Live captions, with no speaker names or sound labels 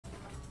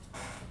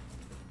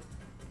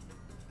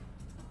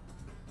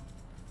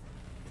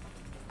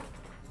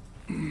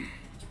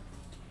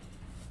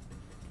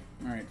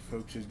Alright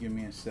folks, just give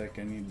me a sec.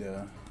 I need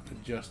to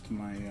adjust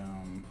my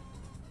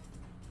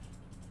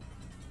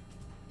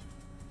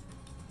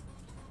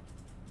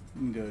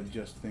need to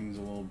adjust things a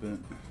little bit.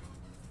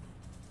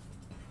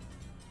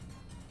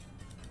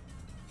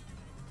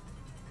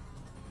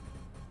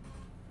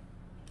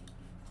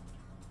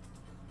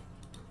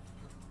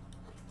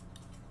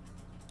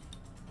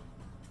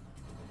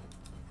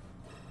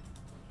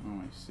 Oh,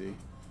 I see.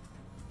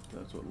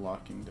 That's what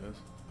locking does.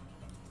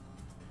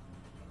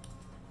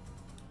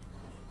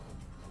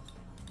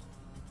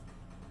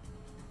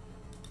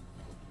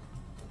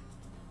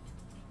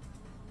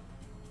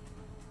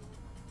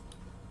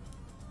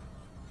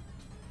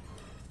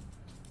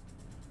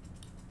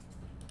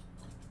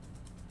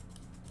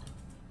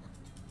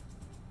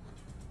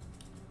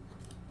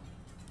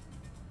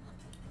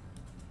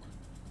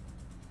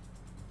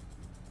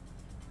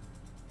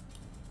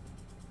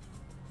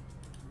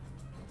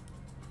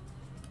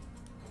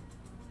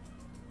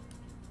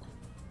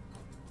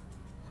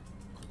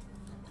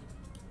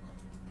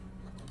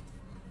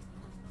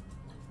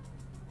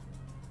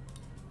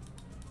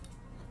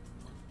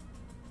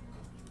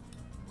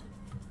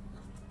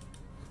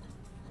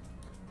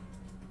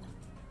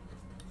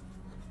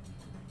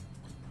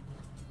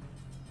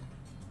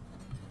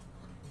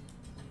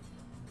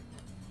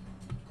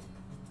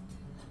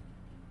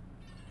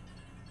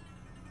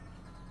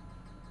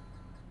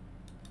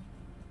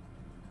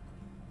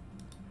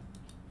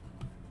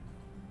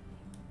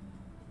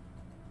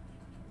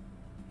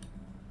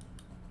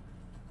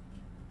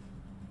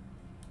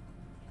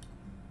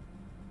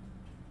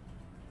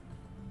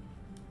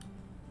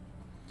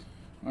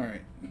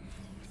 Alright,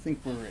 I think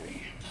we're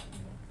ready.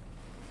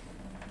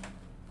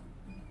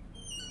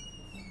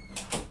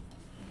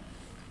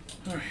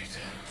 Alright,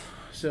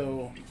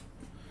 so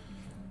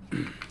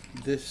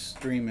this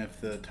stream, if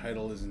the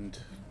title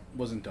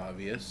wasn't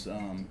obvious,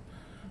 I'm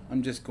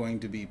just going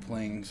to be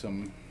playing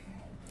some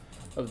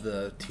of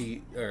the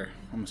I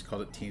almost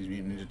called it Teenage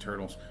Mutant Ninja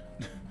Turtles,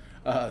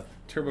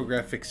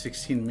 TurboGrafx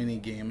 16 mini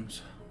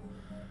games.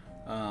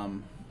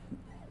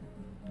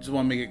 Just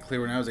want to make it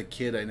clear, when I was a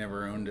kid, I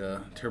never owned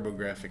a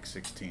TurboGrafx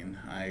 16.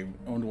 I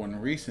owned one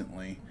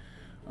recently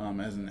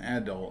as an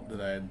adult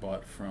that I had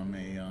bought from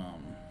a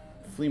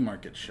flea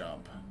market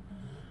shop.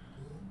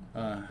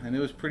 And it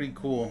was pretty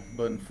cool,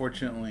 but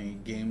unfortunately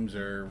games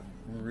are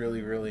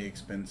really, really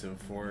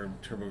expensive for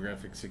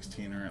TurboGrafx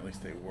 16, or at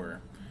least they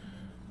were.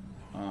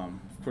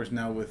 Of course,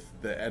 now with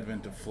the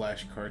advent of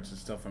flash carts and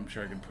stuff, I'm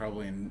sure I could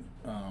probably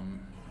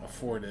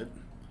afford it.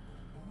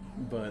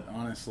 But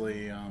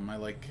honestly, I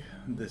like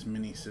this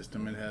mini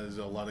system. It has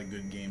a lot of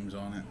good games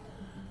on it.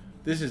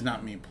 This is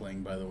not me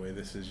playing, by the way.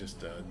 This is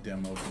just a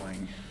demo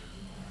playing.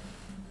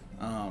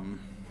 I'm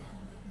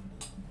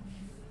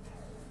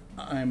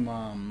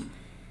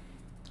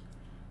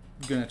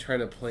gonna try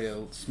to play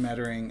a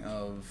smattering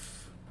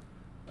of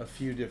a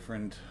few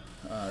different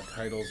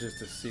titles just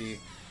to see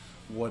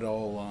what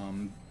all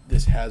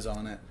this has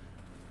on it.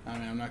 I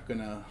mean, I'm not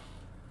gonna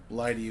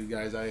lie to you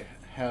guys. I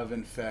have,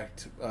 in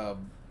fact,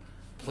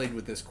 played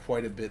with this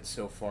quite a bit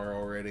so far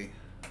already,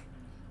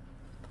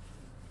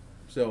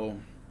 so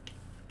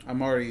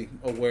I'm already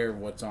aware of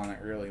what's on it,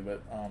 really.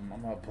 But I'm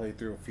gonna play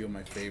through a few of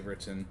my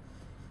favorites and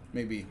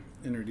maybe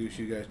introduce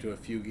you guys to a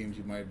few games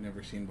you might have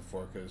never seen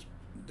before, because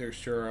there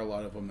sure are a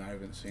lot of them that I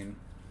haven't seen.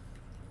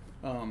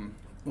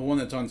 The one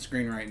that's on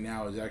screen right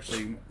now is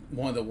actually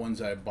one of the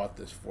ones I bought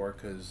this for,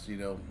 because, you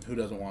know, who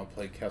doesn't want to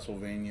play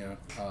Castlevania,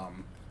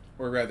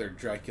 or rather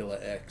Dracula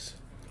X,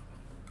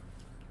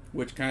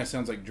 which kind of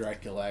sounds like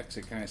Dracula X.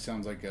 It kind of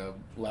sounds like a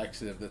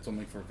laxative that's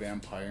only for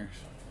vampires.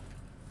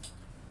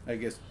 I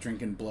guess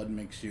drinking blood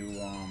makes you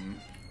a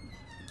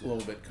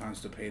little bit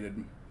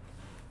constipated.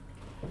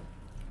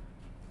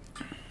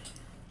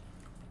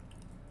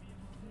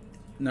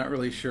 Not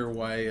really sure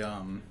why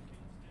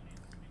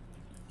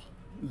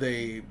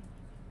they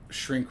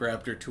shrink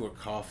wrapped her to a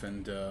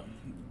coffin to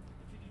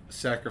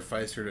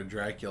sacrifice her to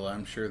Dracula.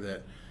 I'm sure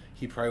that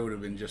he probably would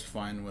have been just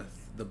fine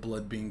with the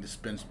blood being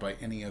dispensed by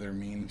any other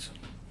means.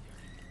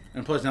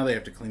 And plus, now they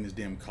have to clean his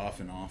damn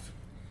coffin off.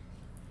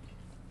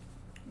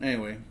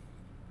 Anyway,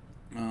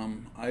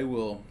 I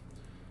will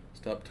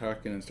stop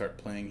talking and start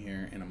playing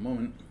here in a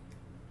moment.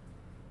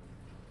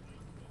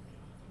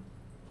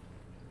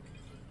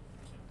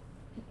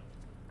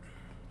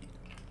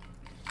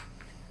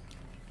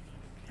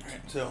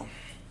 Alright, so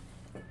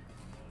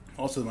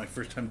also my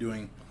first time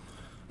doing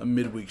a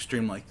midweek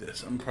stream like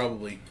this. I'm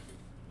going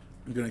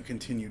to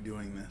continue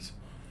doing this.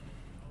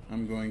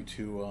 I'm going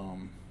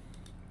to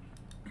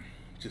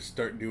just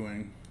start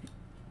doing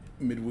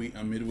a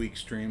midweek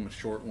stream, a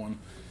short one,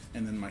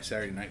 and then my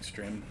Saturday night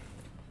stream.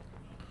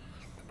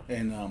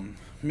 And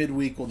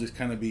midweek will just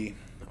kind of be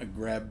a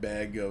grab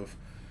bag of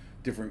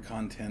different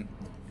content.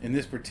 In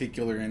this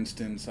particular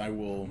instance, I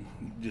will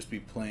just be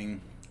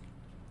playing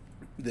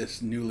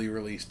this newly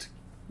released,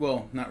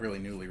 well, not really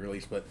newly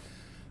released, but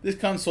this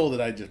console that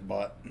I just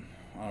bought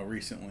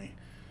recently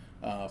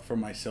for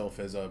myself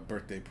as a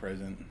birthday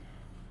present.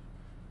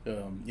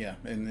 Yeah,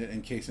 and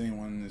in case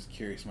anyone is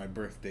curious, my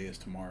birthday is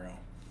tomorrow.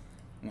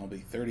 and I'll be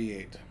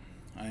 38.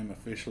 I am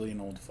officially an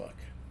old fuck,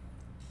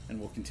 and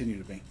will continue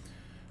to be.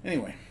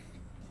 Anyway,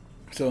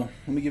 so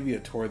let me give you a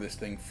tour of this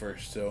thing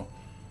first. So,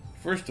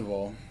 first of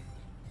all,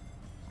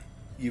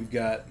 you've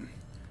got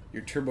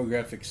your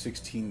TurboGrafx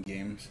 16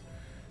 games,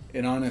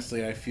 and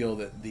honestly, I feel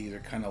that these are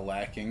kind of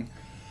lacking,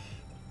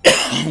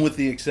 with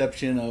the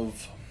exception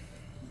of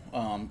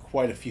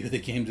quite a few of the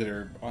games that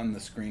are on the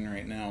screen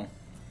right now.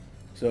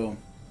 So,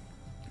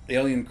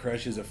 Alien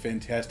Crush is a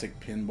fantastic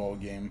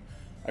pinball game.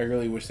 I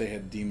really wish they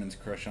had Demon's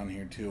Crush on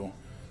here too.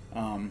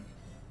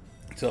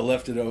 So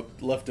left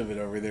of it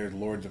over there is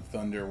Lords of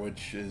Thunder,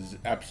 which is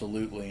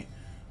absolutely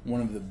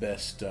one of the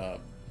best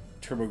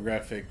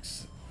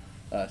TurboGrafx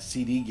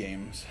CD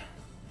games.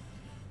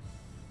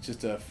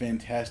 Just a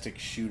fantastic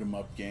shoot 'em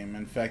up game.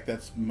 In fact,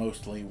 that's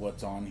mostly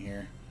what's on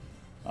here.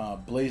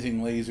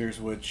 Blazing Lasers,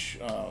 which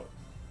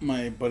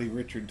my buddy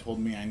Richard told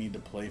me I need to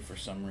play for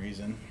some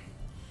reason.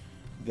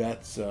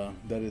 That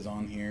is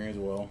on here as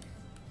well.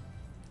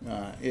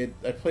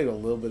 I played a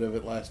little bit of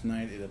it last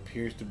night. It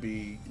appears to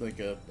be like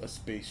a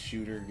space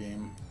shooter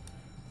game.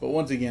 But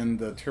once again,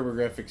 the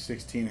TurboGrafx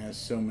 16 has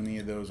so many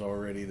of those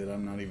already that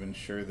I'm not even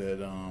sure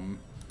that, I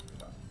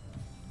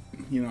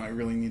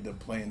really need to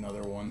play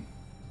another one.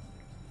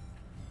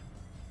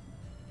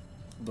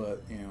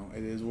 But,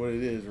 it is what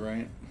it is,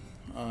 right?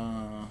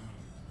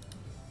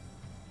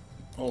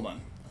 Hold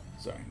on.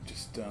 Sorry,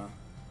 just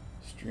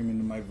streaming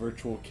to my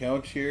virtual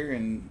couch here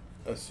and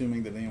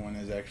assuming that anyone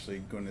is actually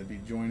going to be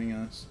joining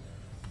us.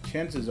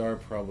 Chances are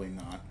probably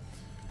not.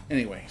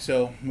 Anyway,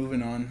 so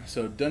moving on.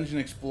 So Dungeon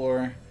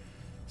Explorer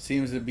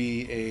seems to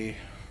be a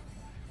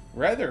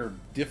rather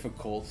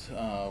difficult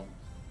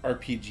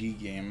RPG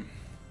game.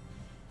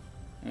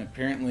 And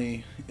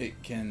apparently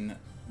it can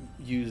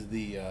use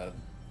the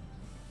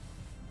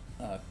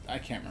I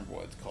can't remember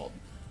what it's called.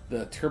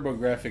 The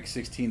TurboGrafx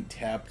 16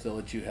 tab to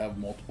let you have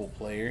multiple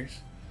players.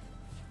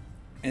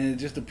 And it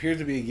just appears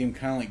to be a game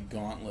kind of like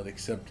Gauntlet,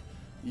 except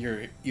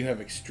you have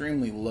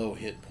extremely low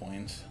hit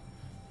points.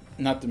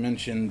 Not to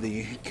mention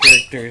the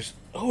characters.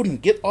 Odin,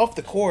 get off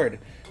the cord.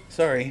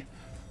 Sorry.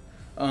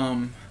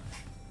 What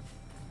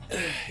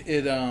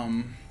did I?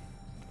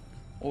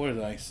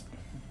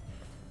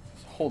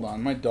 Hold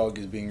on, my dog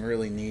is being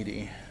really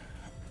needy.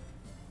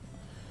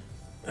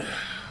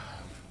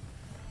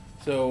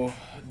 So,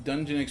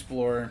 Dungeon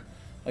Explorer,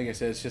 like I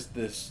said, it's just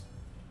this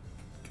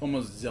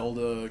almost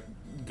Zelda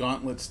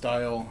Gauntlet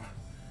style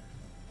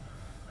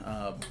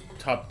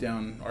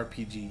top-down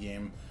RPG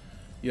game.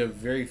 You have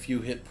very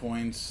few hit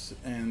points,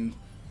 and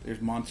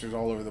there's monsters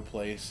all over the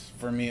place.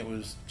 For me, it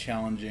was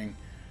challenging.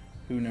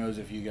 Who knows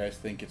if you guys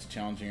think it's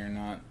challenging or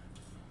not.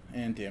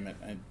 And damn it,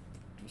 I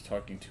was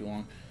talking too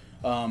long.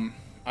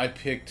 I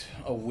picked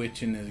a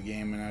witch in this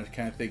game, and I was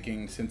kind of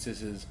thinking, since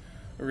this is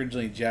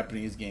originally a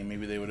Japanese game,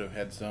 maybe they would have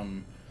had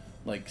some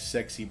like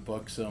sexy,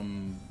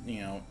 buxom,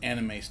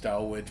 anime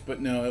style witch.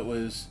 But no, it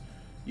was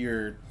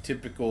your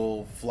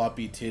typical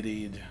floppy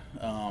tittied,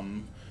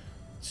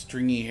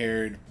 stringy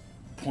haired,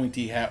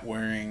 pointy hat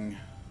wearing,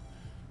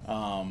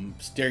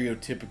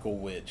 stereotypical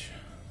witch,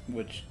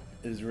 which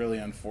is really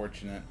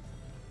unfortunate.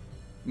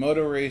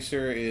 Moto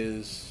Racer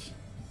is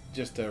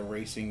just a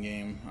racing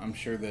game. I'm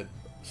sure that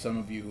some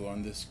of you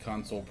on this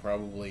console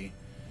probably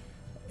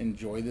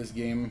enjoy this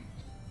game.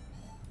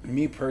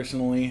 Me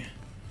personally,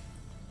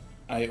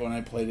 when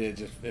I played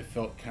it, it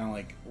felt kind of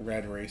like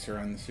Rad Racer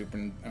on the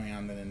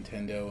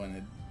Nintendo, and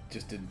it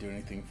just didn't do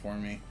anything for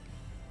me.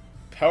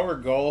 Power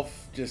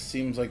Golf just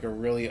seems like a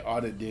really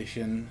odd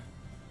addition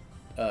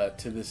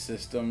to the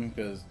system,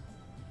 because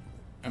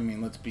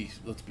let's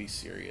be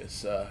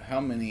serious.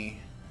 How many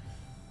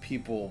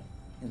people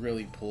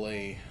really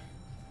play?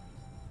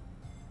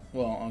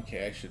 Well,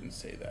 okay, I shouldn't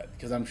say that,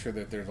 because I'm sure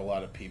that there's a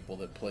lot of people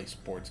that play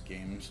sports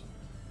games.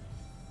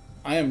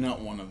 I am not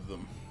one of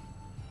them.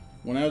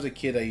 When I was a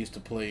kid, I used to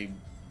play.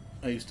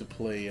 Dang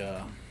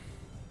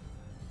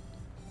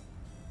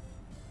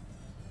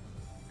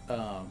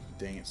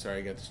it! Sorry,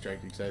 I got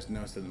distracted because I just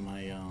noticed that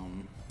my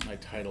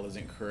title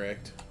isn't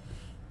correct.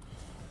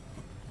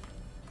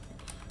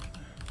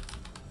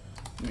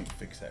 Let me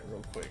fix that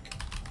real quick.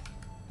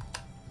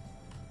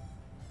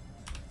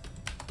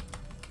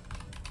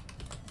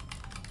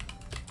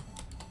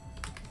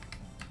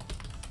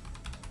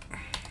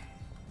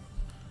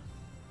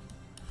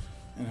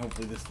 And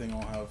hopefully this thing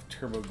will have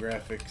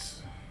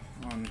TurboGrafx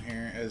on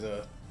here as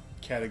a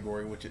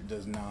category, which it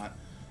does not.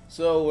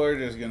 So we're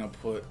just going to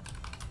put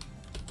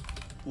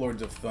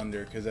Lords of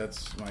Thunder, because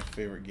that's my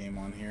favorite game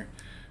on here.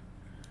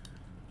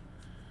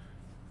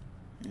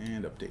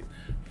 And update.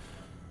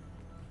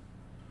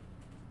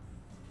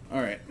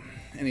 Alright,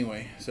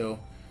 anyway, so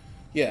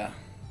yeah.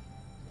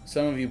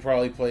 Some of you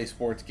probably play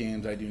sports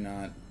games, I do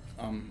not.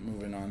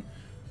 Moving on.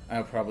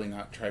 I'll probably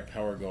not try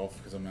Power Golf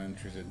because I'm not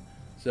interested.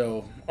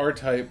 So,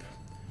 R-Type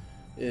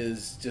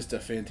is just a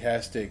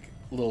fantastic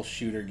little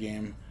shooter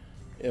game.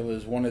 It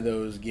was one of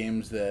those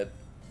games that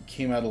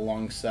came out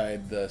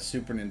alongside the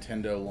Super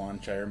Nintendo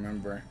launch, I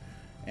remember,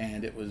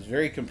 and it was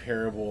very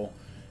comparable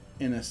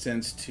in a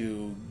sense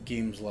to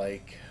games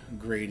like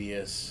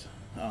Gradius,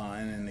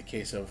 and in the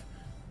case of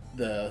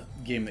the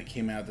game that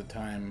came out at the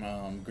time,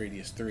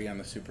 Gradius 3 on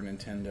the Super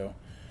Nintendo.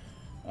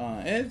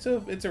 And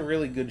it's a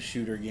really good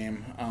shooter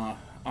game.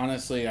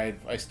 Honestly,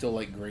 I still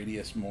like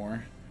Gradius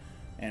more.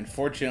 And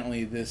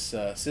fortunately, this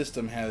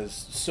system has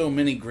so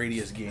many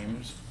Gradius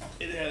games.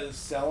 It has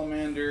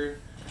Salamander,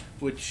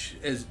 which,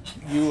 as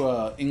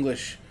you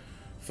English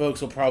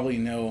folks will probably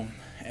know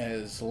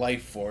as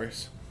Life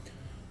Force.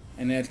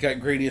 And then it's got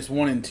Gradius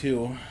 1 and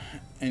 2.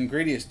 And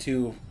Gradius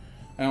 2,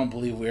 I don't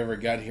believe we ever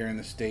got here in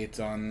the States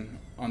on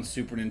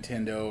Super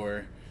Nintendo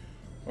or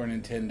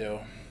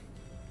Nintendo.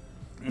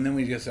 And then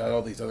we just got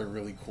all these other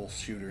really cool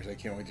shooters I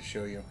can't wait to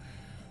show you.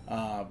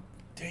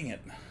 Dang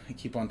it, I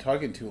keep on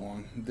talking too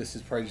long. This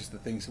is probably just the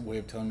thing's way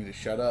of telling me to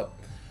shut up.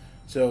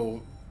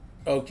 So,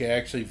 okay,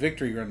 actually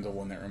Victory Run's the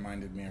one that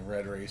reminded me of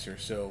Red Racer.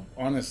 So,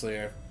 honestly,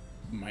 I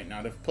might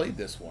not have played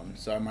this one.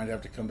 So I might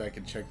have to come back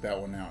and check that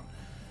one out.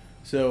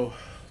 So,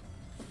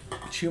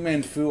 Chu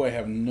Man Fu, I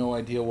have no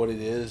idea what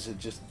it is. It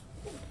just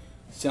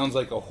sounds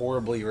like a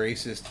horribly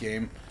racist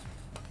game.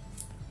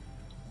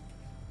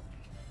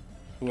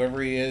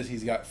 Whoever he is,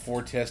 he's got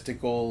 4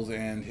 testicles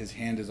and his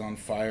hand is on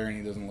fire and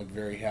he doesn't look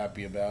very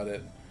happy about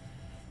it.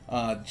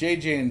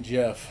 JJ and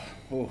Jeff.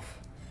 Oof.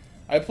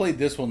 I played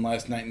this one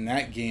last night and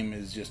that game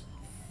is just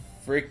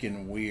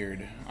freaking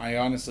weird. I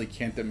honestly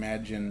can't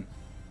imagine.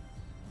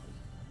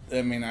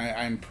 I mean,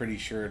 I'm pretty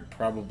sure it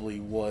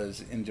probably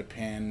was in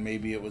Japan.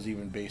 Maybe it was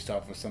even based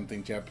off of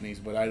something Japanese,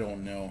 but I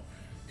don't know.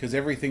 Because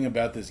everything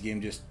about this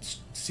game just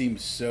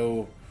seems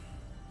so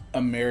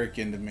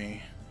American to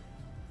me.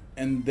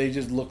 And they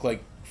just look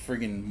like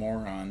friggin'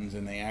 morons,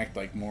 and they act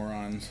like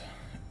morons.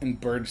 And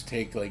birds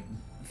take, like,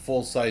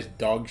 full-size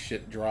dog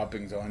shit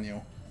droppings on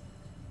you.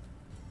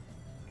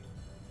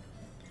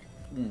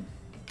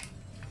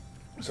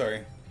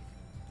 Sorry.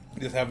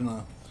 Just having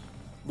a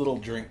little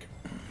drink.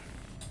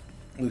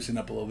 Loosen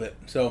up a little bit.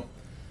 So,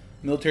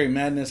 Military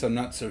Madness, I'm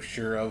not so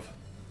sure of.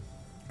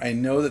 I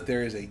know that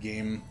there is a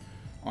game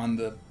on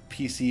the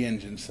PC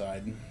Engine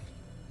side,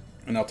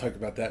 and I'll talk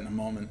about that in a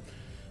moment,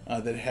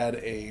 that had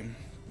a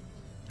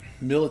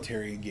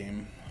military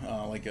game,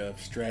 like a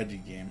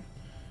strategy game,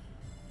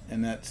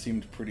 and that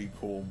seemed pretty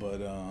cool.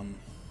 But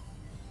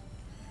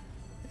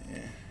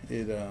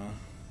who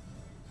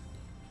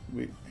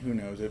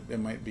knows? It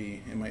might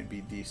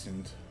be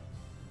decent.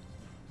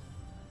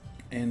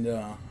 And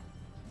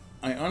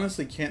I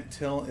honestly can't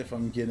tell if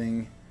I'm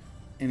getting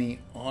any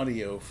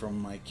audio from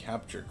my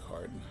capture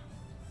card,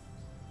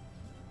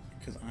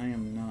 because I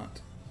am not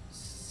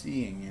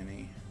seeing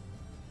any.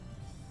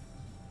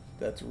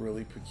 That's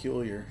really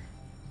peculiar.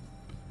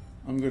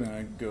 I'm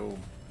gonna go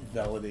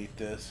validate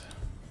this.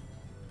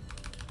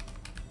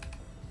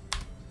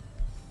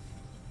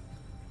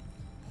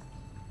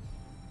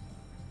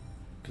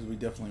 Because we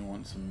definitely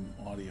want some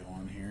audio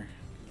on here.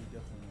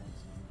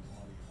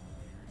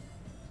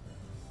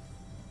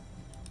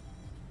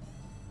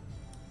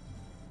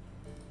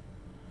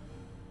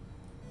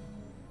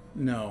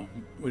 No,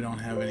 we don't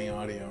have any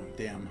audio.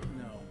 Damn.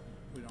 No,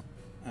 we don't.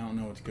 I don't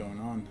know what's going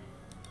on.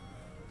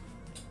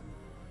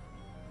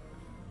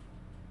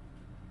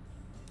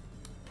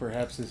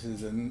 Perhaps this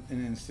is an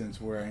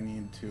instance where I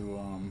need to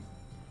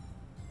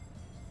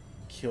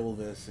kill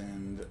this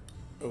and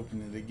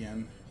open it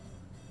again.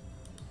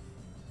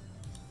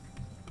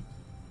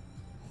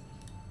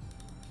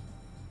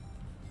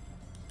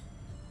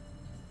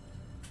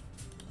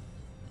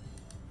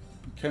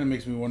 It kind of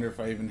makes me wonder if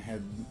I even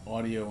had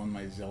audio on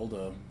my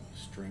Zelda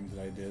stream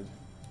that I did.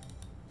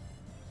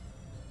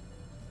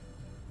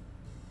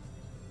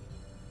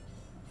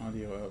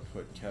 Audio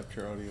output,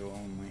 capture audio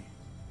only.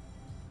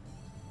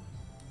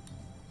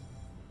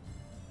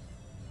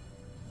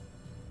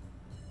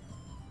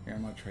 Here,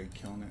 I'm gonna try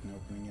killing it and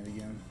opening it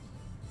again.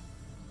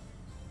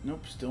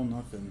 Nope, still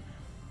nothing.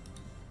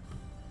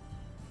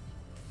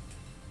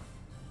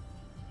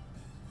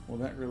 Well,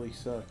 that really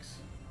sucks.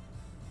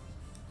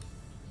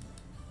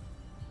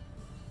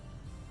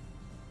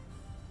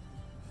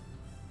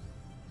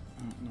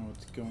 I don't know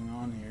what's going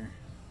on here.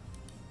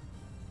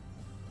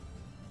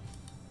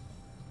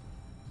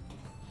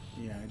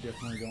 Yeah, I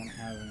definitely don't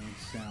have any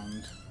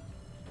sound.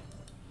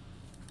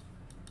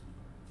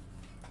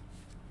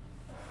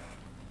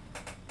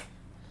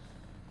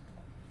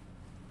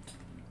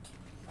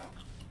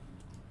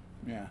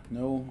 Yeah,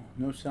 no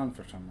sound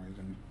for some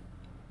reason.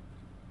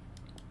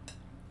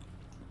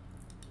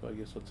 So I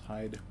guess let's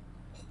hide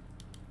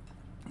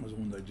those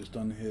ones I just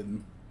unhid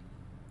and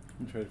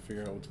try to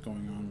figure out what's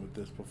going on with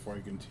this before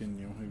I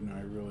continue, even though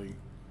I really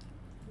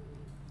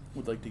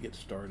would like to get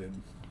started.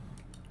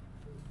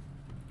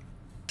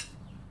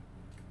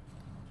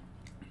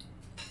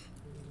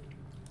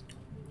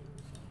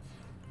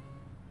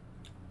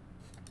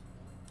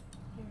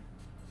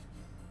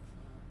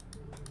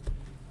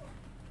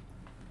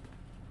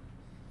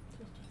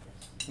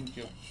 Thank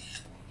you.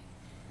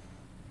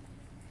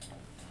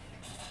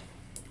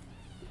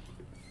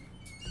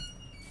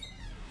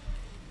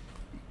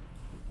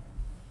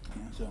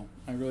 Yeah, so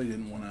I really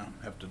didn't want to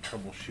have to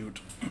troubleshoot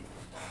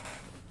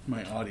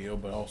my audio,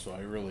 but also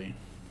I really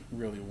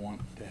really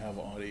want to have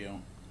audio.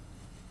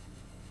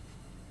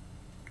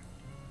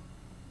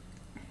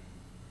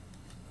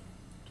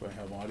 Do I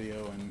have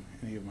audio in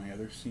any of my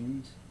other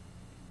scenes?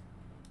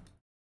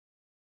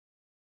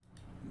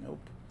 Nope.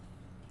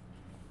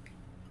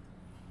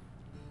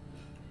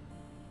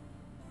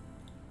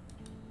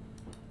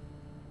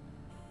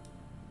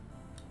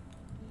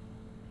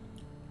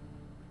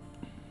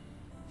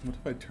 What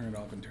if I turn it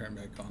off and turn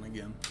it back on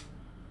again?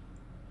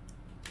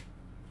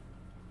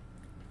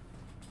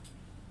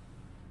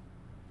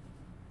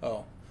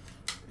 Oh,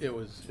 it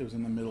was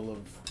in the middle of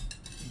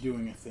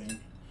doing a thing.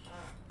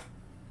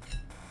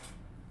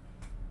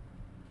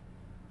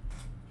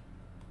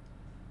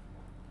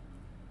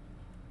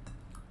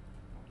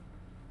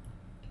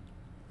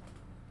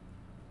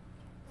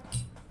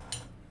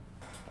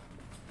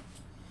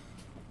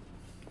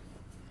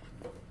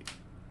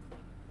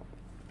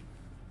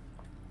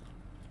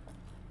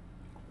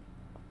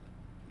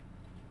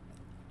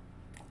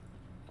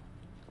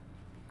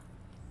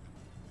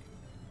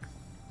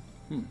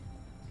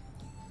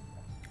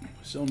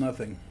 Still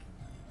nothing.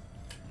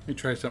 Let me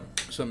try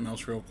something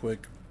else real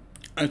quick.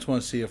 I just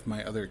want to see if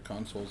my other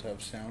consoles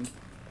have sound,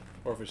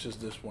 or if it's just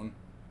this one.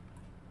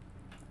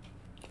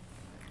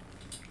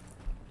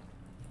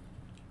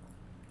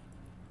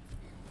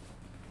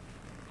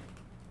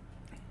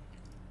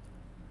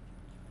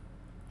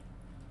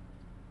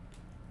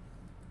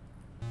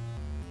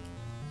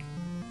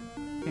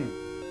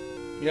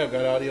 Yeah, I've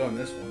got audio on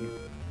this one.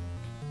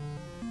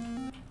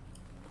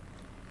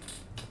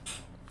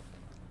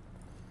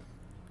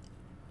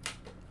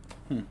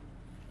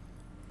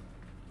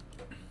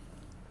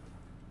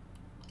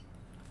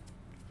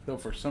 So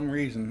for some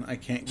reason, I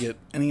can't get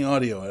any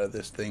audio out of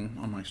this thing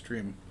on my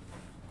stream.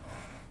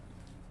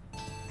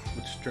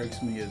 Which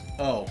strikes me as,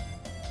 oh,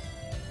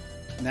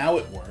 now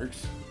it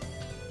works.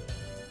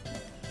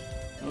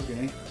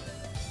 Okay.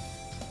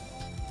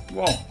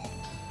 Well,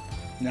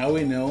 now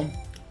we know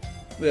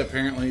that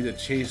apparently to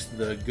chase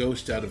the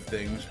ghost out of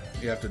things,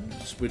 you have to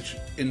switch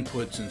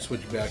inputs and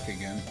switch back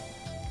again.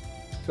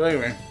 So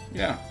anyway,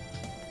 yeah.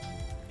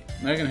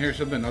 Now I can hear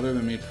something other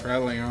than me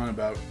prattling on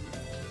about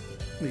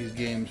these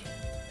games.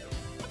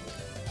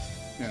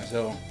 Yeah,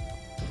 so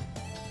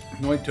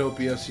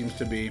Noitopia seems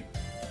to be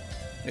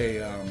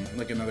a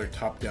like another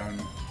top-down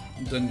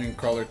dungeon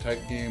crawler type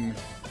game.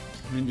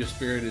 Ninja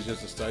Spirit is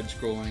just a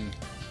side-scrolling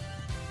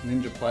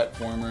ninja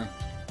platformer.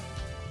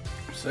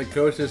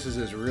 Psychosis is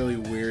this really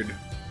weird,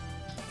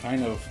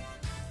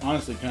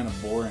 honestly kind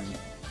of boring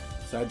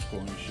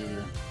side-scrolling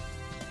shooter.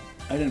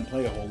 I didn't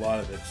play a whole lot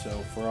of it, so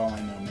for all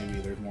I know, maybe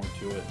there's more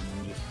to it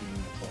than just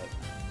being a butt.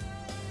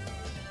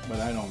 But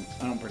I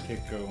don't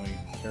particularly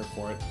care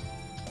for it.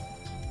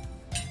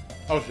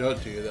 I'll show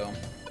it to you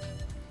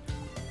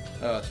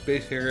though.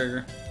 Space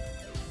Harrier.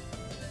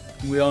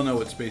 We all know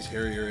what Space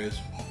Harrier is.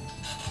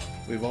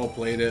 We've all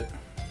played it.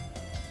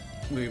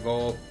 We've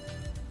all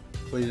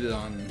played it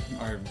on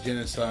our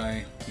Genesis.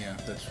 Yeah,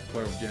 that's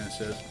part of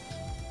Genesis.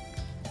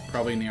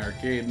 Probably in the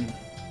arcade.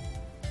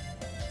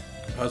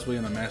 Possibly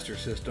in the Master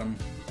System.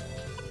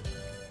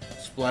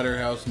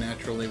 Splatterhouse,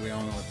 naturally, we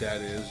all know what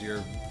that is.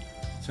 You're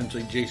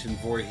essentially Jason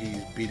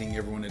Voorhees beating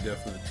everyone to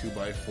death with a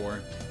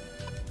 2x4.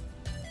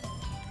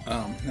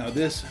 Now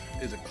this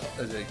is a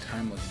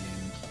timeless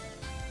game.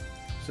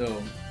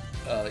 So,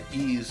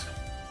 Ease,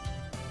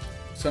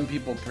 some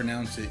people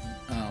pronounce it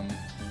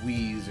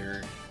Wheeze,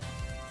 or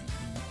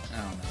I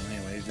don't know,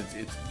 anyways,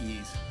 it's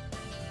Ease.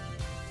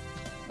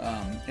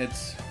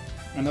 It's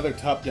another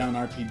top-down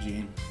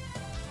RPG.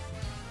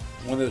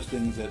 One of those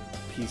things that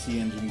PC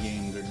Engine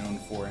games are known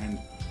for, and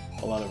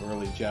a lot of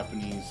early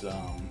Japanese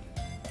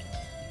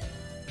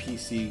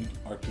PC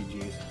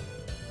RPGs.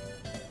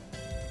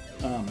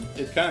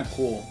 It's kind of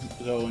cool.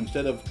 So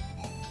instead of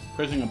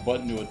pressing a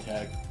button to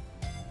attack,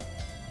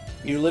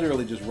 you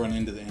literally just run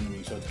into the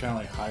enemy. So it's kind of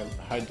like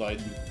hide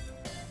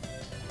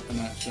in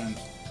that sense.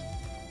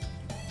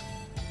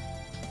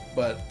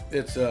 But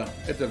it's a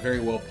very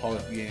well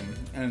polished game,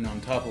 and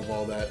on top of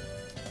all that,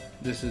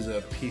 this is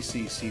a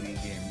PC CD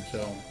game.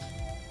 So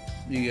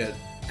you get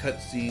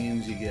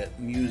cutscenes, you get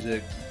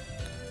music,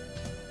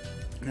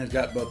 and it's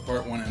got both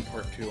Part 1 and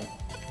Part 2.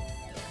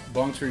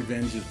 Bonk's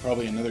Revenge is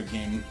probably another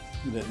game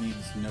that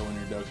needs no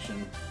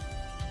introduction.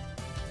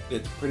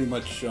 It's pretty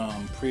much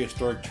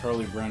prehistoric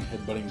Charlie Brown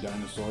headbutting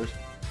dinosaurs.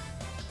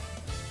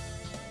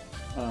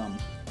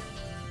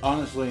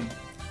 Honestly,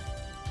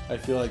 I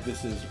feel like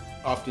this is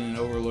often an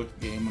overlooked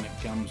game when it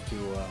comes to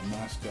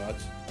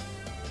mascots.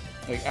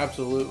 Like,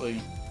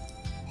 absolutely,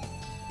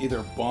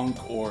 either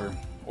Bonk or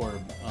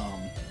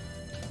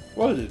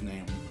what was his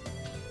name?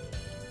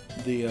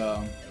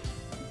 The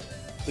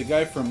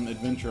guy from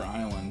Adventure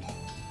Island.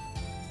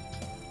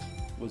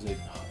 Was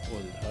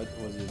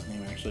his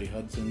name actually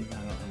Hudson? I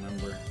don't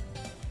remember.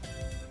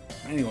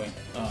 Anyway,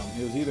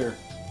 it was either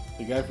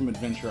the guy from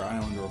Adventure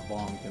Island or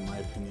Bonk, in my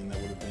opinion. That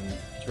would have been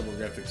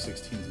TurboGrafx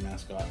 16's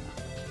mascot.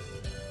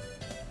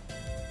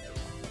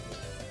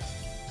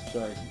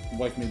 Sorry,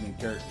 wife made me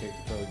carrot cake.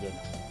 It's really good.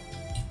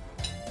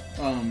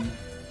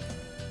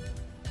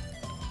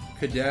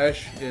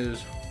 Kadash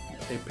is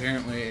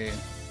apparently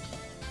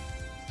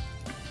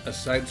a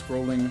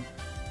side-scrolling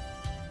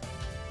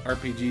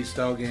RPG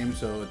style game,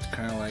 so it's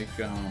kind of like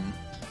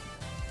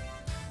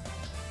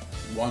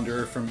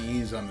Wanderer from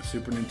Ease on the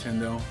Super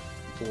Nintendo,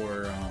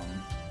 or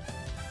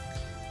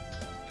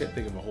can't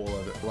think of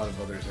a lot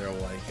of others that are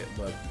like it,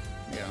 but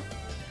yeah.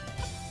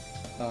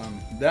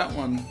 That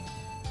one,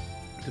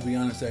 to be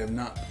honest, I have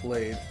not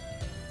played.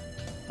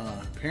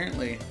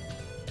 Apparently,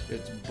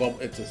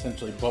 it's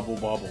essentially Bubble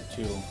Bobble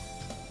too,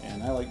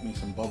 and I like me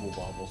some Bubble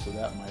Bobble, so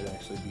that might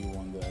actually be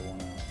one that I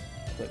want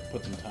to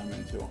put some time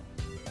into.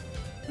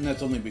 And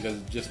that's only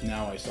because just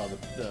now I saw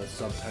the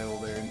subtitle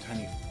there in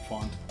tiny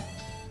font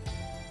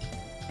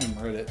and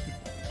read it.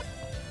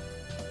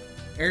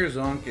 Air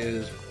Zonk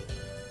is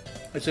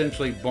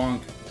essentially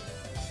Bonk,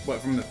 but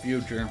from the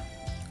future.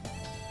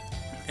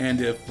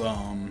 And if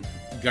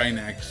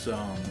Gynax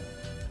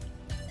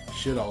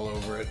shit all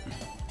over it.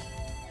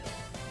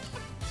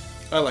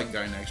 I like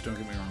Gynax, don't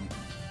get me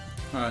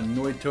wrong.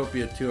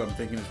 Noitopia 2, I'm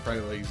thinking is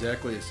probably like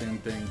exactly the same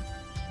thing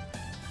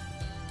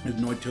as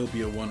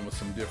Noitopia 1 with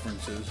some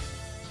differences.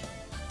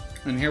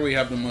 And here we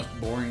have the most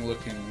boring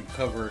looking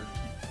cover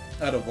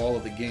out of all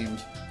of the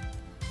games.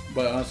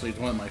 But honestly, it's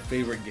one of my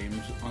favorite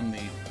games on the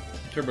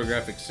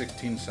TurboGrafx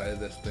 16 side of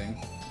this thing.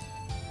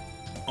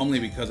 Only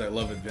because I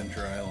love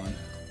Adventure Island.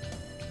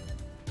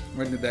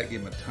 I did that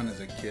game a ton as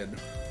a kid.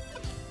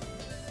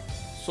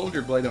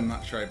 Soldier Blade I'm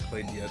not sure I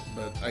played yet,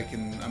 but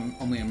I'm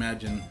only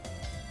imagine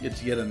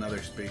it's yet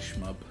another space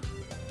shmup.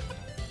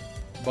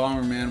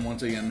 Bomberman,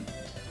 once again,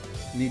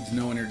 needs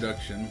no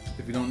introduction.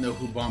 If you don't know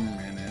who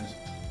Bomberman is,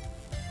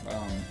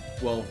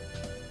 well,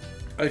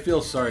 I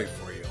feel sorry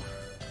for you.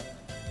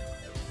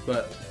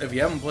 But if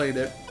you haven't played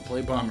it,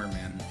 play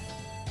Bomberman.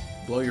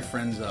 Blow your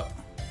friends up.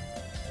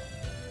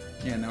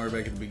 Yeah, now we're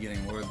back at the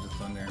beginning. Lords of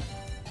Thunder.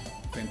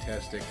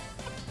 Fantastic.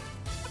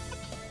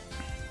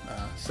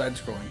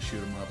 Side-scrolling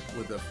shoot 'em up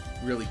with a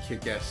really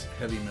kick-ass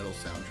heavy metal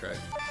soundtrack.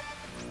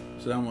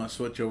 So now I'm going to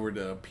switch over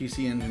to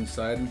PC Engine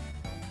side.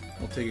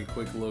 We'll take a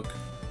quick look.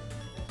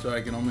 So I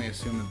can only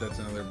assume that that's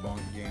another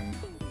Bonk game.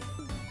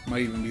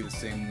 Might even be the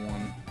same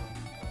one,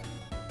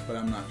 but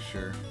I'm not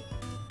sure.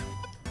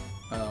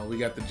 We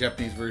got the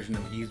Japanese version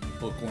of Ys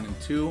Book 1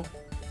 and 2.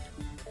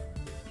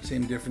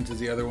 Same difference as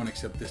the other one,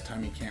 except this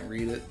time you can't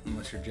read it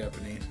unless you're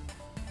Japanese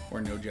or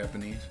know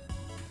Japanese.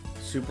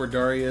 Super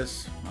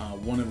Darius,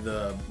 one of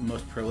the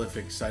most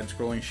prolific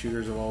side-scrolling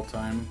shooters of all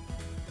time,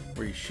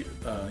 where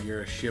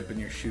you're a ship and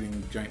you're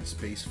shooting giant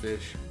space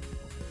fish.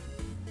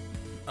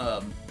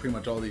 Pretty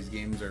much all these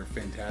games are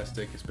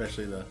fantastic,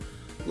 especially the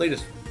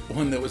latest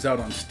one that was out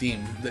on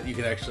Steam that you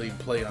could actually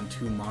play on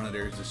 2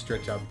 monitors to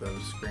stretch out the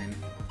screen.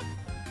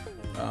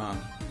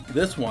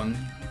 This one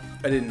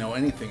I didn't know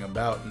anything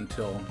about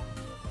until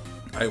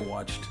I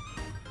watched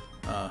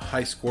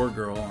High Score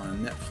Girl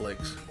on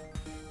Netflix.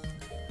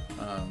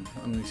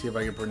 Let me see if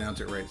I can pronounce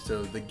it right.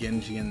 So the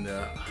Genji and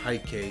the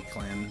Heike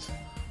clans.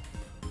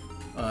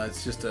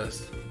 It's just a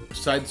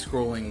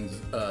side-scrolling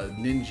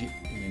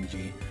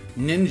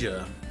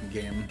ninja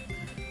game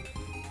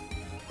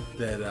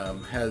that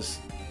has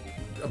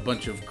a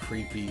bunch of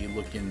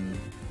creepy-looking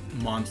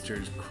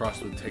monsters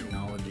crossed with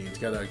technology. It's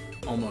got a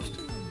almost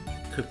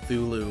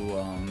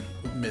Cthulhu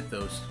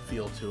mythos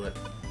feel to it.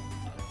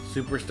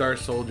 Superstar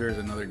Soldier is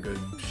another good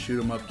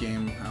shoot-'em-up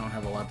game. I don't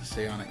have a lot to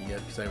say on it yet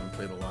because I haven't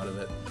played a lot of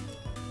it.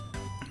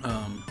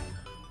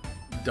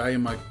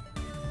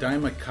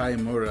 Daimakai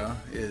Mura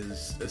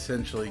is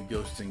essentially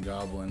Ghosts and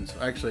Goblins.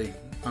 Actually,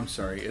 I'm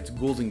sorry, it's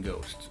Ghouls and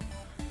Ghosts.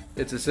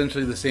 It's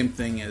essentially the same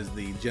thing as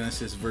the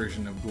Genesis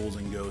version of Ghouls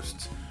and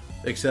Ghosts,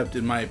 except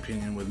in my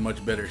opinion with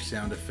much better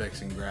sound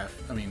effects and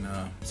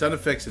sound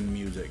effects and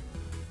music.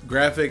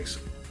 Graphics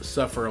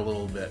suffer a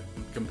little bit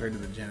compared to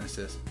the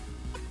Genesis.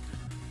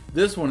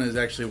 This one is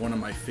actually one of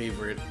my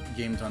favorite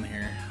games on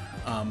here.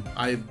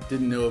 I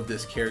didn't know of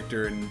this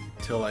character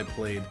until I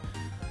played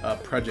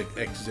Project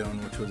X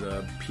Zone, which was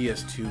a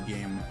PS2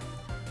 game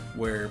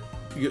where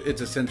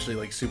it's essentially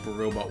like Super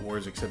Robot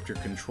Wars, except you're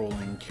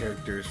controlling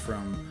characters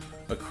from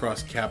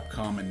across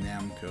Capcom and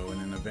Namco,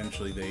 and then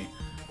eventually they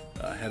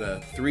had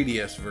a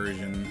 3DS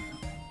version,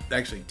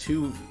 actually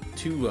two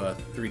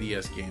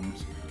 3DS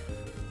games,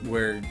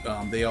 where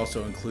they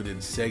also included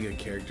Sega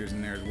characters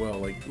in there as well,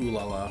 like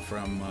Ulala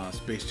from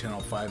Space Channel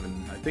 5,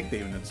 and I think they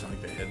even had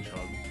Sonic the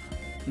Hedgehog.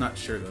 Not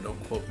sure though,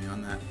 don't quote me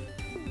on that.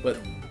 But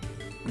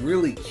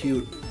really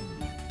cute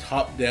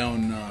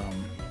top-down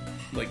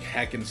like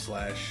hack and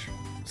slash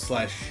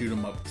shoot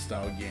 'em up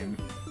style game.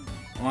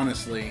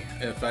 Honestly,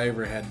 if I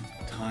ever had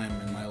time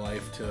in my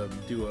life to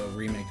do a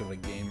remake of a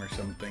game or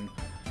something,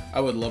 I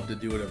would love to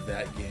do it of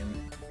that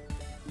game.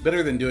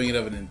 Better than doing it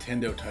of a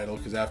Nintendo title,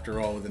 because after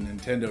all, with a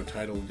Nintendo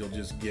title, you'll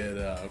just get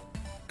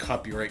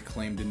copyright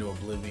claimed into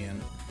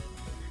oblivion.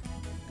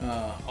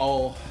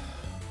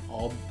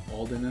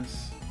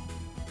 Aldinus.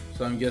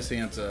 So I'm guessing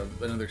it's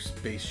another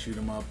space shoot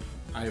 'em up.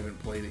 I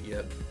haven't played it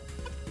yet.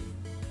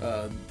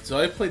 So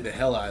I played the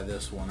hell out of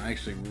this one. I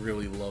actually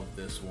really love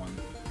this one.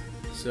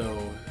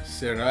 So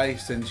Serai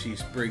Senshi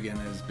Spriggan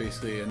is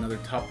basically another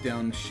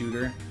top-down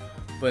shooter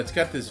but it's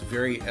got this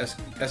very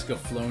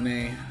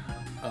Escaflowne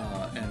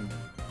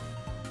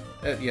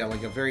yeah,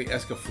 like a very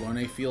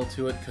Escaflowne feel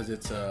to it, because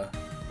it's a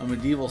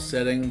medieval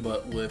setting,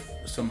 but with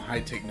some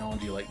high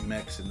technology like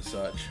mechs and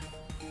such.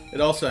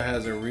 It also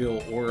has a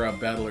real Aura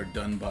Battler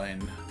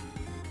Dunbind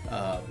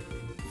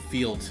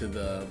feel to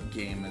the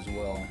game as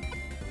well.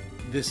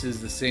 This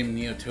is the same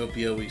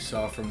Neotopia we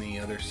saw from the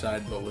other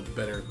side, but with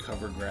better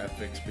cover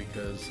graphics,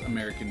 because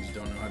Americans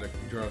don't know how to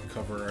draw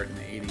cover art in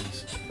the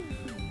 80s.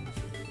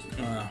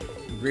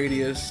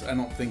 Gradius, I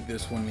don't think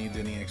this one needs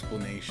any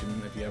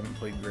explanation. If you haven't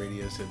played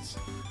Gradius, it's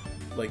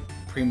like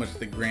pretty much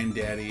the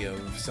granddaddy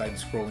of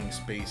side-scrolling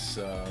space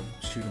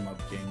shoot-'em-up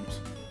games.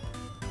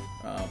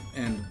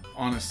 And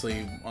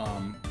honestly,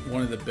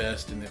 one of the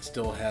best, and it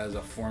still has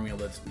a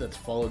formula that's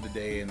followed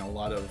today in a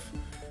lot of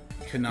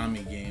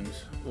Konami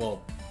games.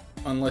 Well,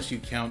 unless you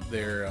count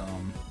their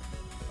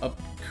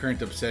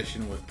current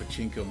obsession with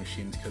pachinko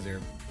machines, because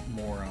they're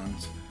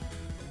morons.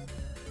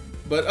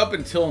 But up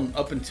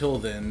until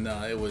then,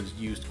 it was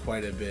used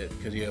quite a bit,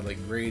 because you had like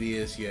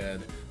Gradius, you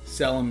had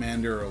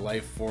Salamander or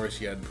Life Force,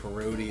 you had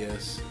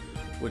Parodius,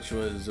 which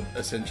was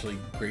essentially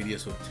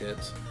Gradius with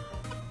tits.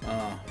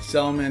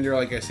 Salamander,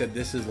 like I said,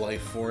 this is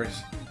Life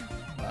Force.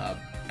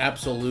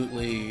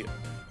 Absolutely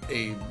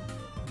a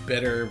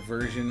better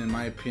version, in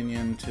my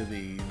opinion, to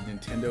the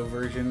Nintendo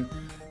version.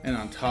 And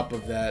on top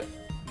of that,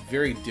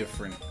 very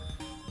different.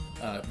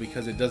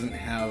 Because it doesn't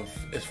have,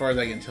 as far as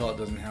I can tell, it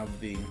doesn't have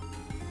the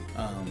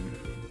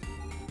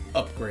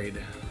upgrade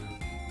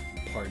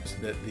parts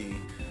that the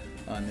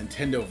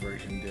Nintendo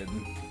version did.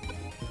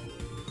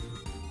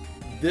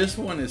 This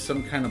one is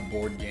some kind of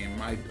board game.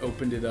 I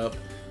opened it up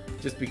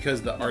just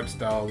because the art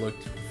style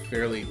looked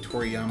fairly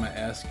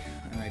Toriyama-esque,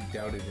 and I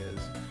doubt it is.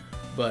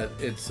 But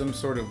it's some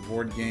sort of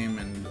board game,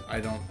 and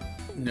I don't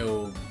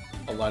know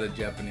a lot of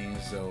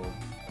Japanese, so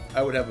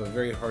I would have a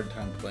very hard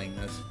time playing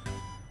this.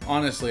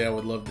 Honestly, I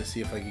would love to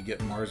see if I could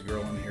get Mars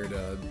Girl in here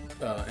to,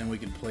 and we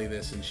could play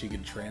this and she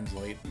could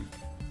translate.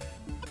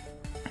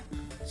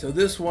 So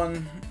this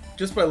one,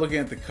 just by looking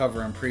at the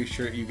cover, I'm pretty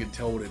sure you could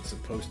tell what it's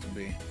supposed to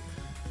be.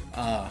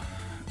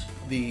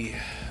 The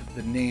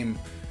name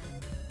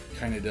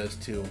kind of does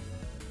too.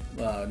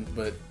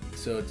 But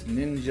so it's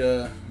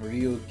Ninja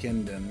Ryu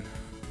Kenden.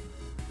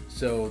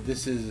 So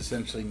this is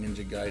essentially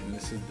Ninja Gaiden.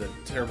 This is the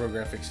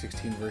TurboGrafx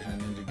 16 version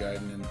of Ninja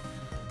Gaiden, and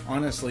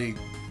honestly,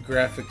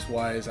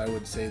 graphics-wise, I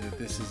would say that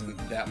this isn't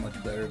that much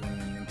better than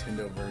the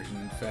Nintendo version.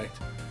 In fact,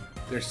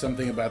 there's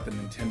something about the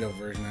Nintendo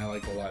version I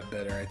like a lot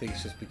better. I think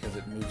it's just because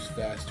it moves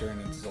faster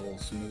and it's a little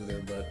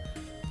smoother, but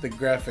the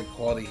graphic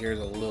quality here is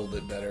a little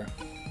bit better.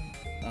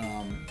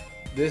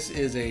 This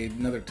is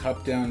another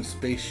top-down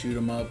space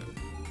shoot-'em-up,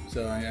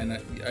 so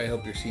I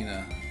hope you're seeing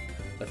a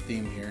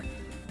theme here.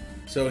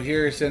 So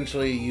here,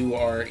 essentially, you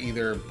are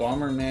either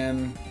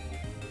Bomberman,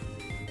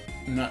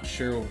 I'm not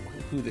sure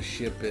who the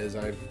ship is,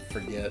 I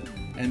forget,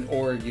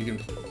 or you can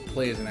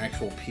play as an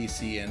actual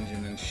PC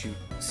engine and shoot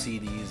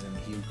CDs and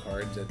hue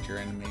cards at your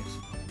enemies.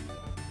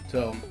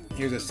 So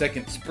here's a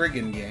second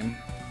Spriggan game.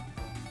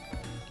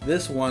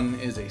 This one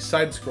is a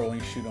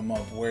side-scrolling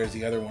shoot-'em-up, whereas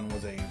the other one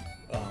was a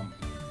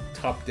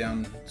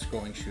top-down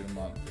scrolling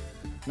shoot-'em-up.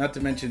 Not to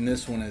mention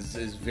this one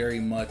is very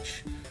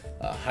much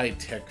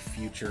high-tech,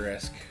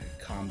 futuresque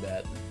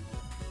combat.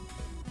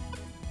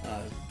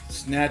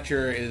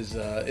 Snatcher is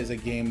a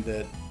game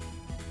that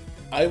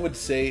I would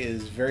say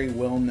is very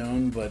well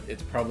known, but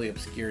it's probably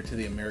obscure to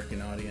the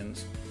American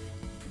audience.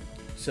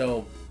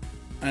 So,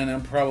 and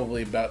I'm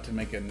probably about to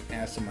make an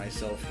ass of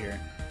myself here.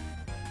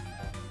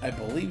 I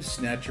believe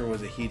Snatcher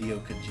was a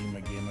Hideo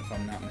Kojima game, if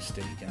I'm not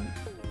mistaken.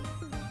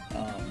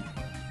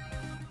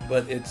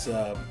 But it's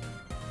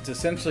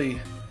essentially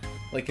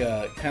like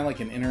kind of like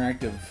an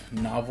interactive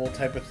novel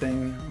type of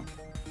thing,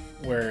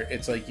 where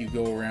it's like you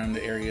go around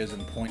the areas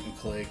and point and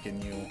click,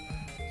 and you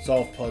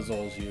solve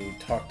puzzles, you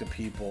talk to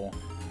people.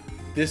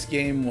 This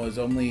game was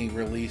only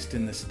released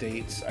in the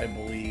States, I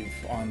believe,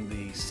 on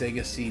the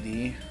Sega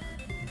CD,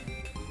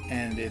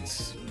 and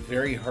it's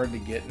very hard to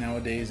get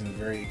nowadays and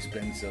very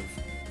expensive.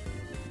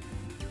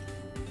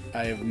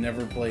 I have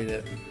never played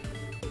it.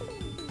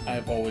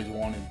 I've always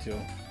wanted to,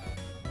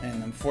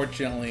 and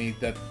unfortunately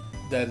that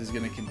is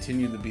going to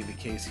continue to be the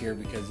case here,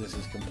 because this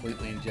is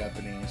completely in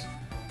Japanese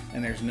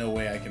and there's no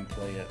way I can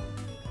play it.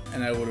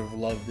 And I would have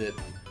loved it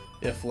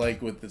if,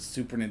 like with the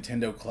Super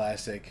Nintendo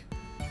Classic,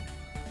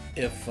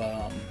 if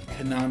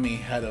Konami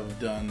had have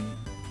done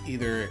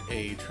either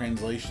a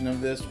translation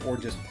of this or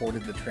just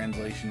ported the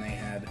translation they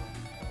had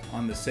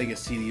on the Sega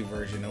CD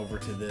version over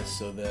to this,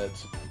 so that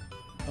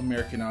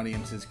American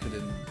audiences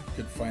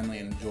could finally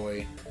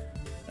enjoy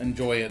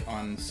it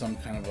on some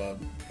kind of a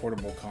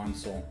portable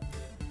console.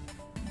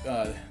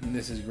 And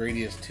this is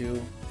Gradius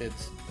 2.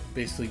 It's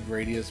basically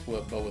Gradius,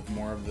 but with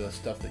more of the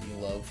stuff that you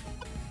love.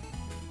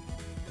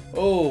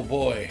 Oh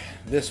boy,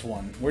 this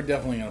one. We're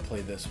definitely going to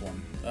play this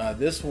one.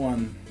 This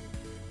one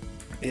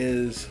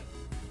is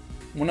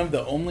one of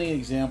the only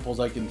examples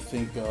I can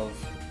think of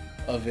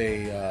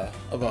a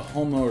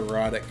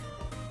homoerotic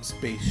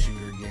space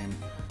shooter game.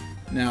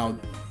 Now,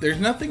 there's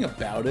nothing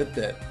about it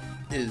that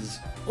is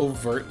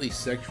overtly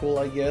sexual,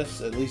 I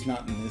guess, at least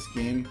not in this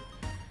game.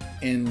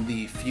 In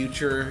the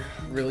future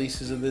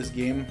releases of this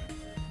game,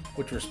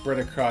 which were spread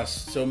across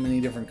so many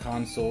different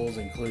consoles,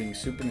 including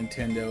Super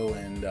Nintendo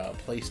and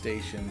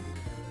PlayStation,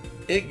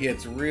 it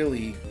gets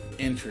really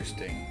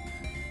interesting.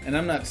 And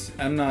I'm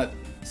not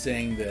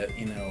saying that,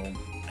 you know,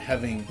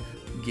 having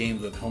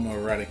games with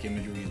homoerotic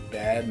imagery is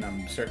bad, and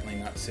I'm certainly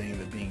not saying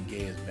that being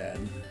gay is bad.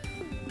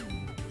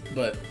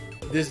 But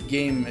this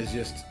game is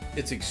just,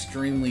 it's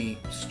extremely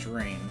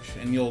strange,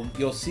 and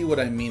you'll see what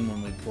I mean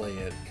when we play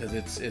it, because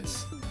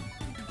it's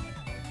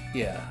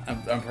yeah,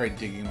 I'm probably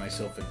digging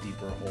myself a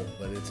deeper hole,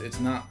 but it's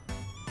not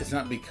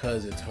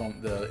because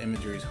the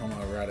imagery is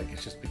homoerotic.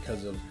 It's just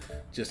because of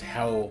just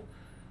how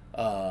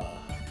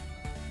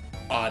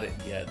odd it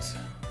gets.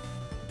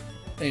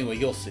 Anyway,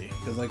 you'll see,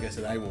 because like I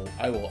said, I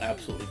will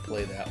absolutely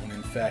play that one.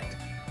 In fact,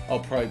 I'll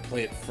probably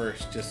play it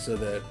first just so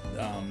that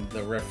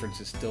the reference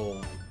is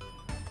still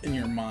in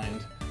your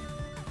mind.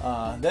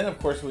 Then of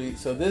course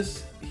so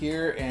this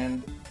here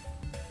and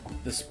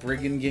the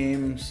Spriggan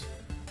games,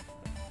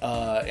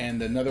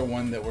 and another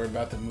one that we're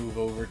about to move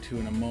over to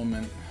in a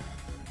moment.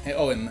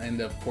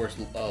 And of course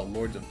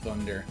Lords of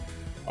Thunder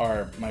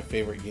are my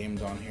favorite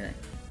games on here.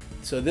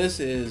 So this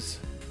is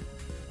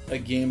a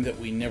game that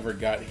we never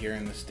got here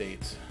in the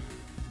States.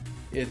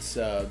 It's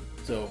so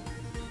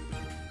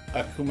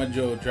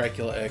Akumajo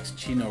Dracula X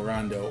Chino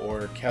Rondo,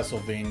 or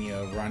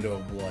Castlevania Rondo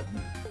of Blood,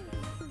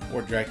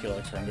 or Dracula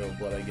X Rondo of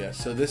Blood, I guess.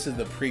 So this is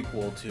the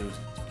prequel to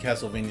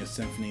Castlevania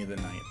Symphony of the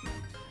Night,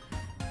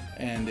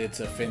 and it's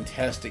a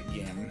fantastic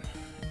game.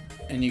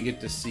 And you get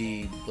to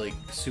see like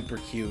super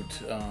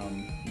cute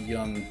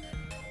young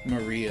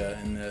Maria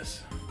in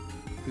this,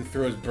 who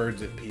throws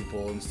birds at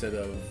people instead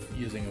of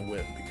using a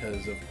whip,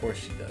 because of course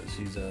she does.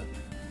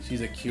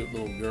 She's a cute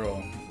little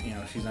girl. You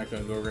know, she's not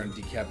going to go around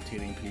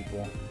decapitating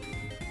people.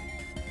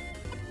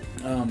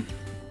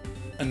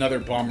 Another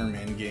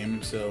Bomberman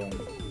game. So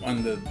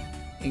on the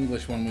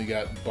English one we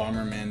got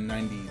Bomberman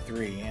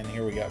 93, and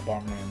here we got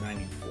Bomberman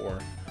 94.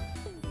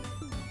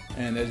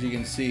 And as you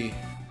can see,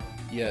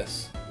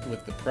 yes,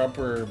 with the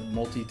proper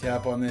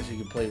multi-tap on this, you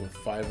can play with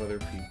 5 other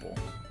people.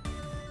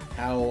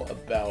 How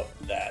about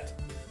that?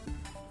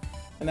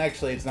 And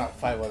actually, it's not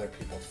 5 other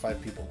people, it's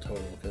 5 people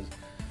total, because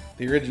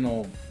the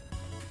original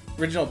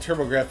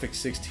TurboGrafx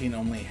 16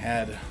 only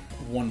had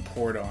 1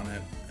 port on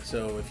it.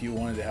 So if you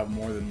wanted to have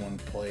more than 1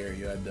 player,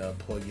 you had to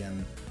plug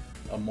in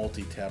a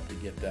multi-tap to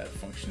get that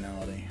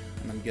functionality.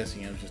 And I'm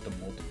guessing it was just a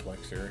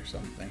multiplexer or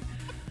something.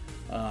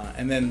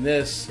 And then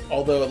this,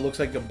 although it looks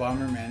like a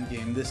Bomberman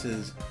game, this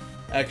is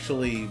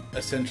actually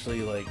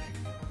essentially like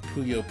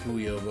Puyo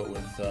Puyo, but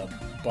with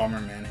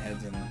Bomberman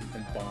heads and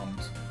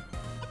bombs.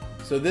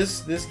 So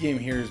this game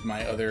here is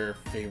my other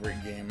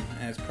favorite game,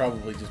 and it's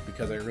probably just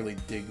because I really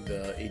dig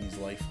the 80s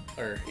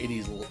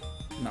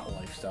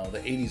the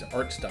 80s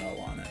art style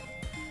on it.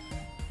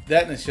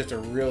 That, and it's just a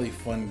really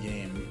fun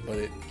game, but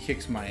it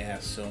kicks my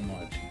ass so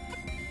much.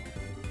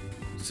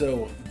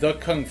 So The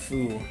Kung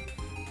Fu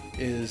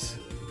is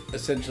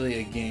essentially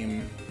a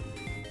game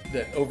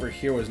that over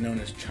here was known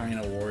as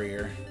China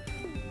Warrior.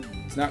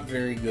 It's not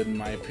very good in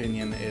my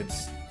opinion.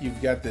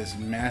 You've got this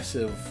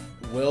massive,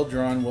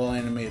 well-drawn,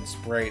 well-animated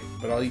sprite,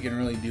 but all you can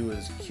really do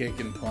is kick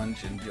and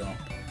punch and jump.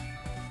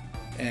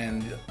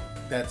 And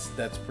that's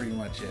pretty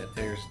much it.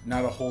 There's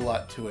not a whole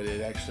lot to it.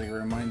 It actually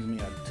reminds me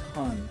a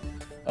ton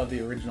of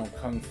the original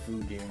Kung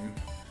Fu game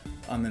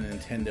on the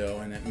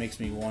Nintendo, and it makes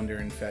me wonder,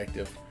 in fact,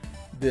 if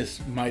this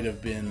might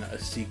have been a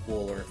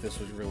sequel or if this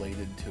was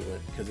related to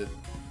it, because it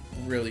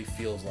really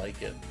feels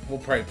like it. We'll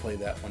probably play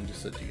that one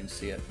just so that you can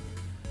see it.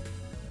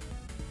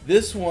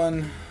 This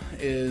one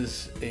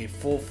is a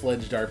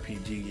full-fledged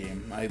RPG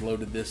game. I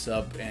loaded this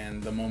up,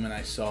 and the moment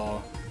I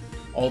saw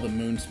all the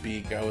moon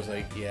speak, I was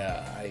like,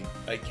 yeah,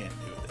 I can't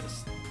do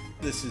this.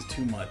 This is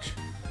too much.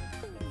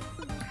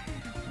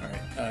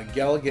 Alright,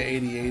 Galaga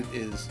 88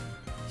 is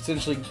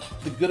essentially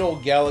the good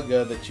old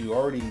Galaga that you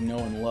already know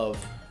and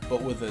love,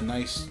 but with a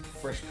nice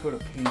fresh coat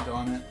of paint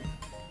on it.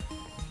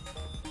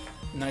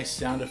 Nice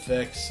sound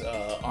effects.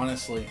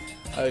 Honestly,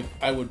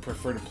 I would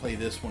prefer to play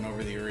this one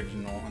over the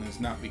original, and it's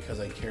not because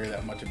I care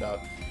that much about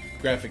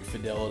graphic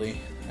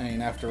fidelity. I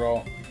mean, after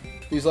all,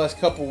 these last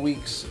couple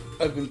weeks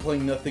I've been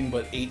playing nothing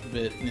but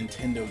 8-bit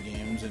Nintendo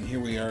games, and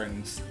here we are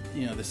in,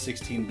 you know, the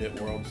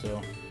 16-bit world.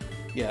 So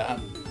yeah,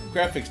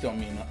 graphics don't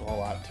mean a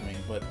lot to me,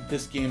 but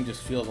this game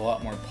just feels a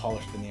lot more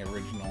polished than the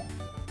original.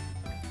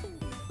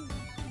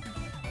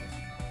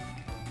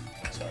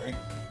 Sorry,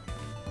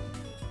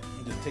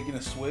 I'm just taking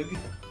a swig.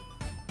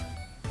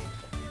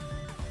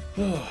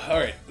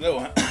 Alright,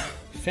 so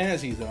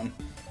Fantasy Zone.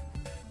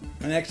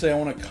 And actually I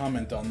want to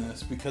comment on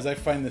this because I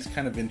find this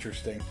kind of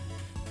interesting.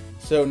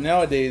 So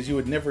nowadays you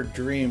would never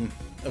dream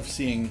of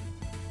seeing,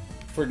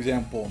 for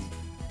example,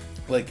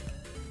 like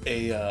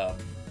a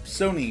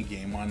Sony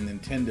game on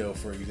Nintendo,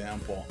 for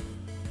example.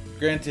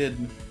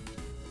 Granted,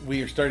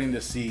 we are starting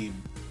to see,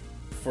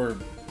 for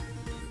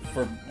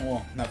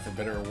well, not for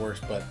better or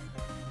worse, but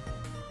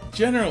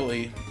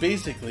generally,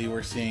 basically,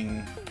 we're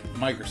seeing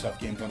Microsoft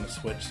games on the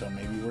Switch, so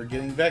maybe we're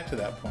getting back to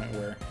that point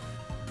where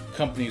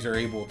companies are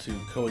able to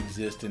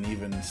coexist and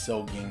even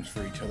sell games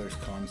for each other's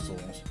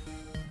consoles.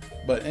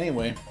 But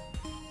anyway,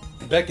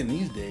 back in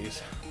these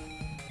days,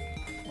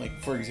 like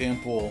for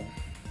example,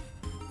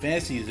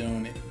 Fantasy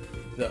Zone,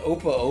 the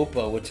Opa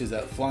Opa, which is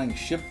that flying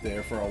ship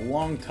there, for a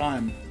long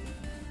time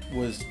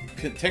was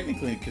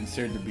technically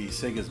considered to be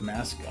Sega's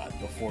mascot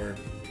before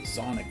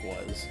Sonic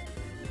was.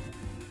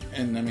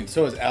 And I mean,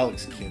 so is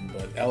Alex Kidd,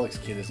 but Alex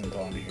Kidd isn't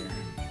on here.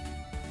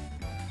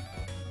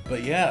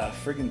 But yeah,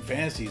 friggin'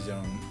 Fantasy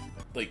Zone,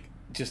 like,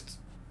 just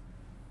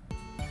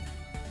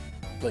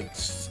like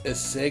as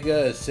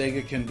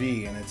Sega can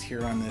be, and it's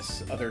here on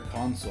this other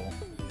console.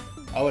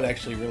 I would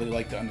actually really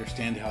like to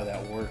understand how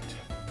that worked.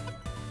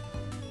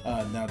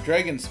 Now,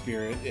 Dragon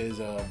Spirit is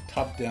a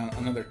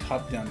another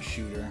top-down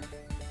shooter.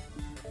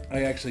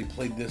 I actually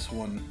played this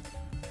one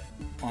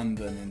on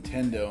the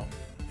Nintendo,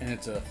 and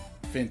it's a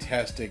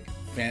fantastic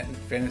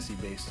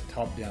fantasy-based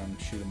top-down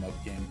shoot-'em-up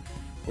game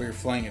where you're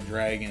flying a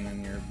dragon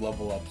and your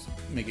level ups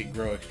make it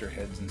grow extra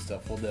heads and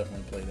stuff. We'll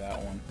definitely play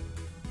that one.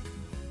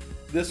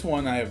 This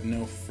one, I have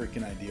no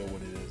freaking idea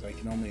what it is. I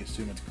can only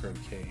assume it's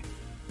croquet.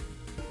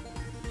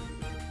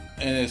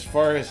 And as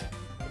far as,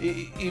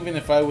 even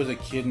if I was a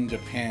kid in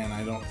Japan,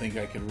 I don't think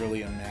I could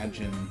really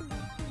imagine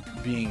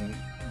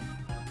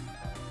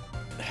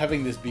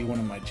having this be one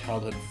of my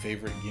childhood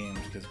favorite games,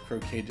 because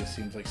croquet just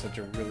seems like such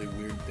a really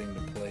weird thing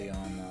to play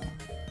on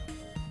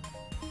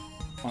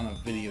a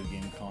video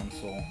game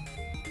console.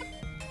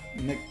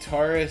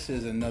 Nectaris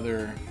is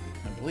another,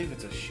 I believe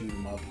it's a shoot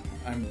 'em up.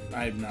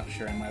 I'm not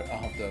sure. I'll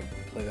have to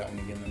play that one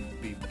again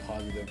and be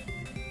positive.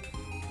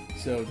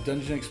 So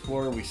Dungeon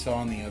Explorer we saw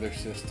on the other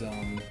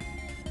system,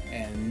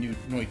 and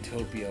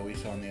Noitopia we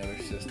saw on the other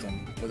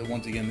system. But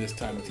once again, this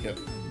time it's got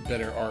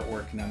better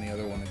artwork, and on the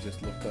other one it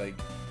just looked like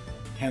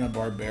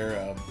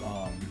Hanna-Barbera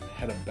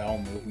had a bowel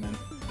movement.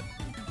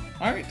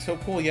 Alright, so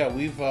cool. Yeah,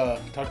 we've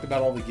talked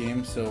about all the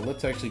games, so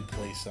let's actually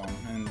play some.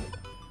 And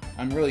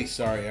I'm really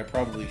sorry, I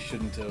probably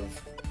shouldn't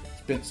have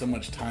spent so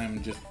much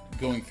time just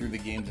going through the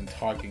games and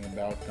talking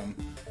about them.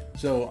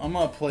 So I'm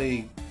going to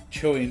play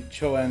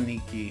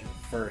Choaniki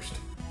first,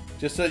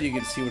 just so that you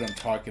can see what I'm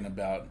talking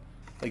about.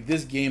 Like,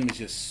 this game is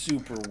just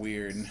super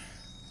weird.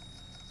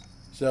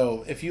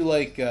 So if you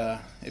like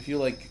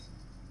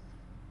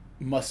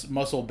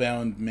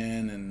muscle-bound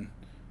men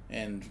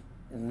and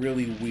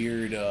really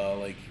weird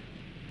like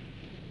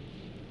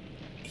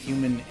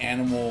human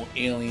animal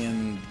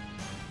alien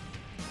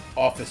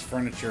office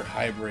furniture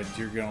hybrids,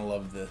 you're gonna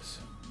love this.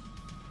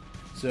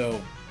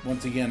 So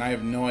once again, I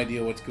have no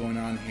idea what's going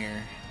on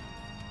here,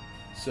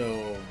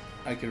 so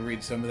I could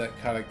read some of that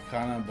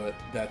katakana, but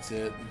that's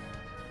it.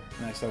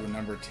 And I saw the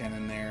number 10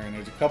 in there, and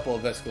there's a couple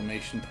of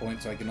exclamation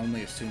points, so I can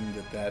only assume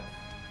that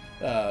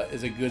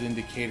is a good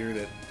indicator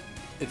that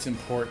it's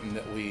important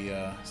that we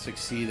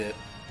succeed at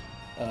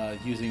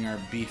using our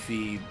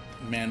beefy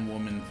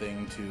man-woman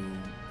thing to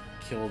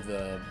kill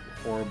the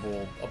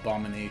horrible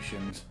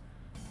abominations.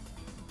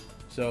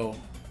 So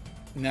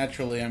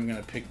naturally I'm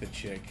gonna pick the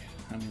chick.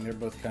 I mean, they're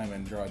both kind of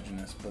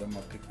androgynous, but I'm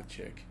gonna pick the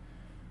chick.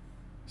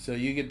 So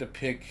you get to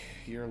pick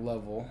your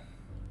level.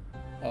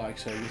 Oh,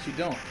 actually, I guess you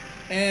don't.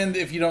 And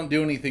if you don't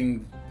do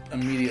anything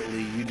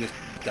immediately, you just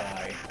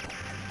die.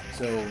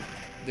 So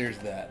there's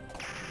that.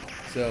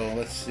 So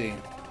let's see.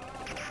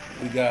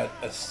 We got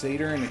a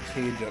satyr in a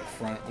cage up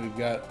front. We've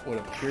got what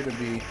appear to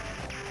be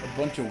a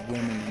bunch of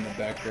women in the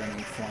background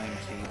in flying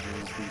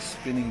cages, these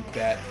spinning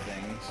bat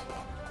things.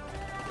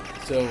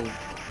 So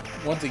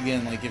once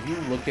again, like, if you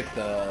look at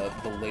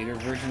the later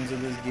versions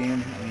of this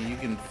game, I mean, you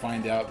can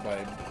find out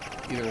by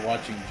either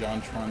watching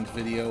John Tron's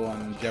video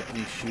on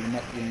Japanese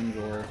shoot-'em-up games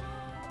or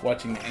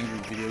watching the Angry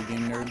Video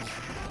Game Nerds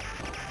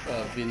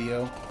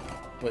video.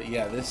 But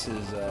yeah, this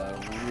is a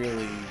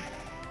really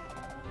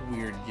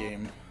weird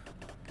game.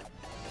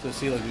 So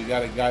see, like, we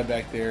got a guy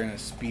back there in a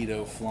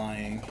Speedo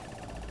flying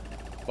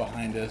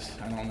behind us.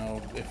 I don't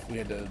know if we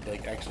had to,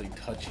 like, actually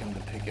touch him to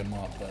pick him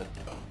up, but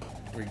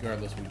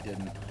regardless, we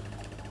didn't.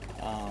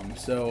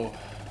 So,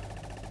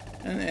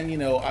 and you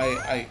know,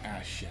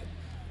 shit.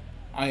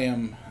 I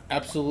am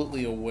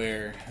absolutely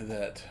aware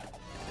that,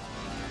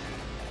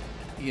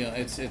 you know,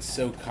 it's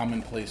so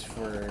commonplace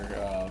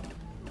for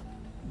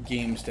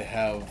games to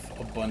have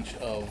a bunch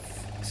of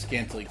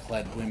scantily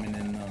clad women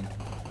in them,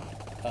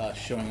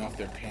 showing off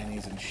their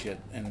panties and shit,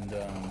 and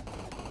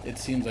it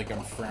seems like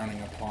I'm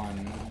frowning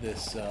upon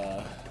this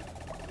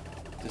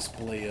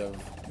display of,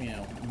 you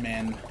know,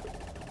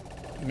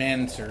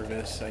 man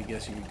service, I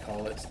guess you could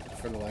call it,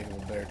 for the lack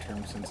of a better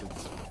term, since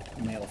it's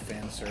male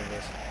fan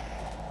service.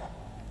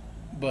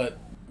 But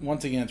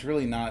once again, it's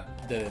really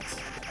not that it's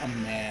a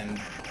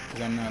man,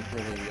 because I'm not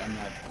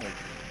like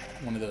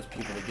one of those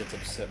people that gets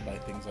upset by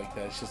things like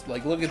that. It's just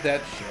like, look at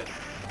that shit.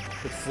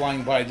 It's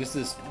flying by, just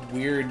this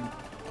weird,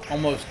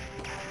 almost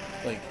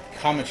like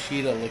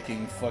Kamoshida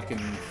looking fucking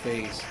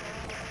face,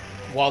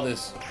 while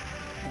this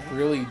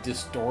really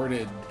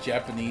distorted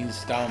Japanese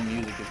style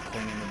music is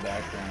playing in the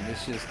background.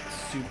 It's just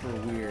super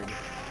weird.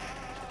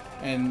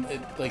 And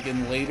like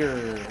in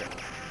later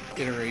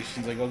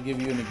iterations, like I'll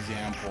give you an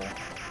example.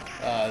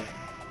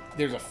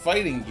 There's a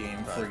fighting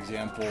game, for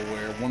example,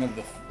 where one of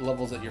the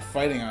levels that you're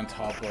fighting on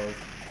top of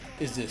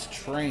is this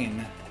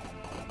train,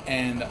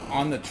 and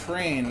on the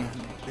train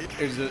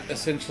there's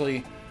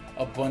essentially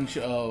a bunch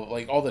of,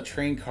 like, all the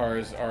train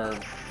cars are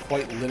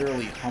quite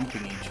literally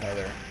humping each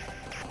other.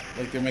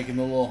 Like, they're making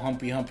the little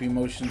humpy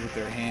motions with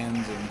their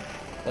hands, and,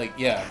 like,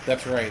 yeah,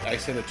 that's right, I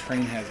said a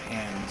train has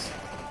hands.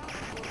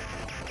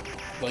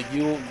 Like,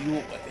 you'll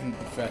in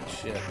fact,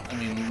 shit, I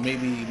mean,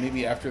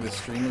 maybe after the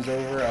stream is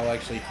over, I'll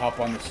actually hop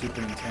on the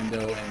Super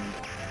Nintendo and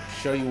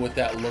show you what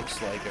that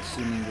looks like,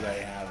 assuming that I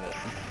have it.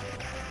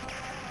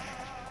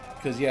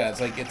 Because, yeah,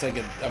 it's like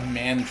a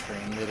man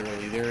train,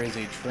 literally. There is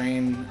a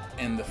train,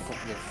 and the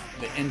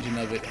engine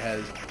of it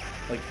has,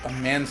 like, a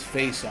man's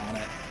face on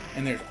it,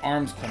 and there's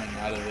arms coming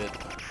out of it,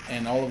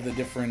 and all of the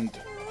different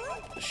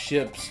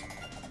ships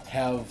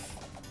have,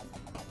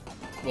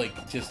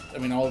 like, just, I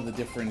mean, all of the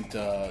different,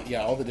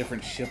 yeah, all the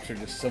different ships are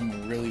just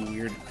some really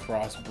weird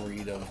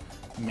crossbreed of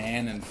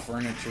man and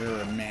furniture,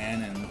 or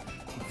man and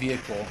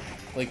vehicle.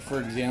 Like, for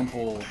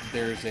example,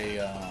 there's a,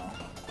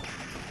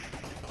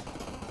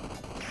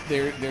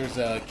 there's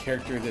a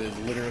character that is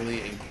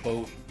literally a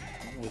boat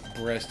with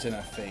breasts and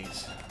a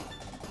face.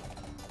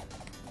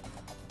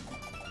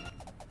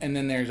 And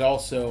then there's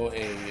also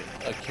a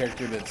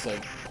character that's,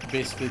 like,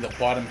 basically the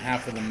bottom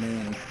half of the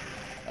moon,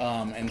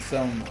 and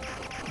some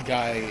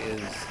guy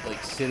is,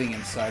 like, sitting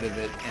inside of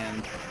it,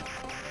 and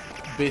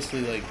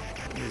basically, like,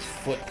 his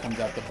foot comes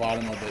out the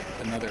bottom of it,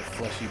 another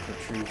fleshy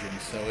protrusion.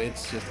 So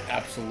it's just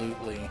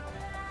absolutely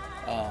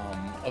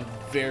a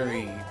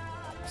very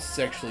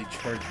sexually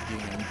charged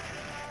game.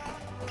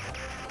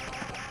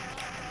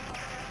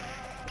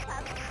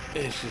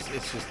 It's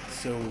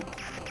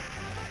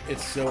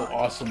so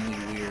awesomely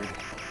weird.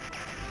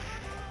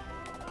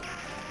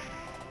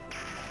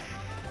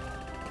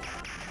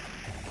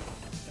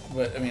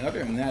 But I mean,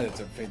 other than that,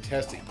 it's a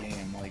fantastic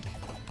game. Like,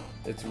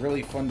 it's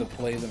really fun to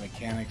play. The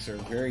mechanics are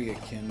very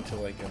akin to,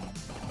 like, a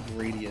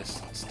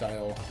Gradius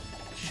style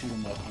shoot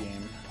 'em up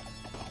game.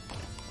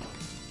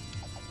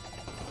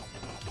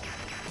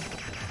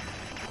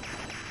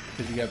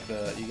 Because you got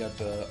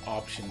the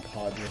option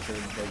pods, which are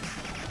like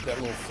that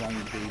little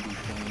flying baby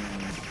thing,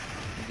 and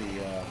the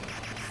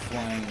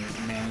flying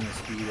man in a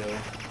Speedo.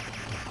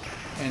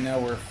 And now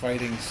we're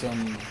fighting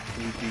some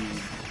creepy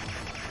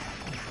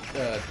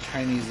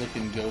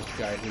Chinese-looking ghost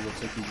guy who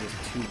looks like he's just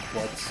two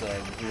butts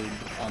glued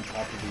on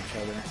top of each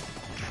other.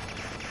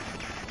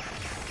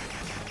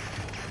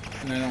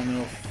 And I don't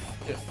know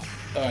if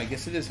oh, I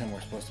guess it is him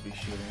we're supposed to be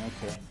shooting.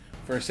 Okay.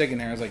 For a second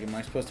there, I was like, am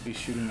I supposed to be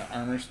shooting the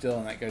armor still,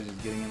 and that guy's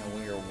just getting in the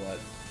way, or what?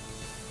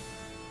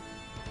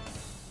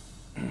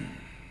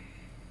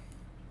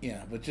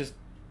 Yeah, but just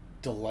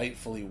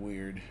delightfully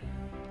weird.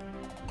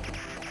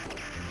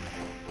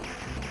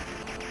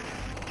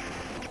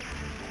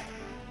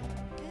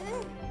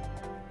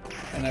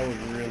 And I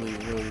would really,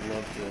 really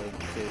love to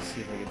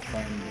see if I could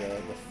find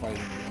the fighting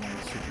game on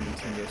the Super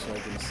Nintendo so I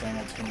can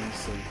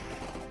simultaneously,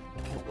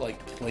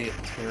 like, play it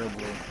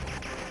terribly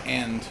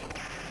and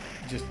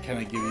just kind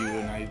of give you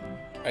an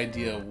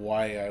idea of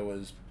why I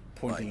was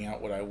pointing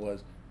out what I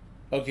was.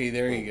 Okay,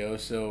 there you go.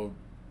 So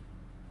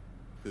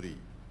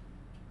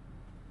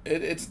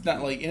it's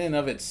not, like, in and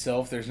of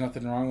itself, there's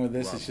nothing wrong with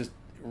this. It's just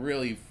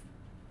really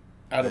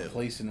out of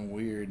place and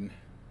weird.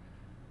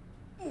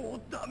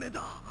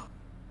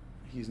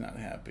 He's not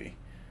happy.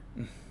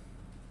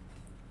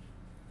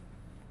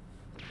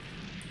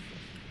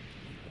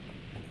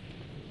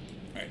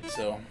 Alright,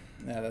 so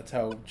yeah, that's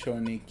how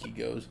Choniki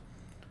goes.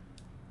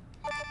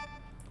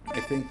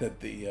 I think that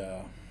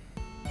the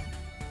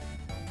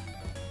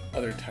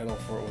other title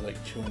for it was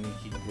like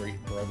Choniki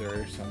Great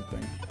Brother or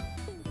something.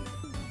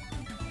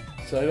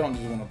 So I don't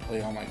just want to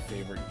play all my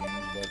favorite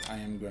games, but I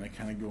am going to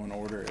kind of go in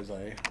order as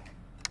I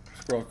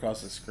scroll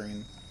across the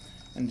screen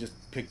and just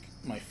pick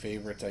my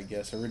favorites, I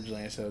guess.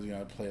 Originally I said I was going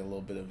to play a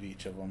little bit of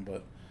each of them,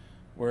 but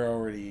we're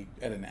already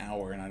at an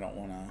hour and I don't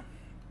want to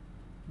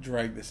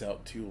drag this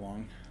out too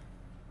long.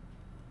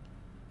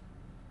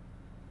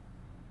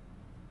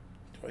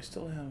 Do I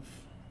still have...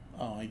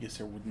 Oh, I guess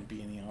there wouldn't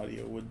be any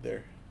audio, would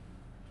there?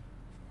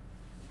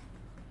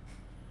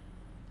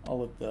 I'll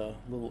let the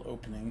little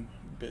opening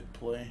bit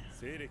play.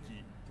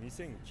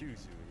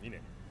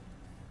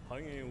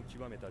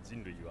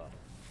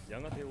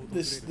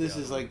 This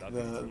is like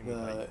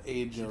the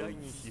age of,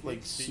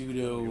 like,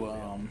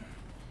 pseudo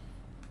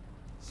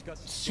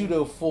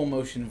full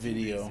motion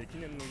video,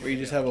 where you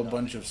just have a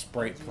bunch of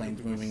sprite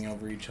planes moving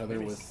over each other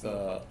with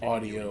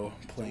audio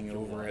playing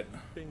over it.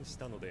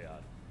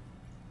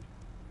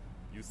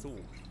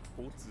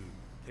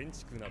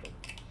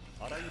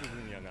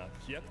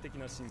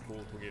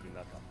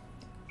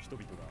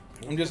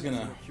 I'm just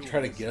gonna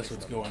try to guess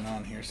what's going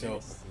on here.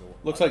 So,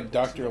 looks like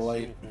Dr.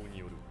 Light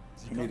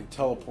made a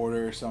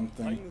teleporter or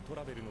something,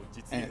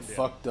 and it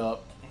fucked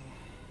up.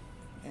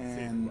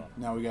 and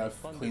now we gotta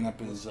clean up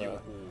his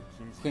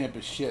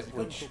shit.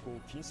 Which,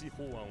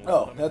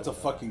 oh, that's a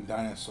fucking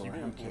dinosaur.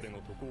 Okay.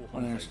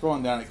 When they were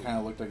scrolling down, it kind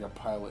of looked like a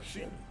pile of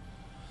shit.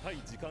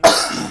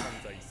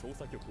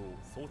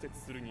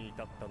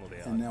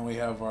 And now we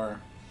have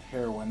our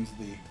heroines.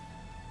 The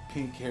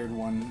pink-haired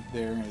one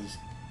there is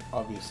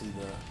obviously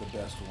the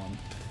best one.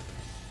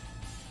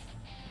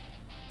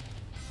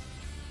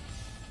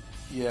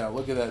 Yeah,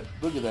 look at that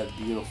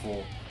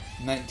beautiful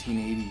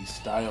 1980s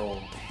style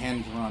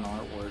hand-drawn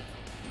artwork.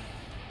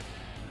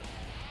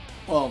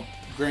 Well,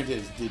 granted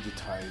it's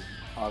digitized,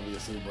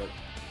 obviously, but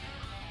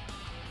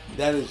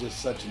that is just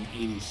such an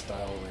 80s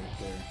style right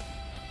there.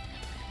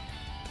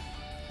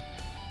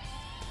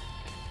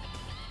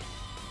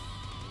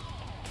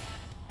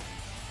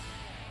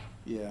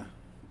 Yeah.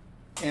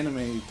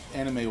 Anime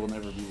will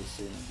never be the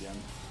same again.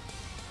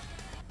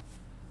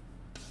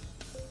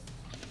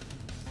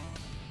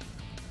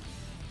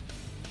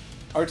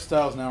 Art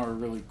styles now are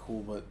really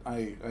cool, but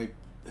I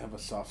have a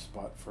soft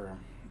spot for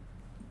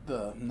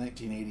the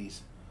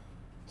 1980s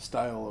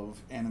style of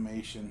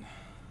animation.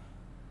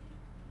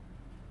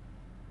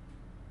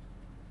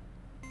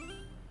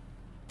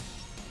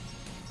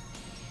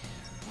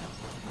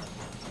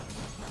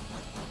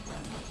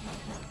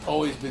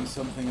 Always been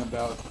something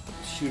about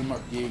shoot 'em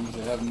up games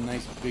that have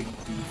nice big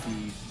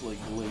beefy like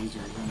lasers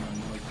in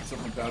them. Like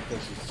something about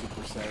that's just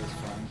super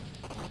satisfying.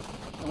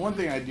 And one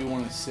thing I do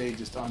want to say,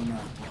 just on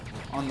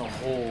the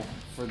whole,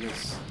 for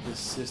this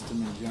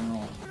system in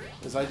general,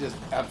 is I just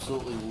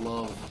absolutely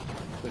love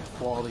the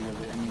quality of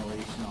the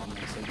emulation on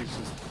this. Like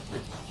it's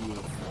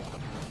beautiful.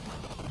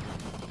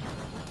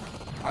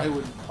 I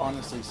would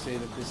honestly say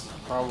that this is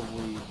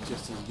probably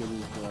just as good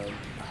as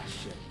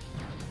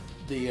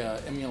the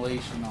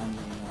emulation on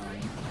the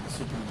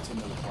Super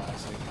Nintendo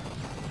Classic.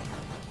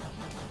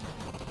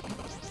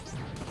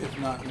 If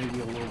not, maybe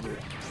a little bit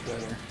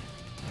better.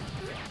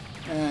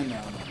 And no,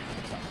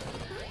 it's not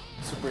better.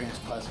 Super NES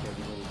Classic has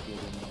a really good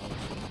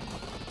emulation.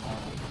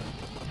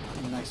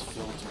 Nice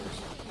filters.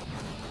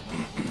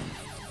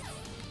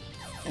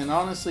 And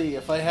honestly,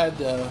 if I had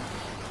to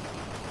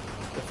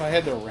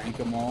rank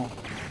them all,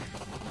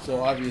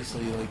 so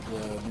obviously like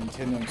the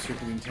Nintendo and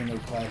Super Nintendo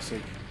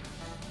Classic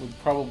would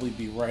probably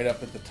be right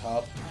up at the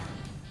top,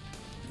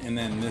 and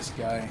then this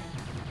guy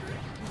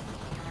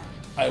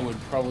I would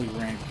probably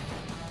rank.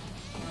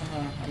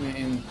 I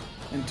mean,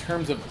 in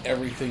terms of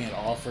everything it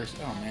offers.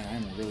 Oh man,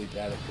 I'm really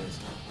bad at this.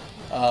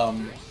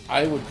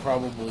 I would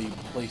probably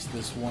place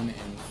this one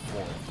in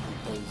fourth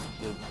because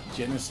the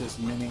Genesis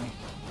Mini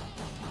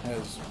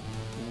has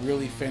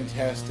really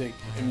fantastic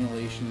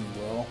emulation as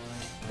well.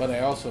 But I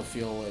also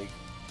feel like,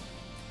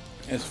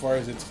 as far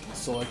as its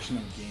selection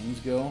of games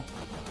go,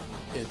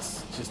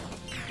 it's just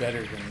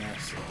better than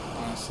this,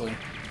 honestly.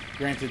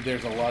 Granted,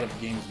 there's a lot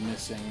of games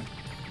missing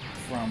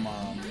from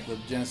the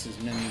Genesis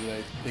Mini that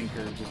I think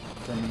are just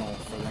criminal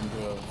for them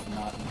to have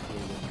not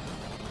included,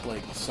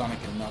 like Sonic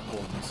and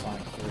Knuckles and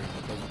Sonic 3,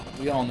 because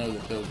we all know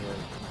that those are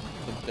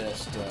the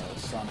best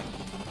Sonic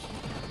games.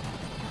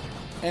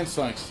 And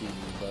Sonic CD,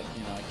 but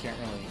you know, I can't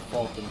really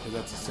fault them because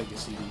that's a Sega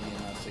CD and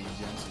not a Sega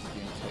Genesis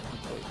game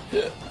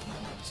technically.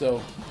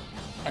 So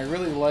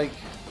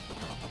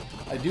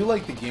I do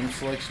like the game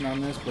selection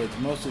on this, but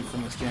mostly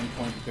from the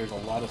standpoint that there's a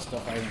lot of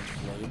stuff I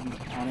haven't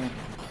played on it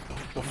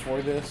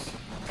before this.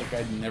 Like,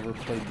 I'd never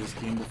played this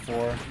game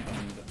before,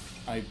 and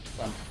I'm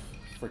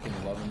freaking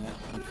loving it.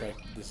 In fact,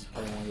 this is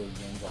probably one of those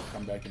games I'll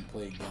come back and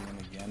play again and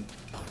again.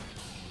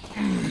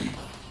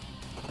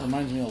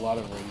 Reminds me a lot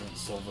of Radiant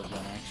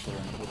Silvergun,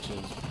 actually, which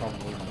is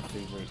probably my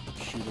favorite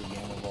shooter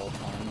game of all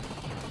time.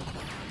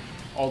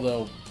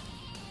 Although,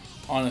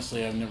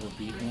 honestly, I've never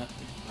beaten it.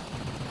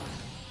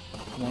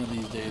 One of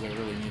these days I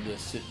really need to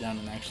sit down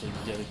and actually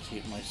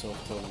dedicate myself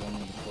to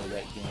learning to play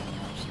that game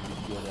and actually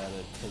be good at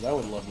it, because I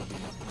would love to be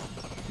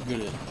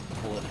good at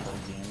bullet hell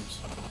games.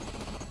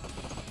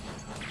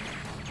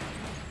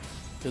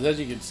 Because as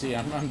you can see,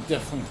 I'm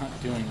definitely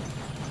not doing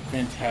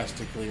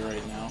fantastically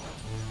right now.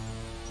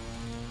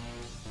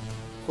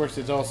 Of course,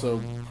 it's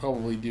also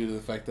probably due to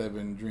the fact that I've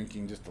been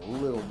drinking just a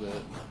little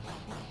bit.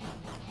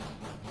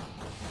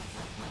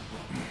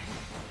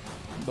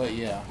 But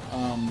yeah,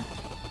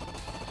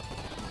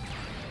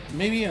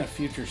 maybe in a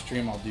future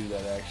stream I'll do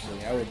that.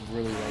 Actually, I would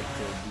really like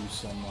to do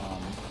some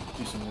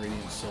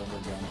Radiant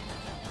Silvergun,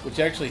 which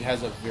actually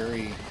has a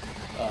very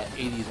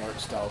 80s art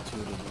style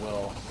to it as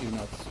well, even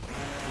though it's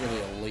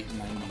really a late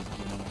 90s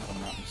game, if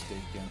I'm not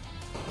mistaken.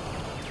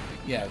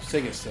 Yeah,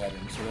 Sega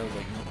Saturn, so that was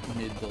like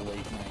mid to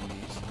late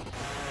 90s.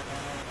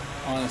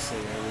 Honestly, I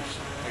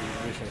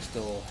wish I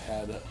still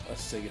had a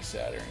Sega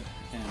Saturn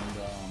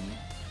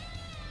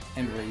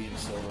and Radiant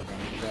Silvergun,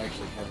 because I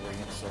actually had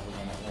Radiant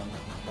Silvergun at one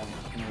point,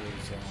 and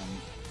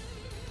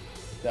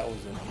that was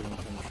a dream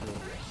come true.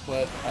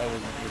 But I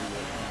was an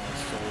idiot and I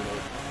sold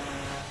it,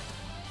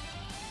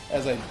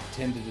 as I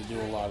tended to do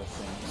a lot of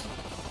things.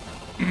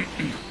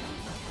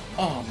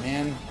 Oh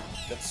man,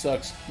 that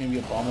sucks. Maybe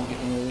a bomb will get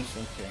me loose?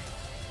 Okay.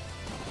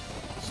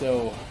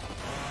 So,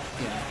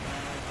 yeah.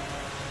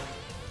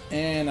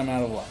 And I'm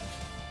out of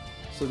life.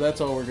 So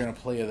that's all we're going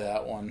to play of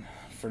that one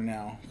for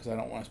now, because I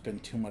don't want to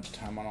spend too much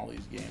time on all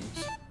these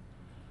games.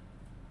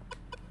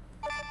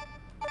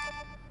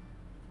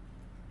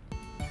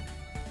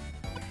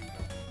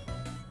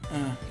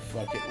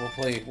 Fuck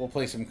it. We'll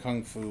play some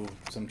Kung Fu,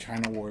 some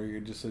China Warrior,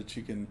 just so that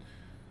you can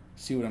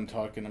see what I'm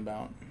talking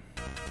about.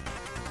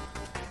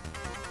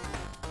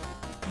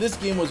 This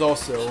game was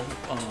also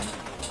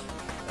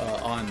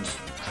on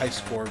High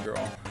Score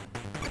Girl,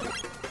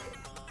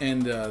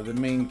 and the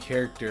main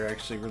character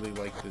actually really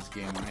liked this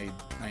game.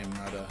 I'm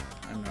not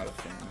a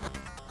fan.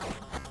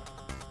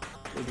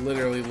 It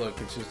literally, look,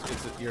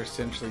 you're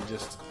essentially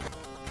just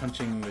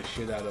punching the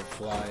shit out of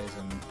flies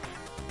and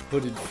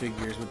hooded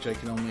figures, which I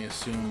can only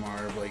assume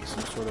are like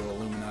some sort of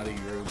Illuminati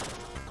group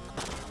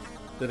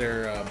that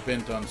are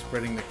bent on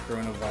spreading the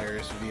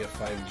coronavirus via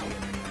 5G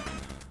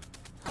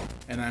internet.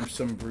 And I'm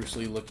some Bruce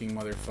Lee looking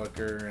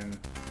motherfucker, and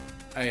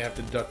I have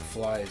to duck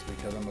flies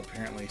because I'm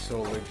apparently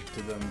so allergic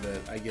to them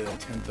that I get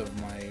 1/10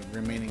 of my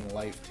remaining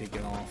life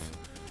taken off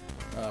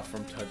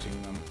from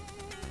touching them.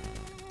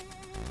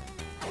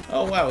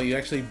 Oh wow, he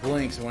actually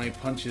blinks, and when he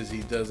punches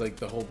he does like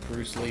the whole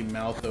Bruce Lee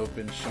mouth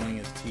open showing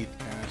his teeth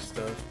kind of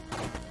stuff.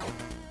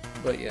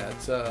 But yeah,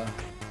 it's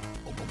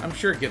I'm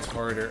sure it gets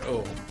harder.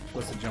 Oh, I'm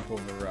supposed to jump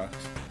over the rocks.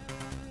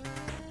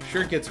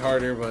 Sure it gets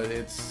harder, but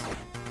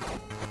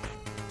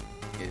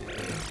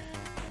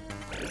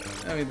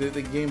I mean,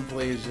 the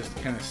gameplay is just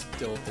kind of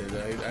stilted.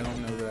 I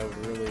don't know that I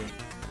would really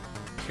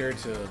care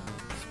to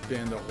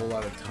spend a whole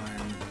lot of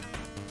time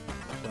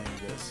playing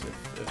this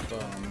if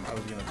I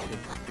was going to pick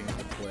things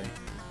to play.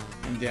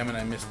 And damn it,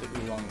 I missed the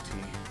Oolong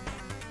Tea.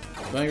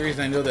 The only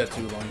reason I know that's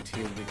Oolong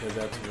Tea is because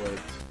that's what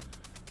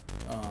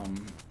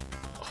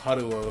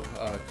Haruo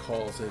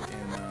calls it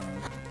in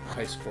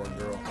High Score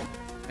Girl.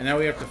 And now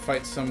we have to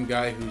fight some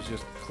guy who's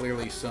just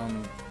clearly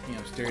some, you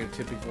know,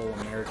 stereotypical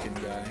American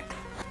guy.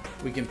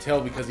 We can tell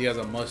because he has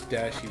a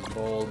mustache, he's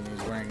bald, and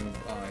he's wearing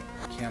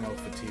camo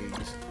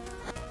fatigues.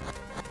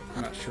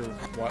 I'm not sure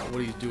what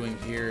he's doing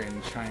here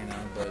in China,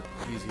 but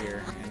he's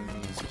here,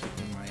 and he's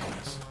kicking my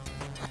ass.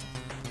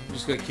 I'm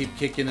just gonna keep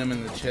kicking him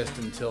in the chest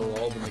until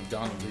all the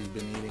McDonald's he's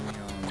been eating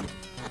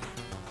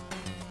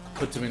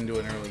puts him into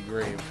an early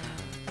grave.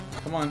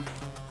 Come on.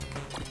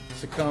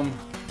 Succumb.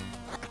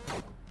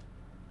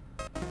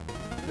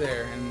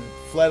 There, and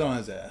flat on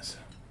his ass.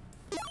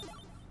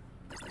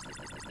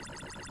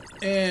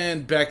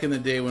 And back in the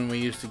day when we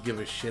used to give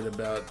a shit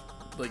about,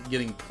 like,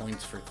 getting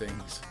points for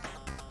things.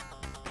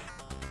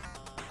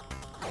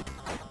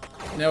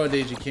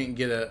 Nowadays you can't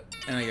get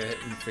and I got hit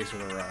in the face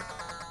with a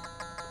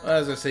rock. Well,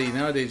 as I say,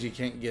 nowadays you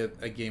can't get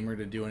a gamer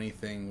to do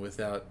anything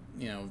without,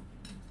 you know,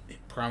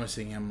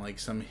 promising him, like,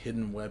 some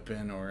hidden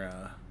weapon or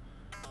a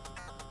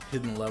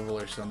hidden level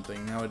or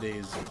something.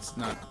 Nowadays it's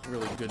not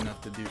really good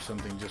enough to do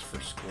something just for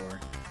score.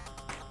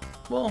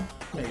 Well,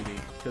 maybe,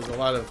 because a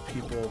lot of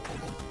people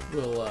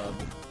will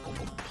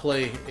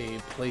play a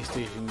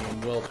PlayStation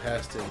game well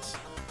past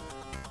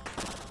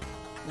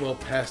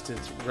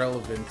its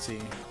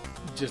relevancy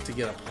just to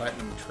get a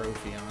platinum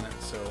trophy on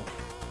it. So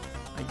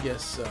I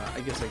guess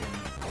I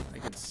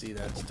can see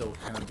that still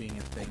kind of being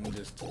a thing,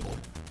 just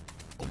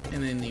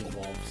in an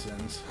evolved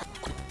sense.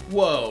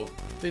 Whoa,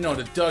 they know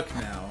how to duck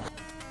now.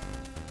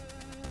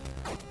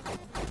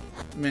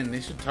 Man,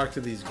 they should talk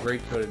to these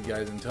gray-coated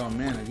guys and tell them,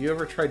 man, have you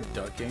ever tried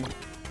ducking?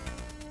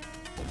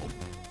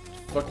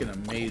 It's fucking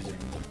amazing.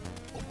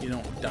 You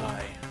don't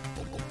die.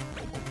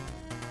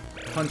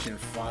 Punch and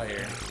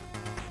fire.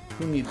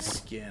 Who needs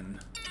skin?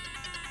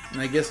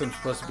 And I guess I'm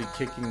supposed to be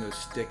kicking those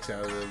sticks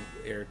out of the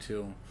air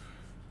too.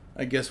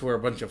 I guess we're a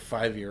bunch of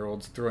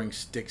 5-year-olds throwing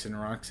sticks and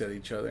rocks at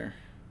each other.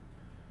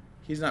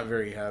 He's not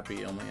very happy,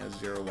 he only has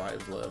 0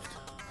 lives left.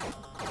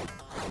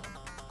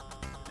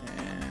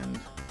 And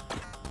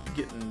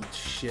getting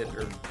shit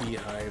or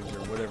beehives or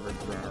whatever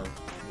thrown, or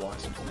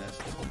wasp's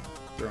nests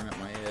thrown at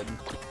my head.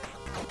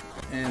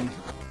 And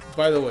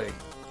by the way,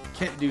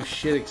 can't do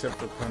shit except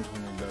for punch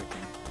when you're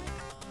ducking.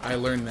 I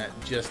learned that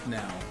just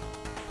now.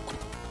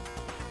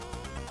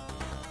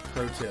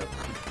 Pro tip.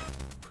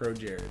 Pro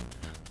Jared.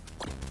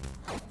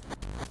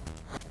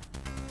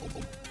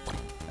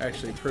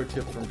 Actually, pro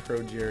tip from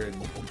Pro Jared,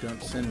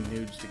 don't send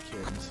nudes to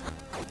kids.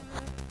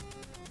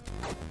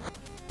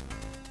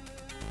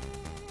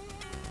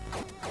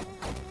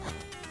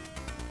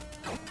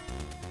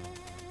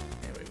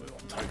 Anyway, we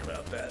won't talk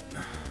about that.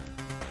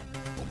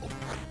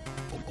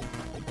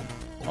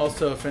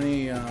 Also, if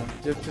any,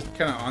 just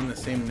kind of on the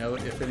same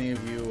note, if any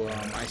of you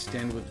I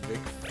Stand With Vic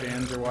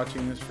fans are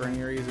watching this for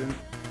any reason,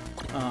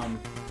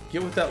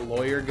 get with that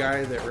lawyer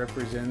guy that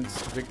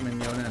represents Vic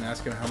Mignogna and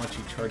ask him how much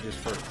he charges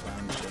for a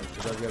clown show,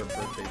 because I've got a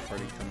birthday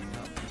party coming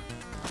up.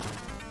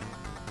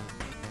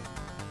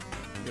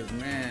 Because,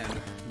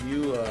 man,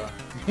 you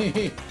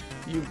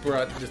you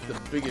brought just the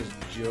biggest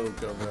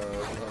joke of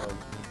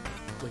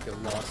like a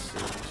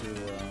lawsuit to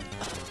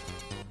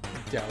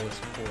Dallas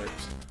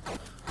courts.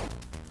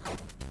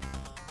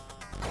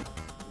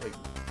 Like,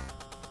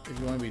 if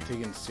you want to be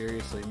taken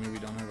seriously, maybe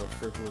don't have a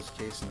frivolous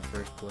case in the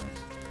first place.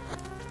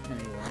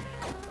 Anyway.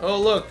 Oh,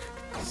 look!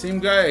 Same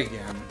guy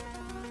again.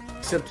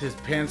 Except his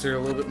pants are a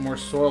little bit more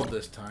soiled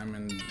this time,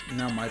 and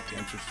now my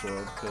pants are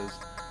soiled because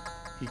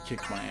he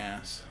kicked my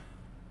ass.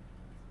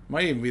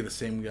 Might even be the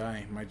same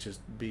guy. Might just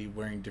be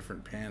wearing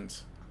different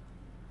pants.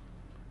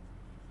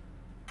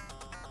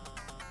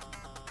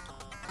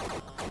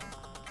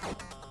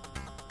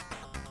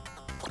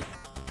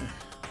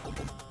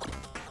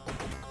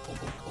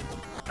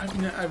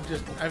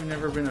 I've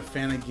never been a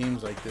fan of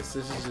games like this.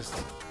 This is just,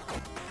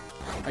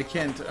 I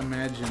can't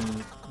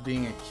imagine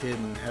being a kid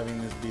and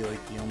having this be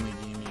like the only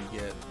game you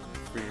get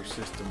for your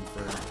system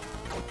for,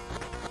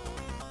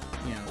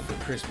 you know, for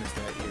Christmas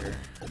that year.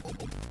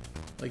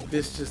 Like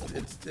this, just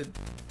it's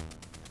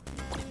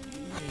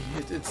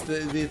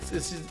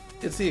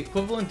the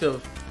equivalent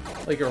of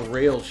like a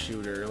rail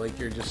shooter. Like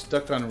you're just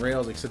stuck on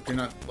rails, except you're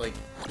not like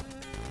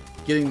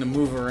getting to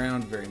move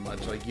around very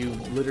much. Like you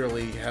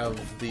literally have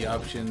the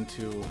option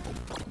to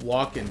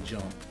walk and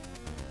jump,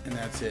 and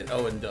that's it.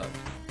 Oh, and duck,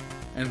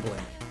 and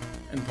blink,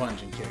 and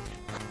punch and kick.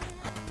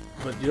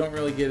 But you don't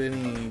really get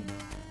any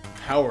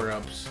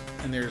power-ups,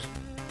 and there's,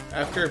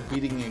 after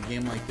beating a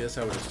game like this,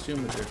 I would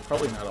assume that there's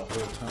probably not a whole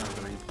ton of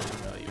replay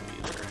value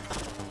either.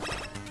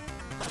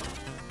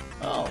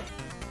 Oh.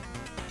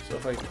 So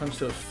if I punch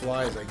those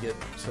flies, I get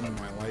some of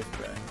my life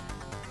back.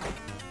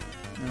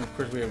 And of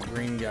course we have a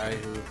green guy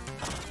who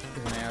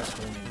is an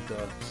asshole and he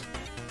ducks.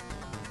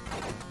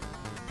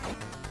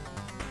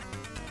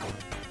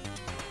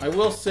 I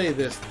will say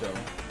this though.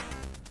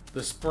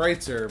 The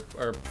sprites are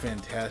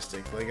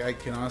fantastic. Like, I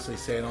can honestly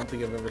say I don't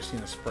think I've ever seen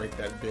a sprite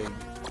that big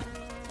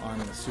on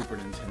the Super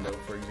Nintendo,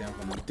 for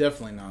example. And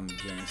definitely not on the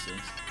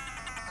Genesis.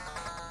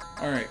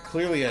 Alright,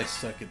 clearly I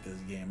suck at this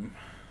game.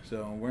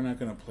 So we're not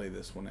going to play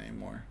this one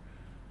anymore.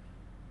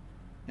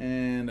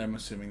 And I'm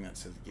assuming that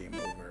says game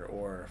over,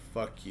 or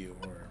fuck you,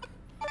 or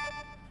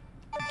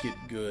get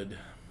good.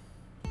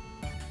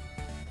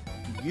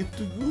 Get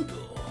to good.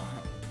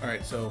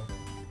 Alright, so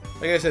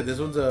like I said, this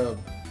one's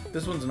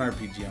an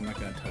RPG. I'm not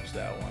going to touch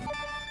that one.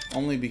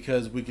 Only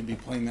because we could be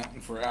playing that one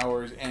for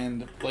hours,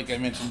 and like I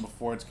mentioned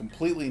before, it's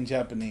completely in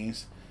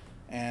Japanese,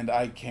 and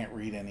I can't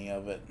read any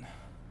of it.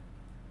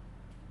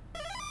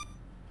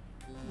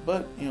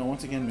 But, you know,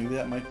 once again, maybe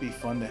that might be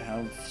fun to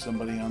have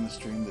somebody on the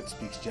stream that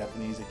speaks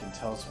Japanese that can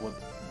tell us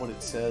what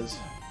it says.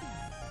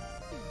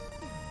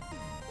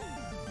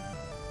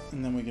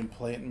 And then we can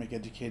play it and make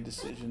educated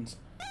decisions.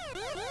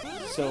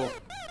 So,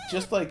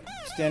 just like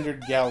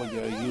standard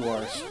Galaga, you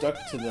are stuck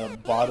to the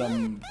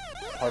bottom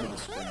part of the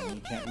screen.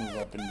 You can't move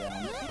up and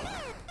down.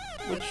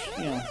 Which,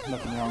 you know,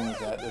 nothing wrong with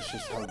that. That's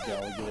just how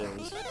Galaga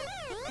is.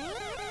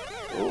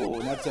 Oh,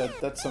 and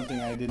that's something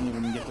I didn't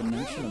even get to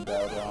mention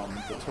about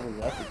the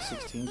TurboGrafx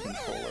 16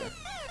 controller.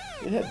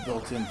 It had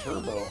built-in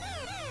turbo.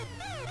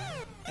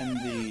 And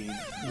the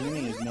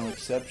Mini is no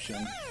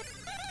exception.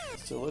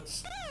 So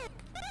let's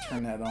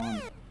turn that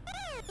on.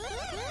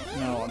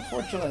 No,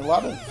 unfortunately, a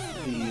lot of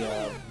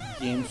the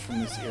games from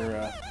this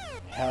era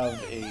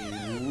have a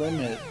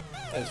limit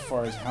as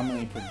far as how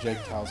many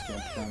projectiles can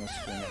appear on the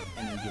screen at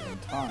any given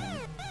time.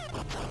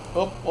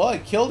 Oh, well, I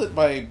killed it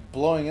by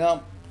blowing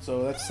up,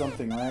 so that's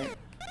something, right?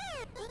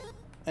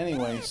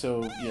 Anyway,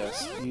 so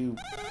yes, you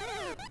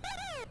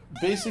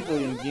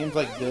basically in games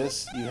like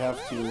this, you have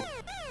to,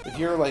 if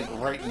you're like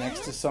right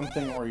next to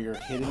something or you're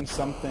hitting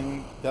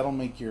something, that'll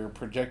make your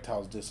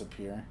projectiles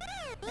disappear,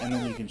 and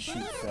then you can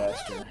shoot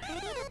faster.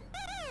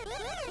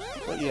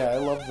 But yeah, I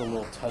love the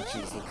little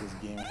touches that this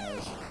game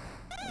has.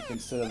 Like,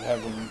 instead of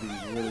having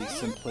these really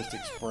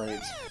simplistic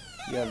sprites,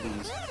 you have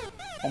these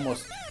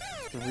almost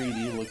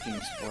 3D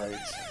looking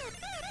sprites.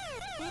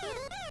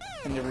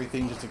 And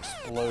everything just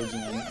explodes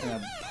in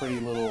a pretty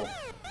little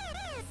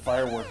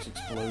fireworks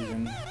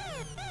explosion.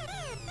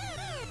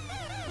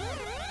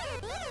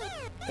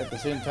 At the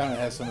same time, it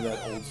has some of that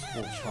old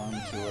school charm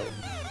to it.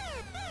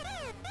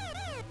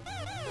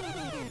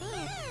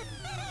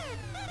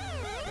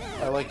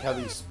 I like how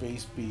these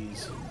space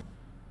bees,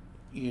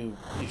 you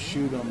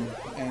shoot them,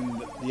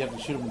 and you have to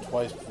shoot them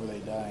twice before they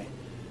die.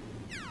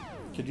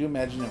 Could you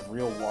imagine if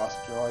real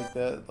wasps are like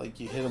that? Like,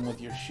 you hit them with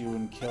your shoe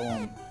and kill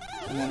them,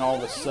 and then all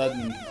of a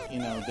sudden, you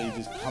know, they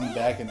just come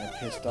back and they're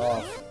pissed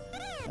off.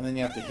 And then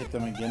you have to hit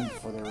them again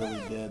before they're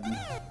really dead.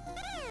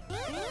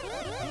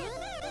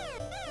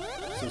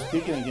 So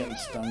speaking of getting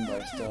stung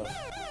by stuff,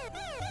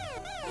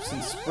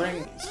 since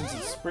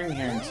it's spring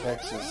here in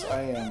Texas,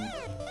 I am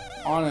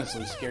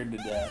honestly scared to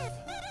death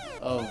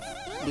of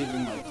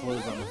leaving my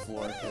clothes on the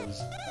floor,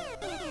 because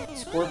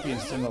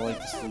scorpions tend to like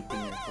to sleep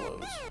in your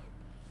clothes.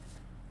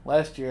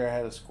 Last year I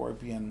had a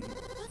scorpion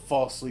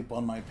fall asleep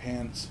on my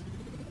pants,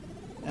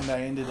 and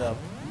I ended up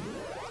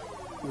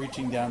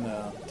reaching down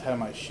to tie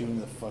my shoe, and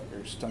the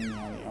fucker stung me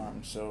on the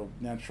arm. So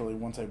naturally,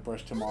 once I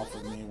brushed him off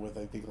of me with,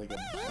 I think, like a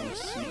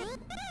receipt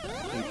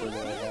paper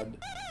that I had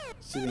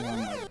sitting on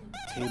my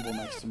table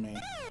next to me,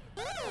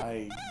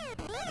 I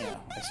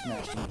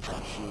smashed him with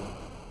my shoe,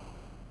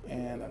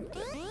 and I'm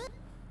dead.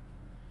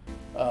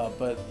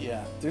 But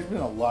yeah, there's been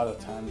a lot of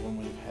times when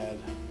we've had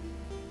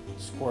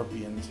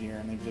scorpions here,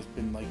 and they've just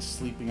been like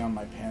sleeping on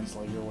my pants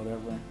leg or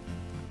whatever.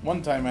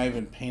 One time I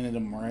even painted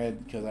them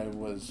red because I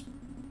was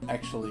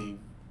actually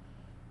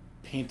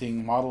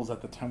painting models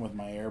at the time with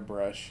my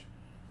airbrush,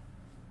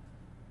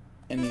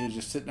 and he was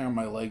just sitting there on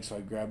my leg, so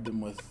I grabbed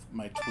him with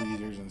my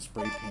tweezers and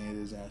spray painted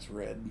his ass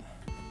red.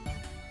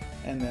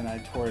 And then I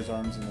tore his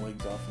arms and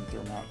legs off and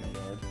threw him out in the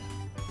yard.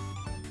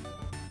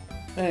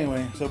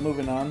 Anyway, so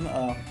moving on,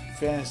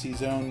 Fantasy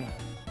Zone.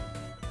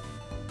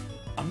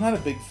 I'm not a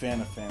big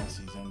fan of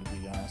Fantasy Zone, to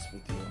be honest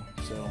with you.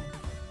 So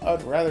I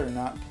would rather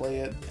not play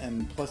it,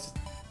 and plus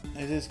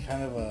it is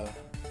kind of a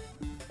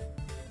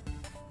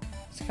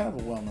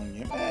well-known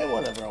game.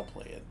 Whatever, I'll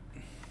play it.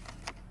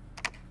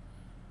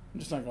 I'm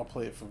just not gonna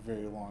play it for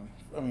very long.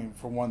 I mean,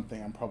 for one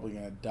thing, I'm probably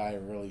gonna die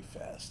really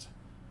fast.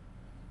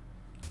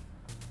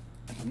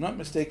 If I'm not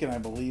mistaken, I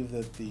believe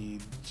that the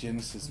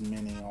Genesis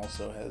Mini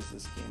also has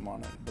this game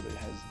on it, but it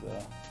has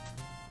the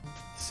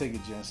Sega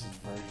Genesis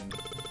version,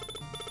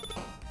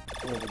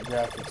 where the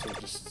graphics are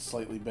just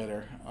slightly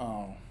better.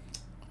 Oh,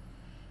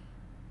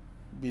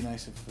 it'd be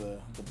nice if the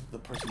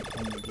person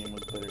playing the game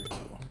was better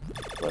too.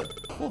 But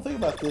the cool thing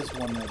about this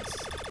one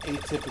that's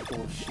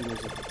atypical of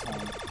shooters at the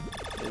time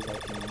is I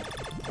can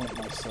point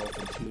myself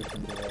in 2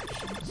 different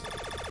directions.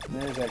 And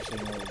there is actually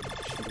another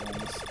shooter on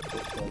this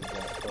that does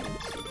that, but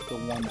it's the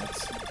one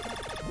that's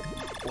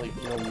like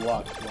you're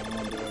locked going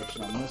one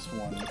direction. On this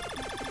one,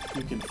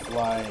 you can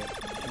fly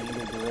in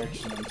either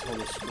direction until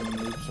the screen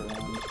loops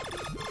around,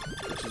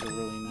 which is a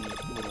really neat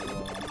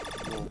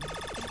little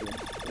trick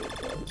that it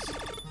does.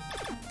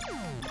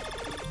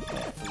 Yeah,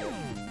 I forgot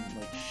you can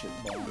like shit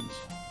bombs.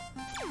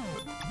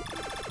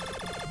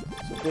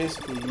 So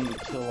basically, you need to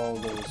kill all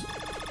those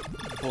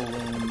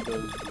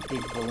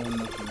big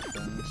balloon-looking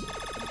things.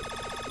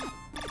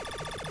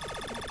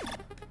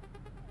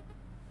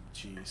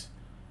 Jeez.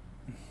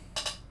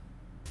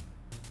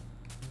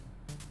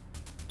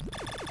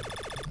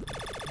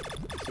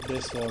 So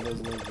basically, all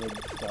those little red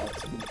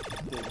dots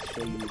they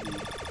show you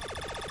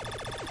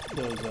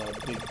those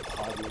big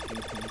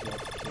pod-looking things you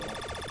have to kill.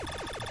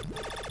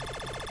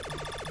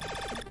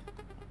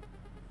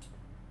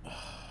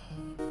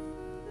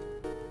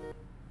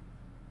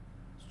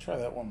 Let's try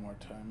that one more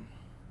time.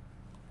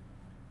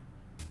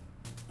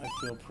 I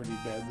feel pretty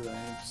bad that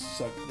I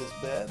suck this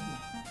bad.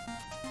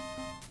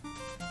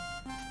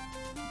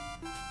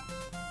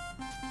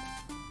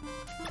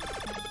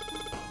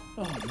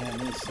 Oh man,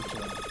 this is such a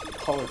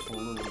colorful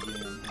little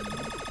game.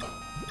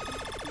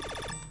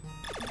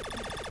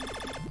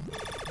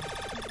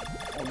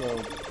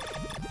 Although,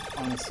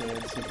 honestly,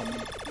 I'd say the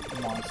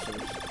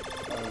monsters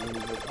are a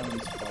little bit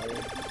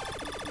uninspired.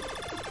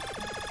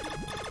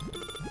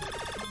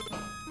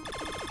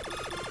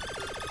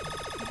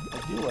 I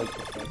do like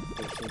the fact that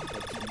they're so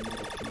cartoony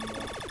looking,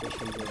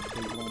 especially the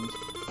big ones,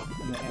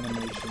 and the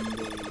animation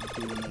they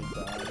do when they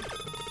die.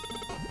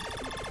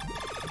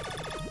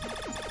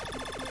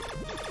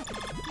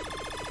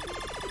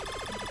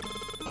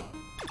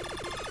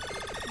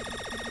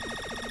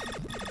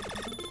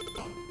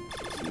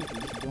 See if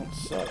these don't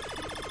suck.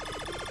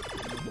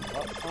 They make it a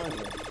lot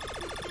harder.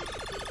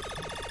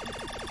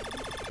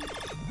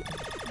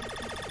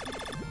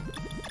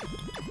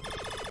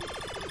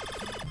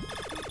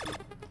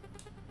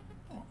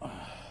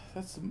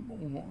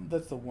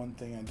 That's the one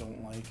thing I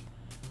don't like,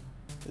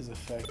 is the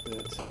fact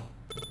that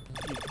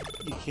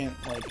you can't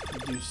like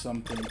do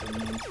something to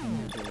maintain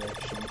your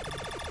direction.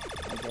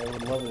 Like I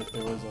would love it if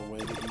there was a way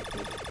that you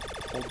could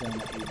hold down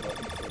the A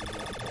button, for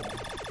example,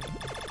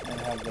 and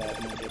have that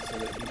make it so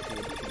that you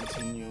could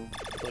continue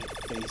like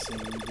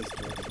facing this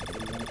direction, for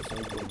example, so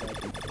go back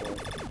and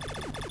forth.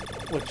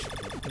 Which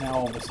now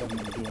all of a sudden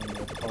I'm doing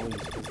with probably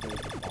just because there's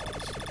the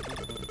pause.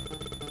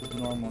 Because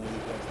normally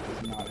that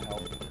does not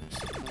help.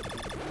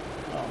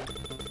 Oh.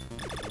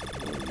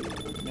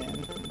 Man.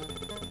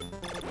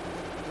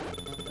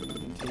 Are you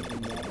even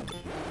taking damage?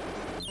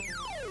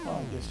 Oh,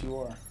 I guess you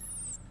are.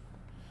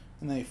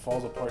 And then he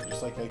falls apart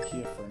just like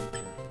IKEA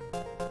furniture.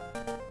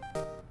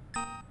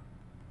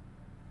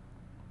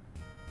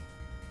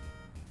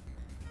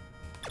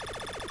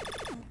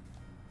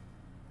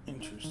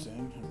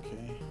 Interesting,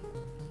 okay.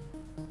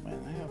 Man,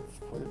 I have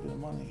quite a bit of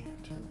money.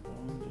 Turbo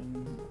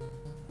engine,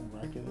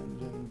 rocket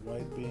engine,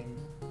 wide beam.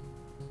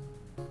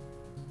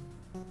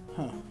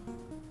 Huh.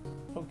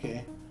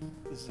 Okay.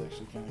 This is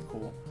actually kind of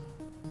cool.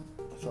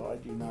 So I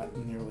do not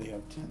nearly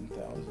have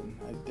 10,000.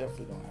 I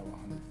definitely don't have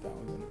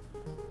 100,000.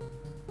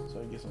 So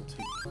I guess I'll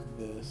take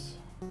this.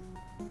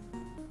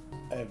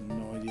 I have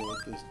no idea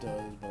what this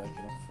does, but I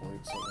can afford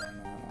it, so why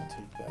not? I'll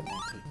take that and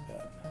I'll take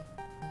that.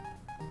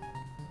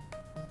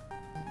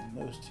 And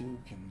those two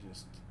can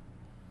just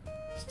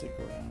stick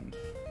around.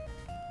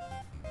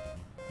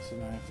 So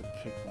now I have to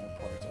pick my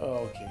parts.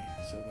 Oh, okay.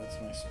 So that's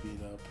my speed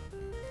up.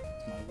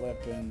 That's my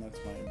weapon. That's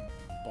my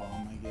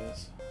bomb, I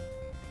guess.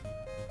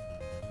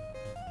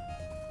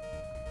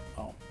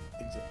 Oh,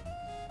 exit.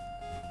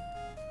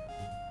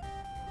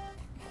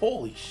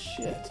 Holy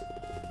shit.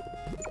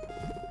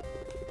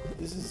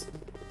 This is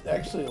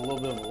actually a little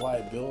bit of a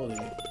liability.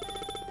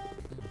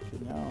 Okay,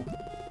 now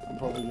I'm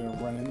probably going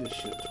to run into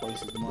shit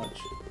twice as much.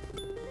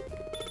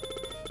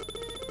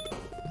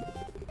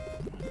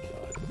 Oh my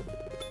god.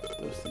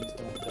 Those things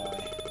don't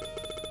die.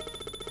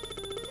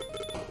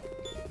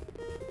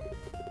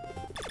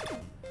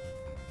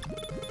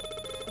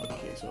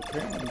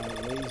 apparently my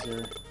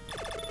laser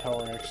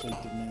power actually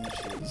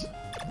diminishes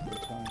over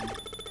time.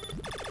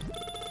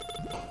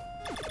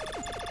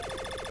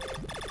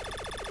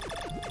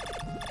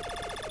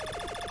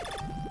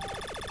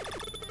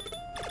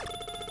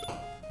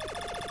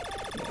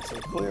 Yeah, so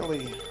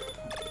clearly,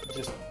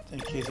 just in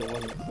case it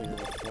wasn't clear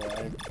before,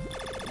 I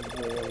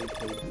rarely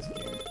played this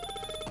game.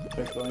 In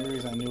fact, the only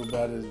reason I knew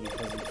about it is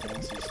because of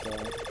Fantasy Star.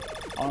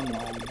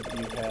 Online,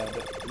 you had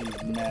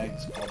these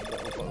mags called the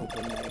Opa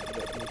Opa mag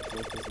that looked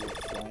like this little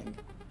flying,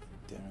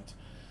 damn it,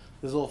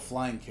 this little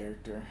flying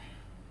character.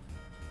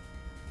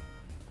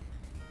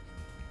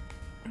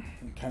 I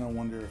kind of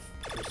wonder if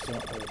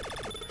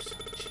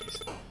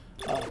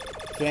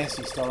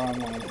Fantasy Star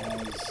Online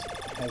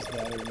has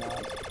that or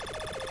not.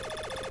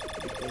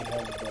 If they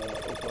have the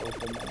Opa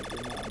Opa mag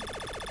or not.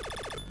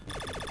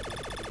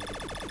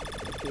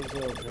 Okay, so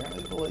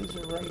apparently the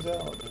laser runs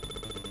out.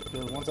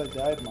 Because once I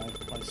died, my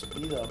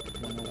speed up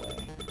went away.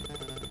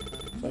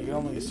 So I can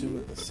only assume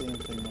that the same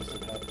thing must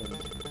have happened.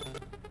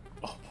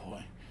 Oh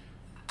boy.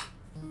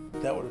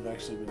 That would have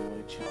actually been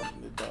really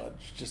challenging to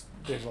dodge. Just,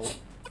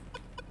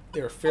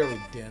 they're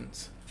fairly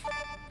dense.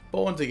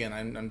 But once again,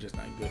 I'm just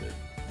not good at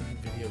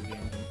video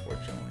games,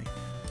 unfortunately.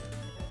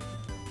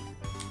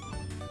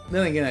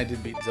 Then again, I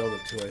did beat Zelda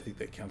 2. I think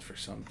that counts for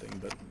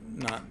something, but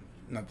not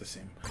the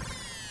same.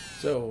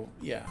 So,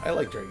 yeah, I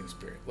like Dragon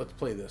Spirit. Let's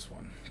play this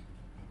one.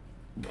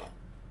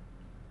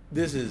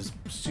 This is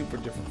super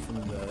different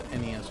from the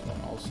NES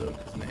one also,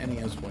 because in the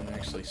NES one you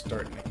actually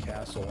start in a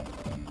castle,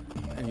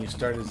 and you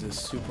start as this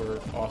super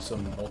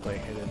awesome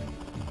multi-headed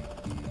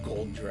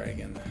gold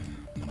dragon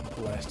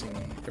blasting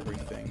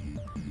everything,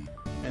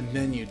 and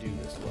then you do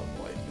this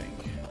level, I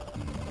think.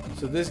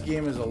 So this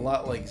game is a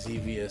lot like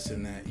Xevious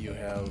in that you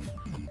have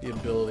the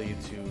ability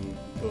to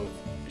both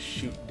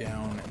shoot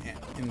down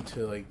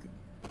into like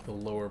the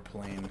lower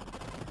plane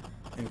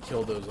and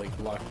kill those like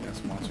Loch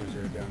Ness monsters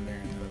that are down there,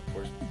 and then of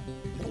course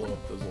blow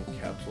up those little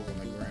capsules on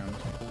the ground.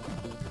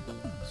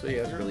 So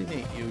yeah, it's really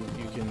neat. You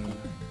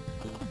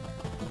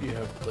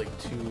have like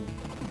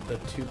a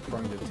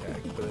two-pronged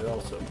attack, but it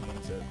also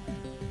means that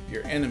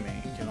your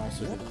enemy can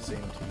also do the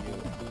same to you.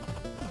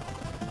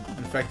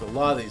 In fact, a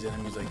lot of these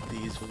enemies, like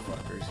these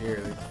fuckers here,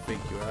 they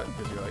fake you out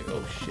because you're like,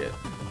 oh shit,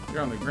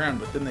 you're on the ground,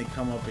 but then they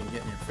come up and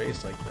get in your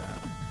face like that,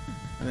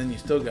 and then you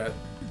still got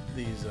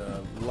these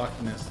Loch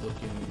Ness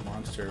looking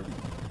monster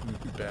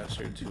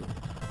bastards who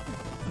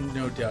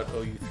no doubt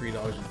owe you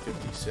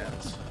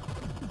 $3.50.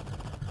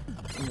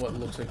 And what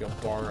looks like a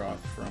bar off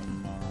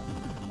from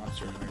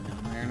Monster Hunter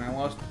down there, and I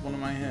lost one of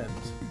my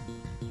heads.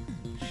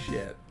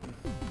 Shit.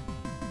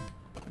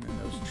 And then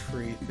those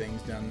tree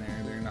things down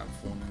there, they're not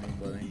fooling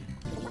anybody.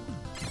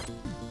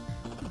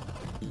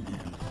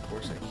 And of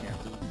course I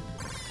can't.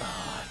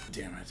 Ah,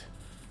 damn it.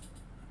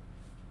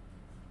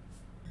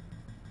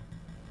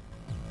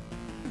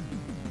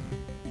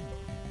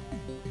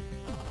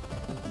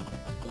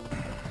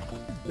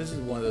 This is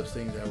one of those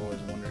things I've always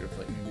wondered if,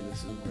 like, maybe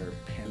this is where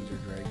Panzer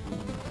Dragoon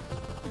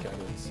got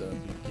its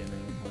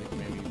beginning. Like,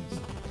 maybe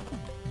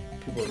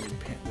people that do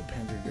the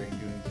Panzer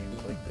Dragoon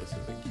games like this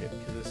as a kid,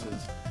 because this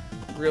is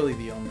really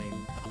the only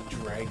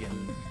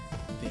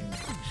dragon-themed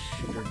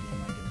shooter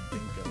game I can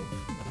think of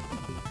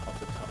off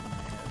the top of my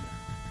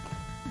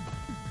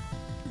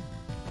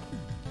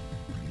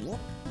head.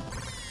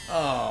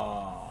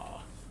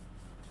 Oh,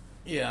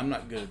 yeah, I'm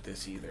not good at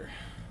this either.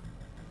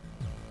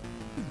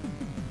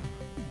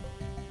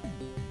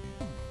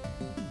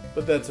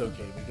 But that's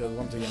okay, because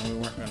once again, we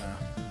weren't going to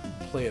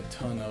play a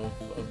ton of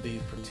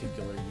these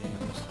particular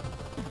games.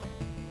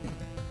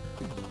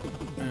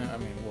 I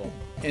mean, well,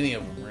 any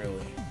of them,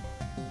 really.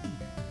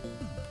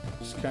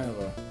 Just kind of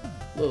a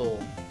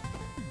little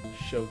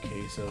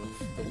showcase of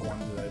the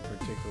ones that I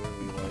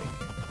particularly like.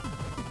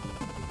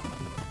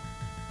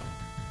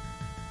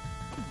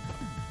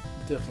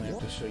 Definitely have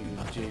to show you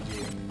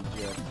JJ and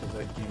Jeff, because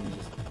that game is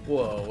just...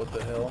 Whoa, what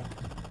the hell?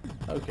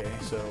 Okay,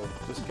 so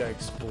this guy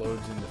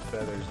explodes into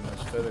feathers, and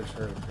those feathers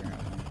hurt,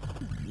 apparently.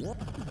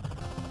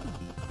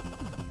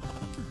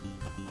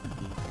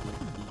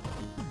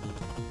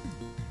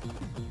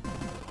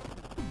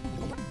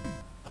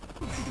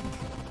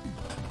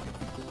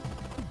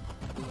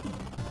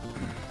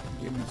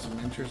 Give me some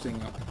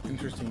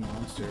interesting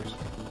monsters.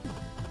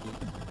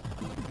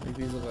 I think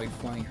these look like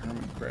flying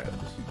hermit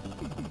crabs.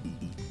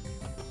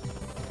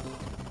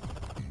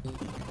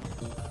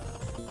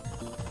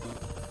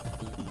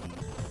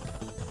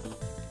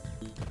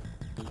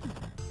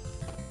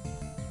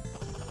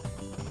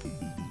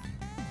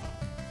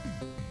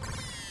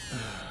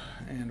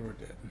 And we're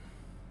dead.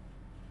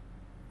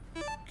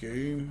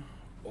 Game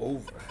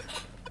over.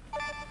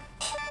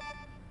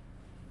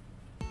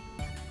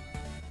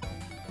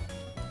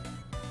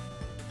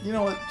 You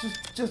know what?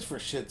 Just for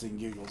shits and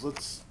giggles,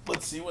 let's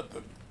see what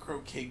the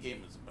croquet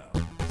game is about.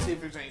 See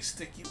if there's any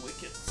sticky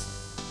wickets.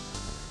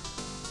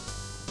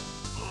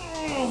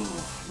 Oh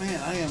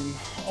man, I am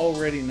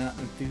already not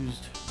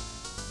enthused.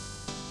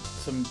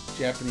 Some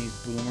Japanese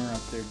boomer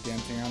up there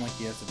dancing around like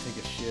he has to take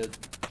a shit.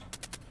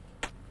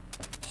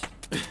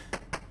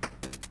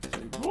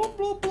 Bloop,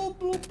 bloop, bloop,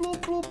 bloop, bloop.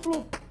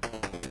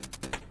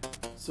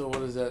 So what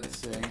does that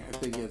say? I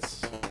think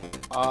it's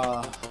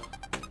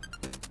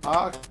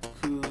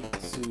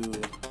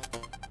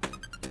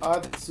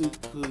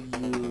Atsukuyun.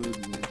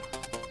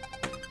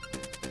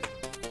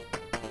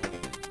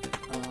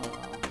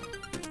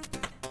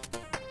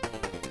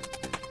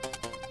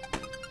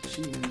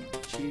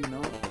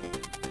 Chino.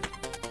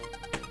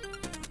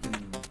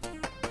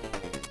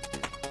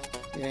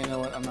 Yeah, you know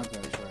what? I'm not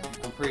gonna try.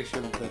 I'm pretty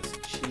sure that that's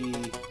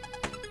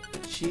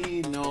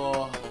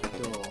Chino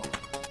do.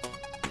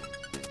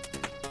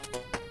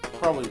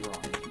 Probably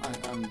wrong.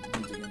 I'm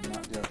using it,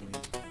 not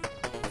Japanese.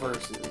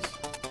 Versus.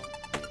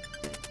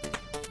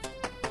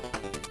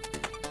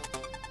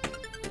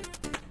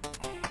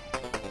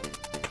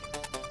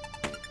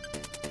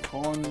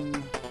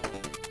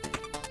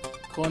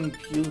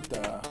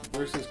 Computer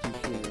versus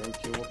computer.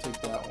 Okay, we'll take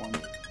that one.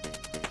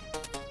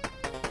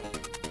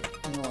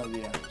 No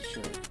idea.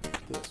 Sure.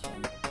 This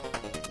one.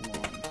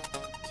 1,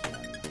 10.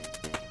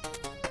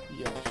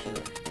 Yeah,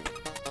 sure.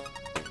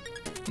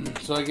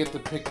 So I get to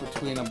pick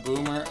between a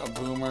boomer,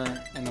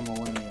 and a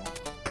millennial.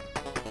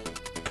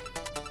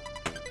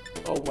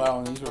 Oh wow,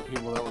 and these were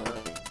people that were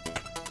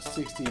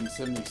 60 and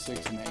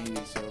 76 in the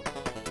 80s, so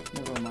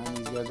never mind,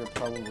 these guys are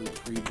probably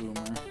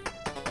pre-boomer.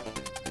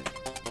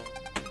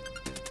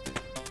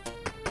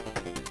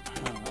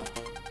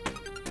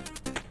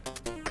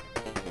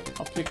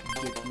 I'll pick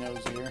Dick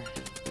Nose here.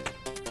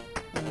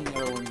 And the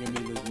other one gonna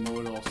be this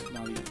know-it-all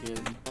snotty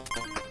kid.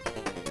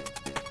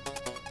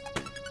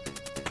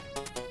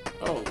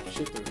 Oh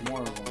shit, there's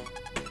more of them.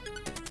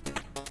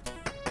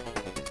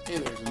 Hey,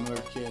 there's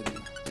another kid.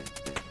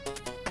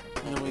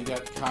 And then we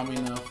got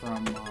Kamina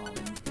from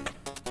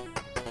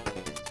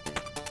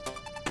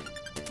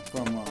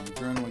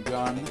Gurren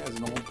Lagann as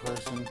an old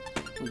person.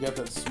 We got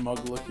that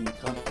smug-looking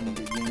cunt from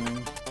the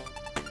beginning.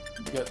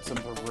 We got some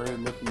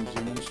perverted-looking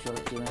gym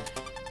instructor.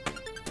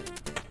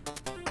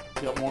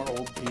 Got more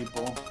old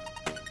people.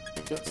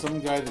 Got some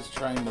guy that's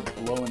trying to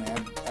blow an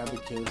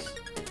abacus.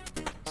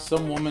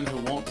 Some woman who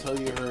won't tell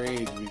you her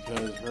age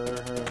because her,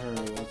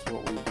 that's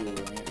what we do,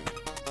 right?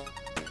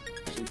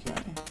 Actually,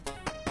 can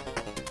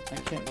I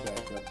can't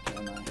back up,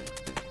 can I?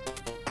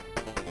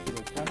 Because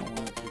I kind of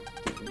want to pick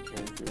different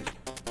characters.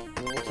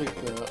 But we'll take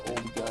the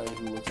old guy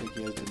who looks like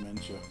he has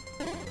dementia.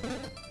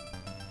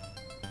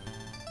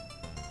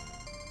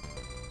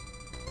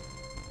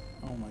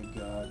 Oh my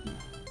god.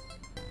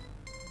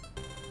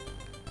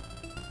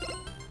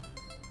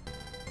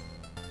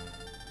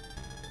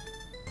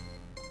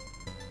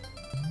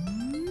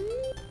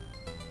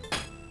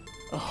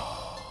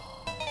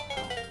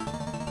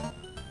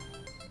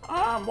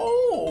 I'm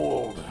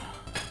old.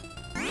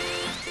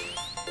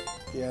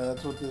 Yeah,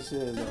 that's what this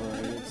is. All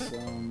right,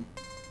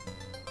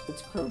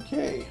 it's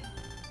croquet.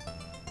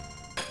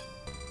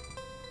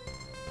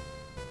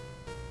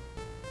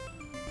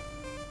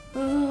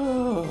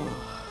 Oh,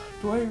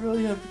 do I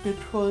really have to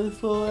control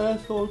this little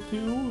asshole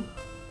too?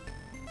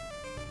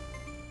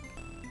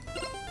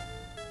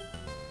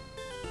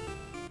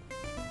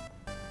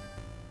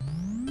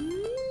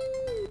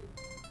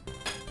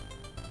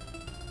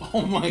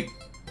 Oh my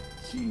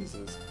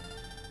Jesus.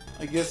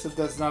 I guess if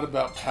that's not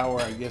about power,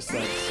 I guess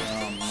that's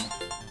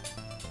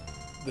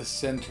the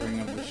centering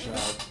of the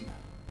shot.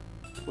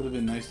 Would have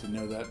been nice to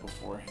know that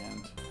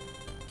beforehand.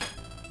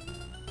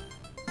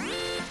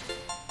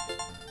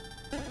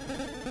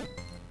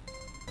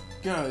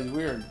 Guys,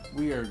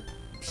 we are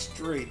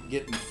straight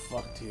getting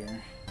fucked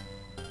here.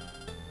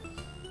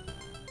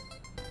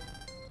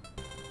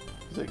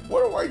 He's like,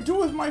 what do I do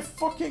with my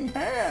fucking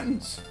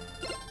hands?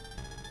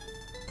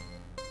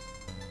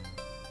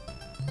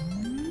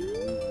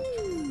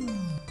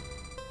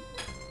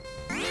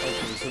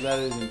 So that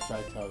is in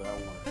fact how that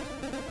works.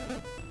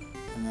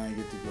 And then I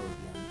get to go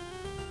again.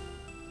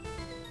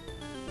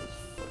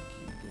 Fuck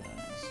you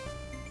guys.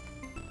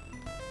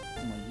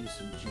 I'm gonna use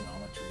some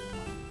geometry to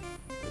my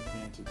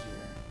advantage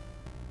here.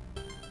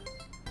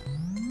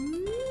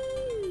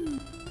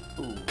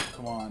 Ooh,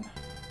 come on.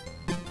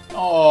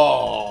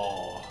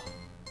 Oh!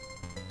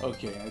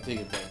 Okay, I take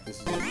it back. This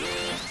is a good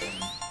thing.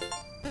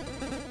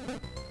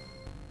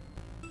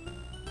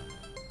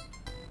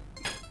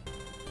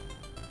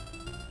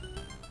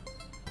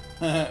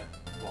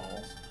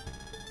 Balls.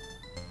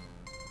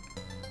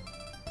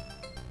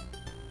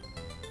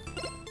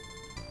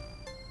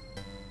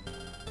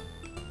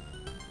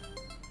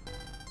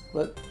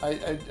 But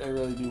I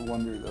really do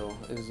wonder though,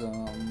 is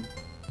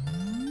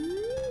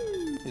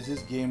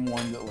this game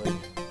one that like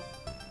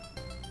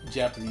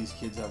Japanese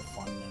kids have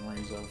fond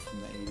memories of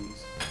from the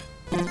 80s?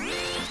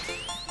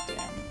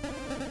 Damn.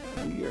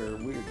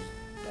 We're just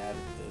bad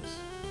at this.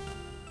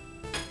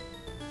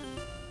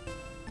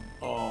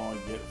 Oh, I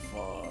get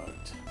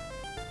fucked.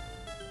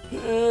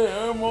 Hey,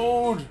 I'm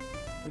old,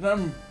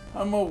 and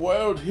I'm a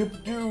wild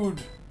hip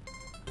dude.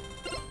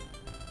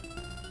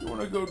 You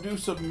wanna go do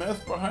some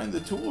meth behind the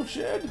tool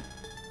shed?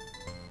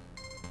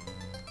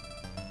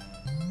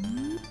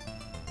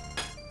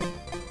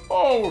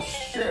 Oh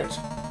shit!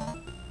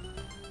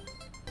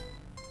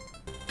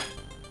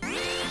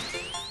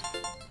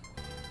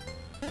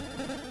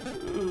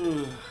 Ugh.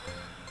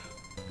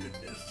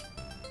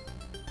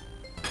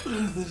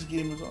 This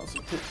game is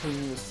awesome. Kept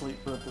putting me to sleep,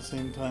 but at the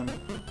same time,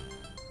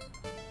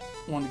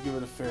 want to give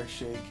it a fair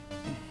shake.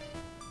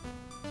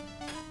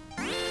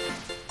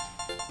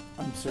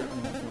 I'm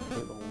certainly not going to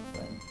play the whole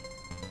thing.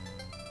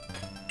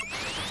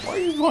 Why are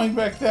you going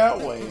back that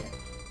way?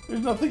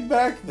 There's nothing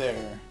back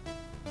there.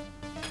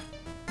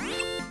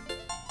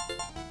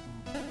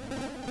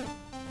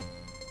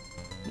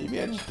 Maybe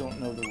I just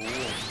don't know the rules.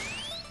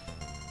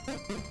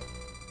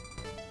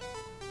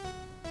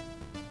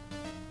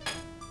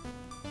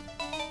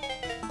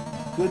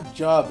 Good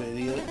job,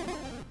 idiot.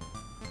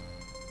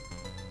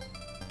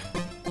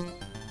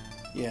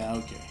 Yeah,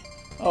 okay.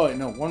 Oh wait,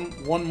 no,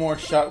 one more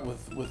shot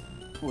with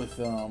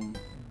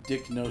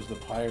Dick Knows the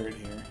Pirate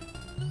here.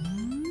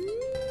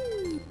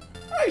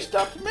 I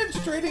stopped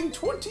menstruating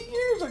 20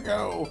 years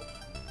ago!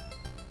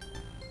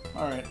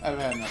 Alright, I've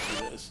had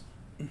enough of this.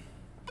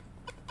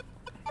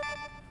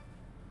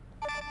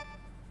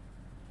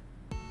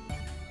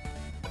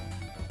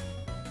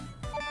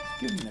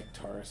 Give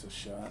Nectaris a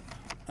shot.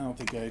 I don't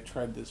think I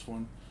tried this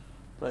one,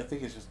 but I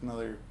think it's just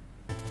another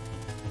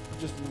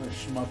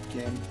shmup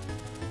game.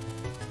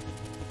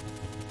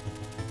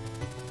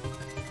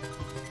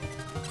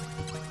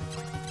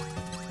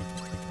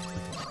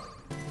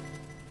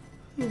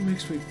 It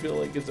makes me feel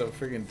like it's a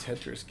friggin'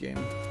 Tetris game.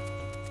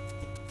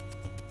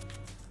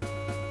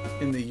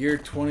 In the year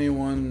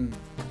 21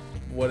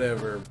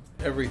 whatever,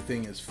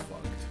 everything is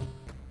fucked.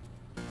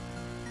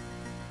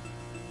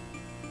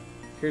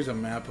 Here's a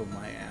map of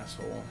my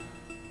asshole.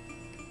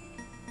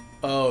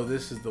 Oh,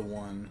 this is the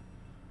one.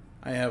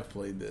 I have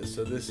played this.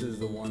 So this is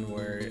the one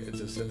where it's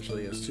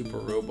essentially a super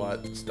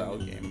robot style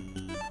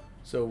game.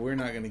 So we're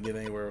not going to get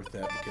anywhere with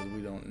that because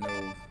we don't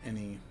know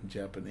any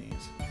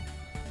Japanese.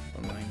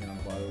 I'm not going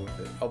to bother with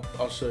it.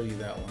 I'll show you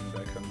that one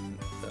back on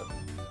the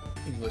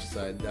English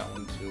side. That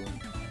one too.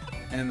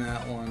 And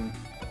that one.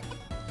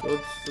 So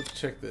let's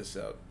check this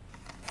out.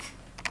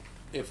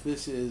 If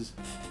this is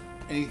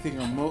anything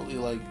remotely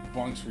like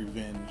Bonk's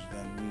Revenge,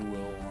 then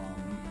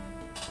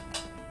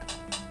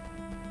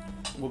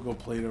we'll go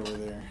play it over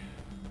there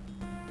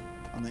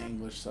on the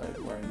English side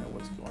where I know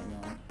what's going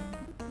on.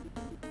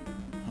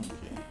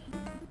 Okay,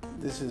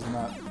 this is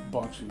not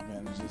Bonk's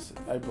Revenge.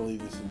 I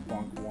believe this is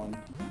Bonk 1.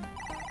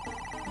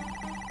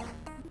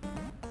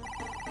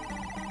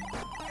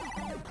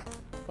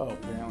 Oh,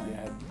 apparently I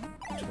had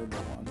Turbo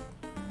 1.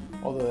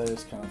 Although that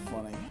is kind of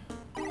funny.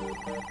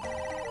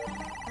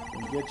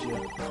 Gonna get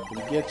you.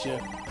 Gonna get you.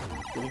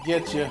 Gonna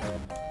get you.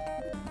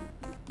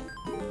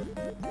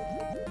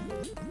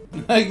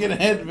 I get a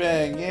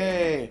headbang.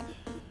 Yay.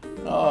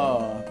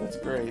 Oh, that's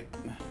great.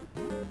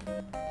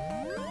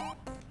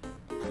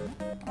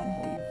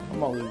 I'm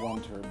gonna leave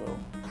one turbo.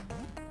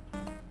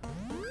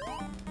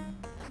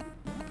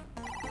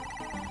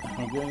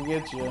 I'm gonna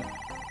get you.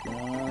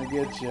 Gonna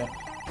get you.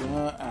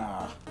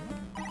 Gonna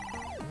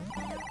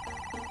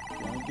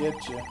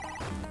get you.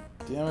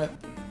 Damn it.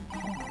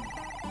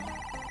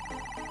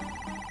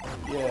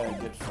 Yeah,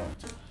 get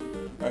fucked.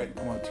 Alright, I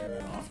want to turn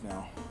that off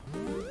now.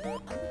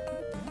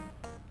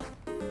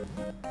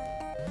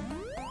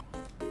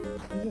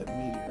 Look at that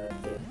meteor up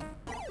there.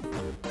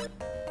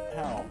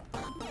 How?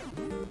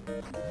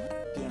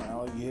 Damn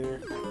alligator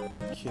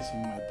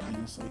kissing my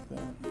penis like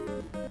that.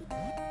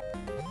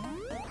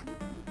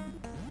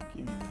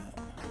 Give me that.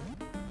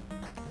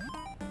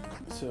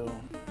 So,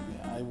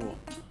 yeah,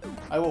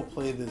 I will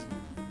play this.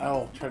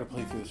 I'll try to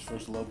play through this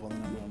first level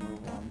and then I'm gonna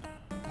move on.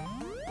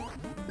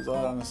 Because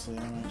honestly,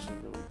 I'm actually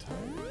really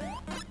tired.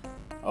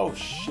 Oh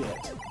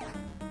shit!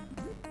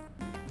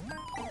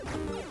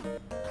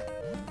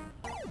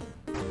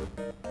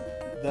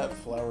 That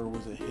flower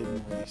was a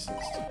hidden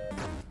racist.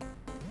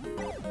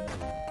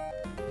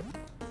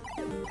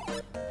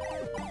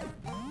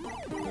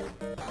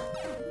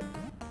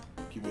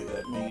 Give me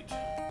that meat.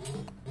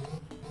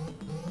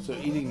 So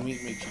eating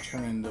meat makes you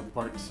turn into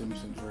Bart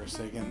Simpson for a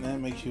second, and then it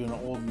makes you an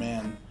old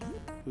man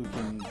who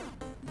can...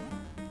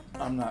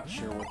 I'm not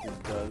sure what this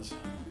does.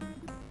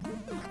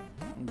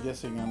 I'm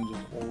guessing I'm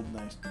just old and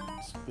I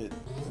spit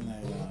and I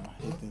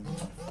hit things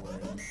with my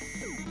forehead.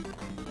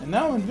 And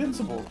now I'm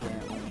invincible,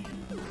 apparently.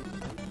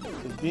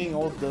 Because being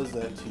old does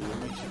that to you. It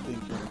makes you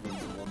think you're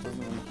invincible. It doesn't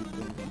make you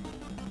think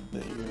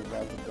that you're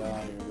about to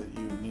die or that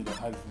you need to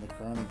hide from the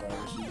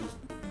coronavirus. You just,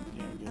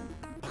 get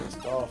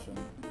pissed off and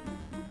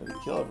try to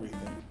kill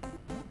everything.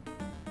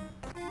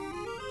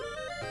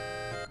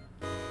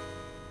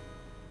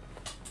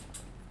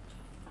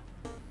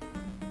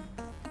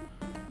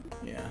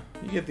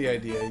 You get the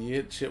idea. You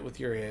hit shit with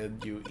your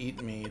head, you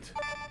eat meat,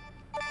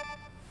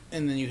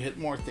 and then you hit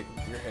more things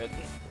with your head.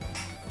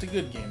 It's a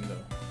good game,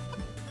 though.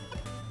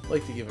 I'd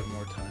like to give it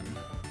more time.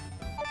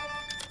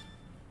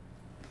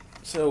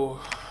 So,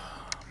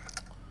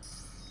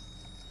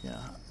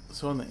 yeah.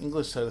 So on the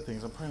English side of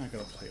things, I'm probably not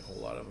going to play a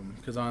whole lot of them,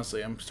 because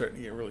honestly, I'm starting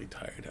to get really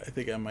tired. I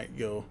think I might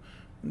go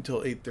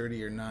until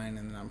 8:30 or 9,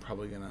 and then I'm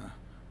probably going to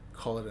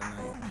call it a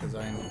night, because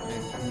I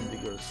need to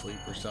go to sleep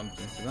or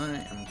something, because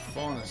I am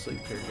falling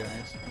asleep here,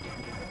 guys.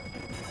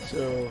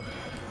 So,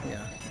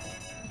 yeah,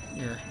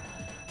 your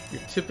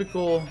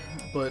typical,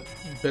 but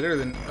better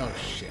than, oh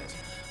shit,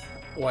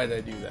 why'd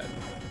I do that?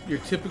 Your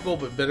typical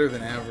but better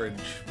than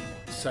average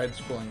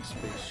side-scrolling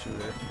space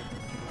shooter.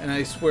 And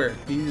I swear,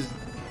 these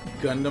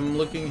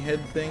Gundam-looking head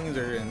things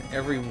are in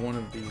every one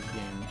of these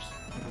games.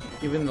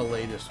 Even the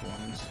latest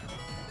ones.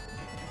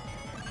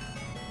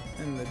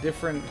 And the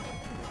different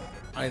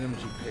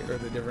items you pick, or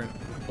the different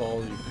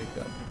balls you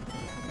pick up,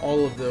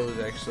 all of those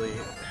actually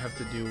have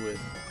to do with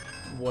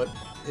what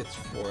it's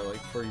for.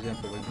 Like, for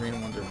example, the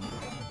green ones are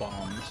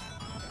bombs.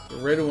 The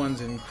red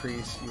ones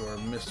increase your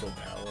missile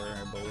power,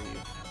 I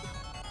believe.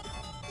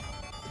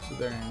 So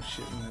they're in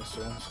shitting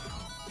missiles.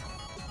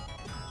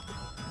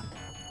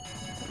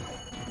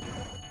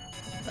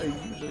 I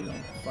usually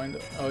don't find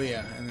it. Oh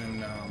yeah, and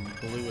then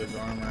blue is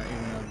armor,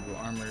 even though the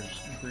armor's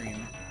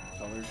green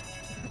colors.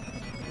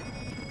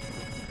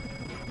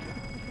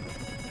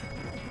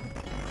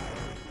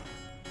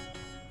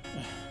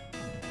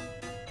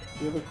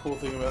 The other cool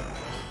thing about...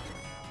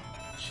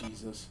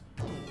 Jesus.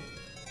 I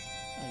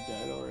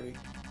died already.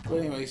 But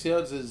anyway, see how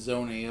it says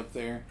Zone A up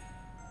there?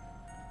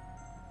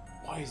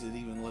 Why is it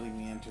even letting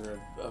me enter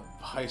a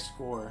high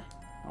score?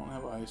 I don't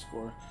have a high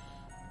score.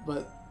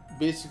 But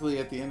basically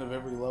at the end of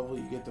every level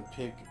you get to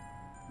pick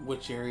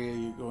which area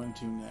you're going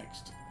to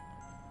next.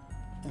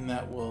 And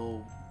that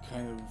will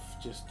kind of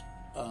just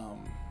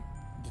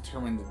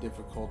determine the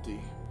difficulty.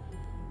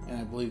 And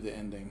I believe the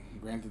ending.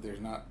 Granted, there's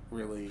not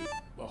really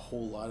a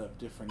whole lot of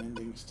different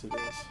endings to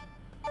this.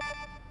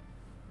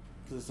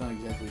 Because it's not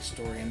exactly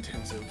story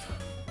intensive.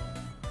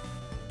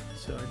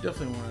 So I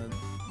definitely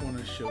want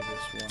to show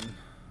this one.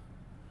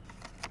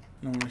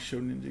 And I want to show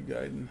Ninja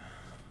Gaiden.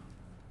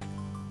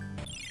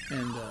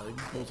 And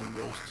Golden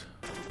Ghost.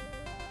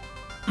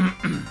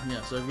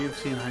 Yeah, so if you've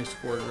seen High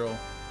Score Girl,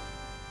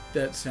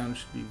 that sound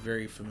should be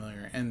very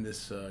familiar. And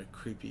this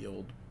creepy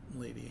old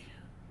lady.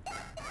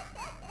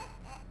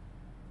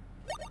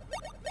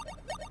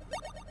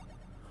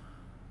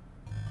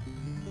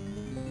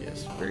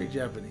 Yes, very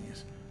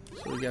Japanese.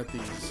 So we got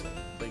these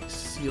like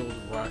sealed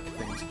rock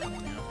things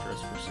coming after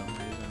us for some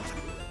reason.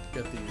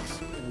 We got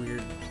these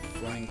weird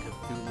flying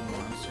Cthulhu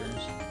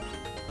monsters.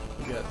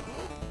 We got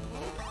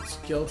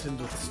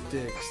skeletons with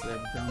sticks that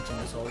are bouncing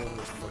us all over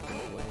the fucking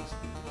place.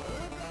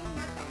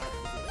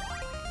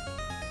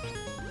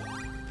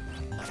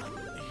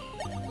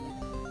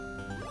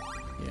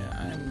 Yeah,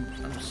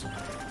 I'm sorry.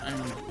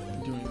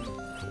 I'm doing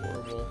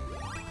horrible.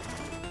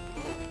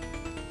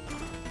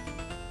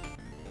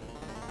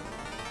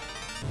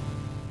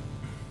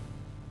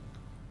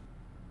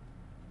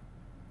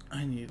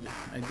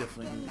 I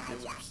definitely need to get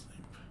some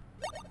sleep.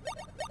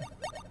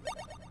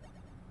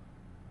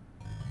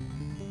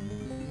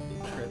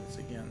 Try this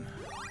again.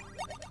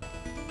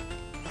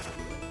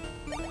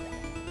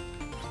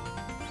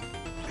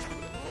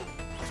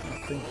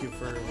 Thank you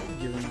for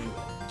giving me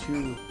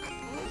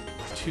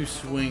two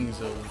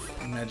swings of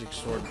magic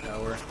sword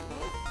power.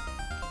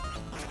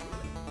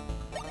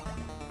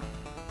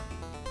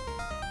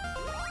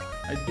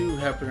 I do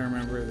happen to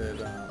remember that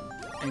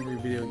Angry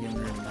Video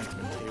Gamer and Mike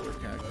Matei were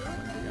kind of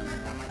commenting on that.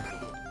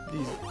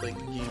 These like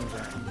games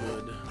aren't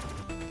good.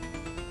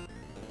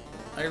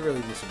 I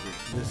really disagree.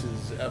 This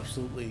is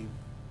absolutely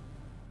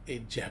a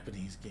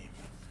Japanese game.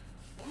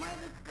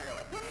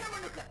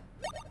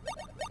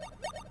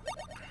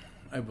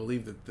 I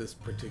believe that this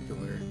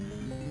particular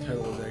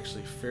title is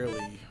actually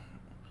fairly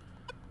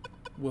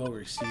well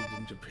received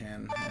in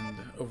Japan, and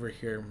over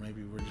here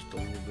maybe we're just a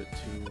little bit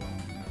too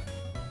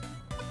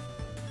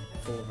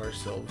full of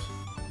ourselves.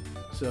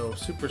 So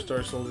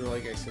Superstar Soldier,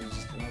 like I said, is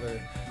just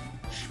another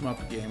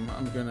shmup game.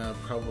 I'm gonna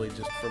probably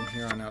just from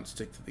here on out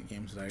stick to the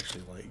games that I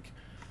actually like.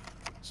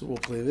 So we'll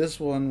play this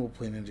one, we'll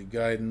play Ninja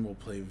Gaiden, we'll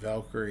play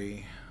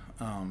Valkyrie,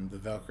 the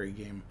Valkyrie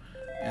game,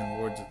 and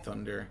Lords of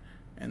Thunder,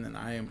 and then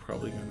I am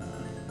probably gonna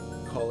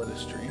call it a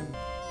stream.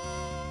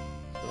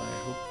 So I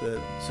hope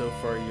that so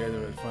far you guys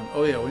have had fun.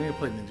 Oh yeah, we need to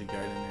play Ninja Gaiden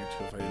there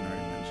too, if I didn't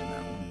already mention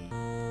that one.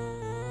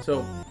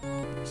 So,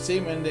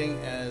 same ending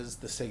as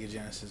the Sega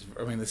Genesis,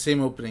 I mean the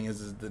same opening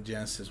as the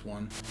Genesis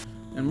one,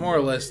 and more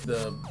or less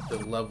the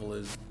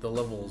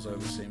levels are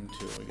the same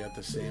too. We got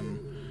the same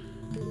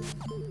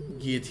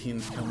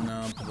guillotines coming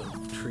up,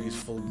 the trees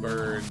full of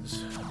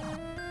birds.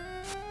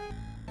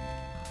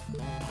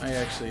 I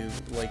actually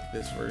like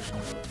this version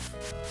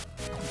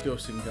of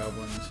Ghosts and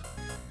Goblins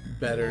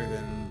better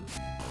than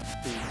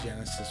the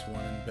Genesis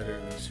one and better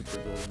than Super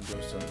Golden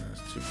Ghost on the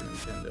Super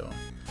Nintendo.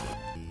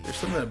 There's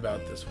something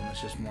about this one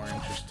that's just more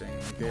interesting.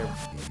 Like they have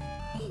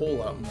a whole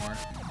lot more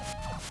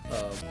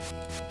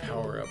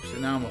power-ups.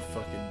 And now I'm a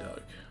fucking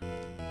duck.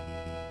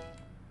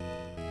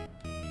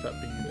 Stop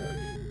being a duck.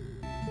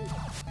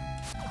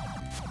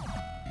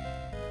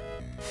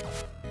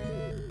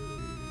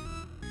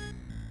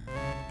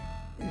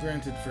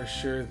 Granted, for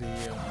sure, the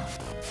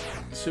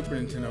Super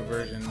Nintendo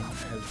version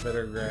has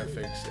better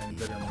graphics and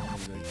better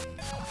music,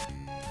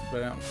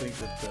 but I don't think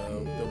that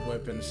the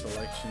weapon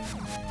selection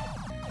and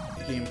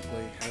the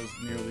gameplay has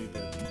nearly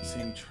the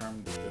same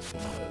charm that this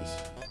one does.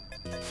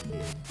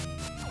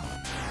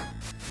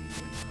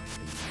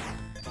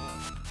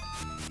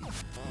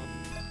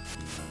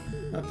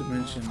 Not to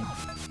mention,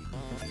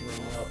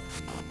 throw up.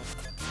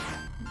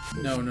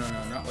 No,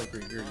 not like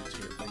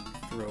regurgitate,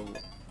 like throw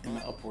in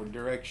the upward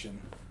direction.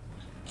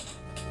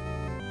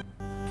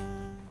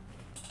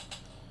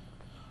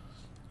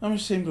 I'm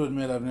ashamed to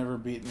admit I've never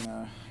beaten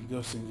a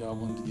Ghosts and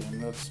Goblins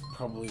game. That's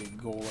probably a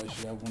goal I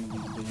should have one of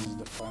these days,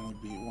 to finally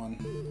beat one.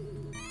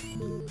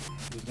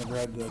 Just never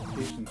had the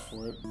patience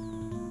for it.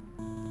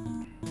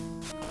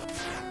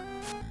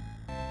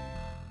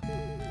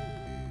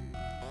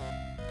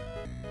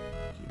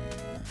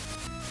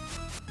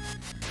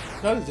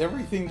 God, is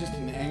everything just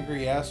an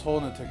angry asshole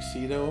in a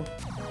tuxedo?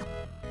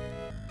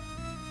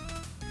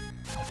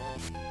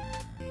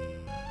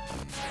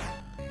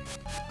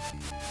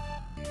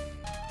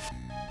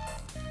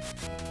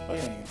 Oh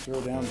yeah, you can throw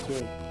down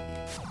too.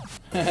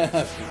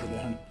 Throw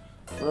down.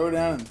 Throw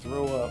down and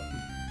throw up.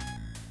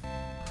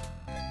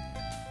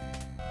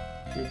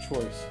 It's your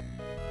choice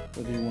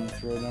whether you want to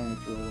throw down or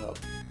throw up.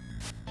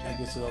 I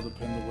guess it all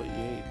depends on what you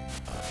ate.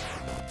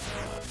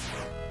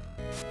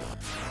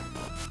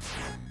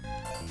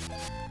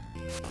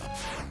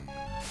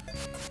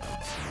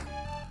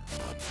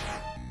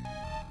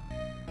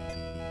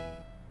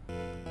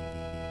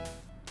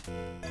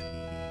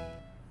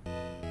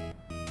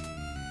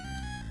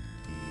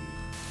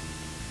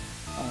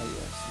 Ah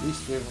yes,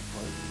 least favorite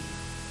part.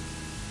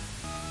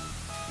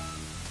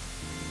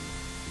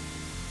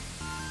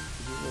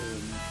 Is it really a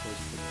new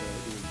place to go?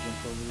 Do you jump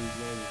over these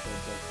guys or try to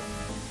duck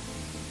under them?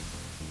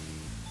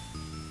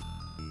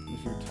 If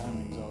your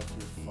timing's off,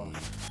 you're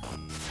fucked.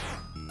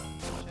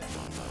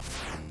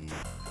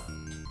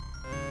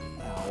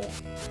 Ow.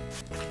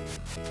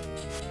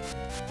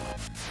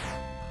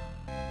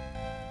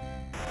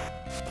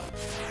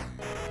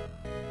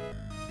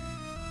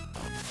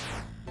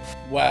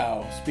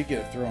 Wow, speaking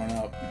of throwing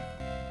up.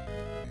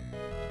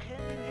 Can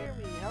you hear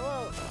me? Hello?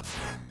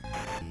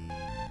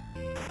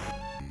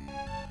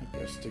 I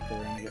gotta stick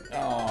around again.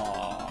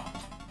 Aww.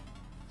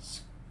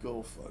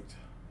 Skull fucked.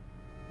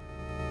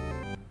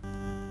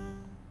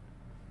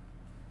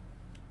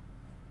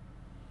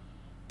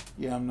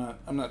 Yeah, I'm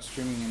not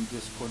streaming in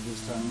Discord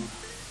this time.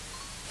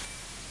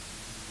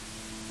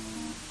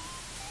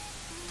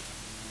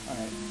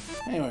 Alright.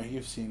 Anyway,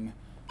 you've seen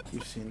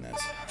this.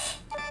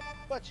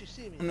 But you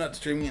see me. I'm not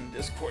streaming in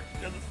Discord.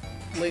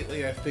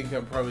 Lately, I think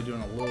I'm probably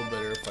doing a little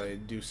better if I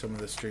do some of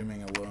the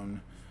streaming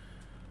alone.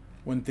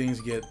 When things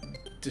get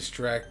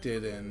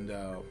distracted and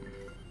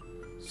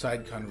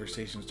side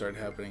conversations start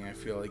happening, I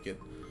feel like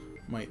it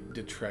might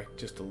detract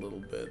just a little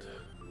bit.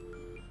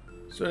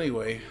 So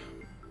anyway,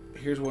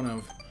 here's one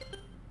of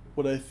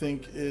what I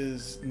think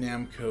is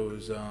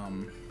Namco's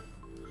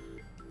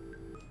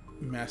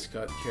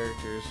mascot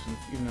characters,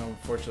 even though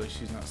unfortunately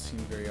she's not seen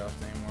very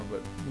often anymore.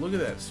 But look at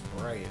that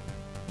sprite.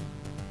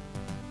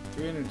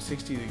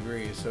 360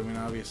 degrees, so I mean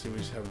obviously we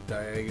just have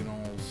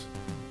diagonals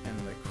and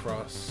the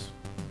cross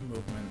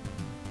movement.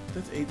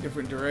 That's 8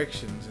 different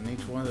directions, and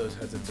each one of those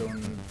has its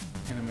own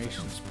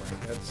animation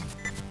sprite. That's,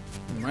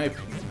 in my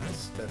opinion,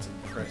 that's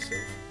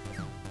impressive.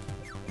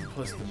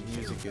 Plus the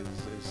music is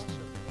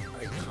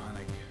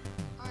iconic.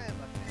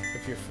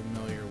 If you're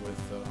familiar with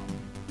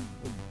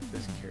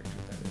this character,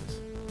 that is.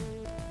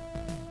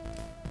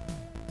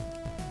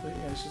 But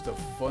yeah, it's just a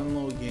fun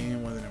little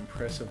game with an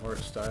impressive art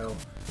style.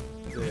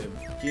 The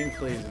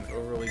gameplay isn't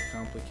overly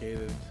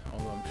complicated,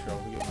 although I'm sure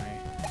I'll get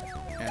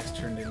my ass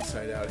turned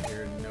inside out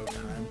here in no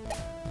time.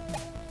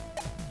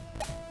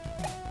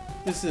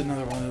 This is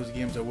another one of those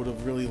games I would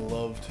have really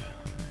loved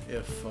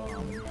if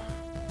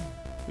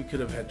we could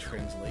have had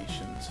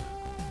translations.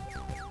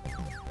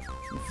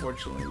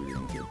 Unfortunately, we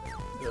didn't get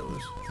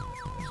those.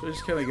 So I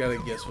just kind of got to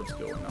guess what's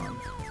going on.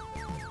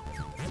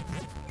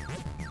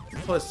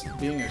 Plus,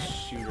 being a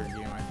shooter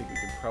game, I think we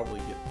could probably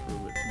get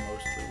through it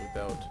mostly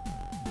without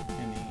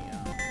any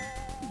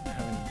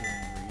having to do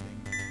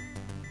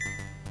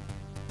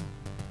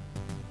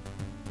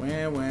any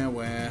reading.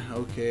 Wah.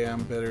 Okay,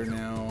 I'm better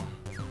now.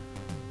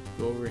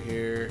 Go over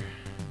here,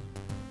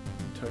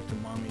 talk to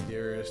Mommy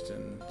Dearest,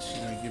 and she's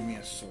gonna give me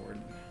a sword.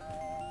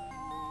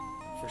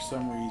 For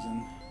some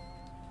reason.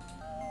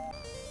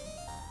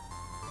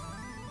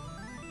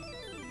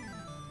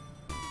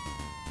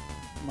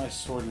 My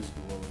sword is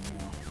glowing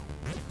now.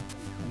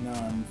 And now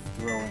I'm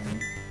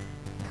throwing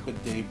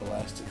bidet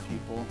blast at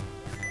people.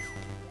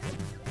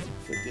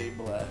 Bidet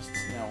blasts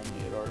now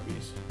only at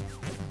Arby's.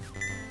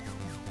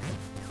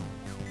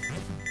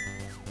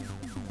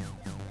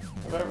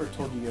 Have I ever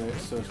told you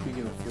guys, so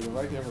speaking of food, have I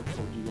ever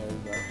told you guys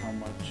about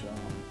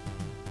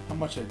how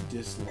much I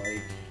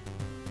dislike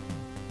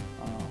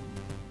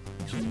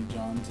Jimmy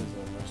John's as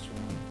a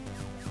restaurant?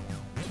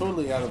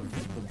 Totally out of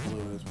the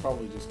blue. It's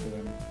probably just because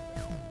I'm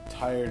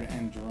tired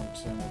and drunk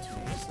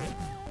simultaneously.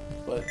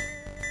 But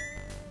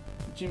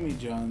Jimmy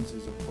John's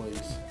is a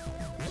place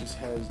that just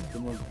has the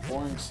most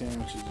boring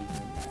sandwiches you can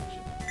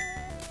imagine.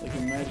 Like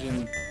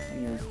imagine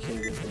when you were a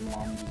kid if your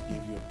mom just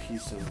gave you a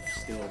piece of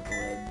stale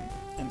bread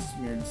and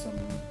smeared some,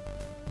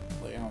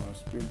 like, I don't know,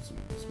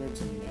 smeared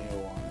some mayo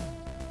on it.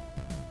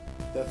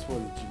 That's what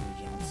a Jimmy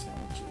John's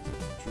sandwich is.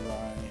 It's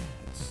dry,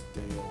 it's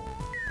stale,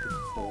 it's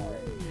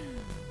boring.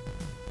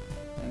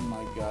 And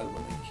my God,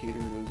 when they cater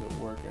those at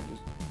work,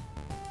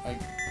 I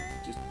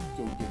just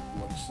go get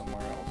lunch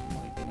somewhere else. I'm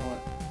like, you know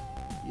what?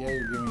 Yeah,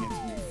 you're giving it to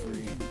me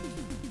free,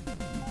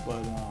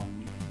 but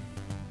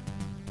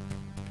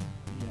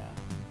yeah,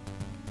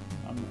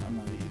 I'm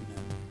not eating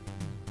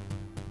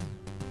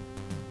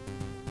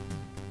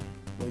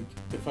it. Like,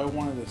 if I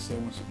wanted a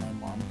sandwich that my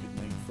mom could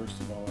make, first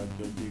of all, I'd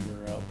go dig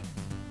her up.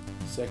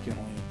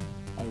 Secondly,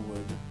 I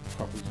would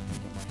probably just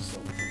make it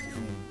myself, because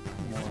any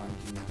moron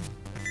can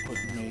put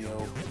mayo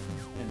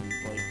and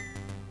like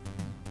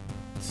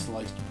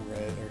sliced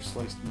bread or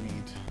sliced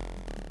meat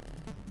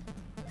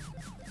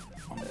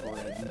on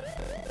bread.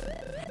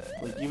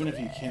 Like, even if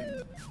you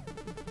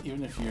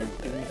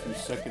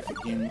suck at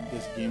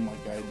this game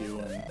like I do,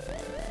 and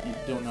you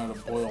don't know how to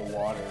boil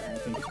water, I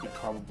think you could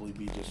probably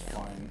be just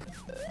fine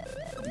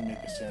and make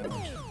a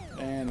sandwich.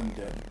 And I'm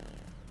dead.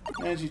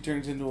 And she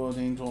turns into an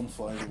angel and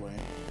flies away.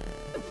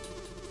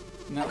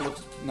 Now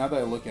that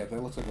I look at it,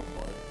 that looks like a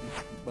butt.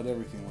 But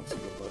everything looks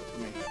like a butt to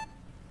me.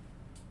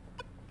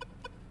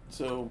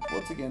 So,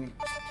 once again,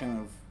 just kind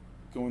of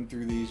going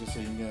through these just so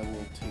you can get a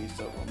little taste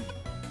of them.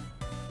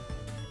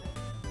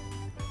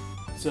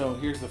 So,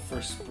 here's the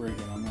first sprig,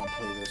 and I'm going to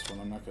play this one.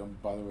 I'm not going to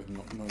bother with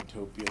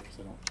Noitopia, because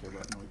I don't care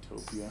about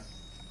Noitopia.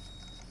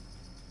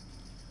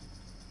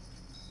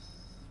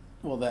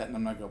 Well, that, and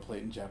I'm not going to play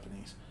it in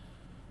Japanese.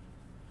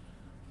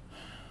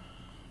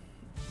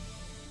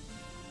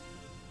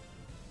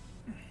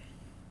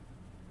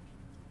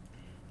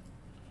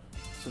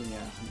 So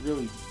yeah,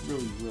 really cool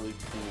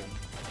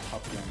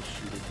top-down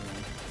shooter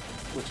game,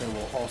 which I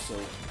will also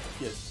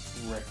get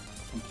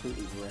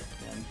completely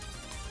wrecked in.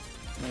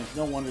 I mean, it's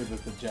no wonder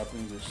that the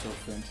Japanese are so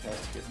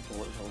fantastic at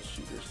bullet hell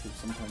shooters, because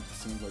sometimes it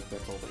seems like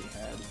that's all they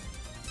had.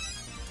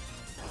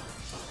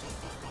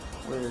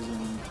 Whereas in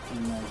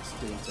the United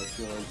States, I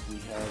feel like we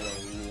had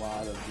a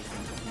lot of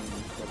different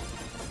games, but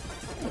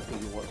I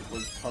figure what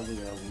was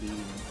probably our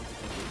leading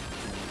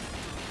game.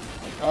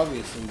 Like,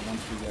 obviously,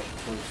 once we got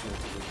closer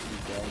to the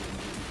 2000s,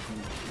 it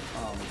became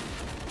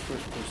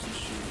first-person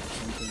shooter,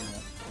 something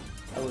that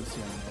I would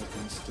say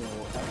Americans still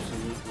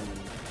absolutely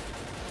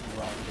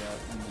rock at,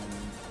 and then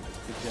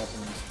the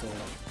Japanese still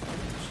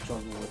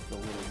struggle with a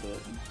little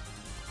bit.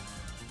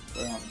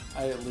 But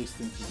I at least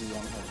think that they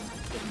don't have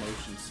the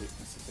motion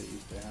sickness that they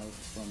used to have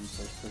from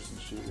first-person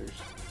shooters.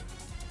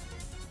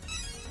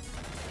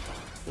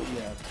 But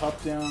yeah,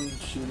 top-down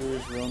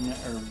shooters,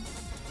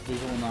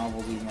 visual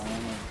novels, even I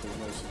don't know if there's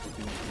really such a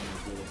thing as being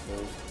good at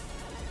those.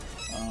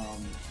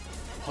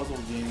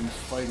 Puzzle games,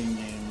 fighting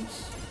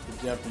games, the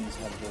Japanese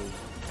have those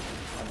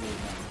really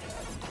not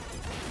had.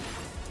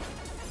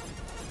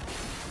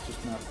 It's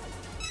just not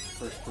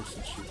first-person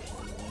shooters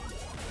anymore.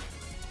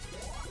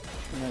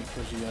 And then of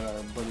course you got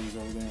our buddies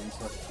over there in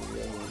South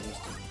Korea who are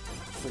just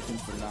freaking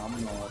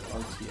phenomenal at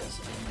RTS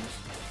games.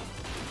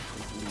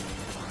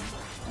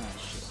 Ah,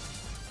 shit.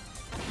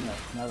 No,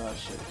 not that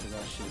shit, because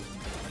that shit isn't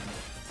good.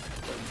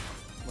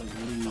 But, like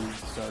League,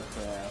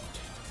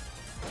 StarCraft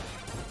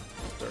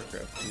 2,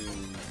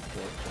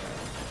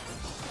 Warcraft,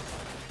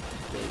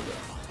 Dota.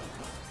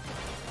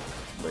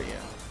 But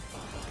yeah,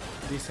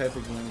 these type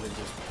of games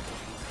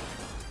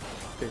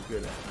they're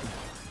good at.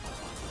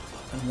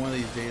 And one of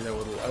these days I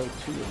would too like to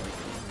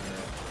learn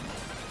that.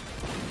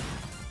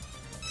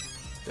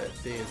 That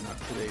day is not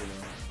today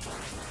though.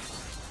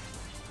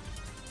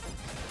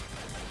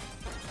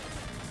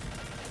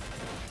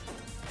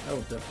 I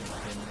will definitely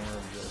play more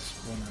of this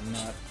when I'm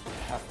not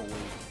half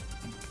awake.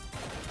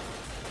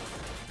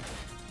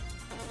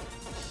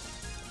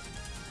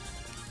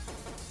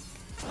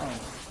 Oh,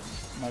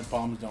 my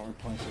bombs don't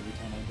replenish every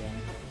time I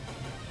die.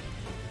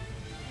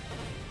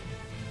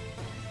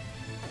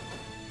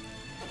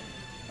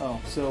 Oh,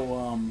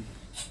 so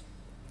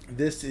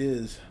this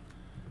is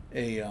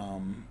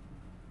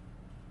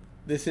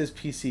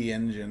PC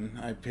Engine.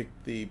 I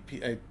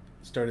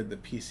started the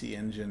PC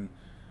Engine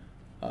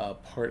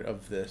part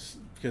of this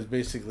because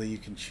basically you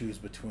can choose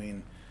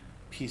between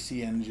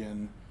PC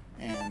Engine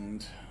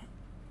and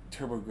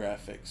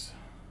TurboGrafx.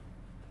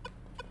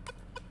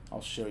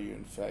 I'll show you,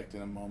 in fact,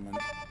 in a moment.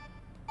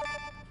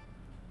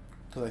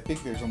 Because I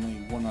think there's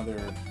only one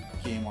other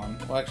game on.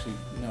 Well, actually,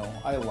 no,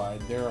 I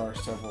lied. There are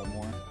several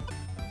more.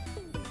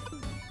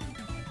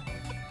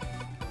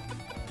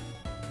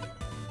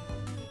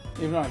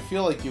 Even though I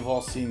feel like you've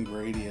all seen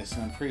Gradius,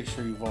 and I'm pretty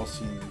sure you've all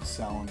seen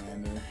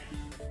Salamander.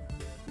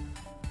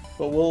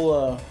 But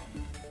we'll,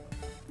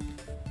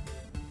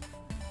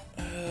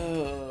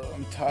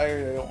 I'm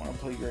tired, I don't want to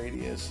play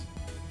Gradius.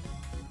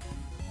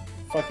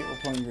 Fuck it, we're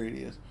playing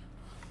Gradius.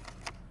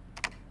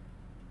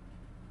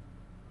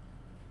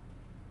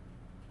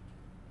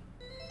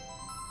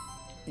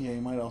 Yeah,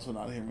 you might also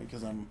not hear me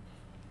because I'm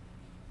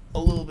a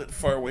little bit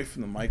far away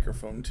from the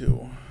microphone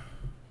too.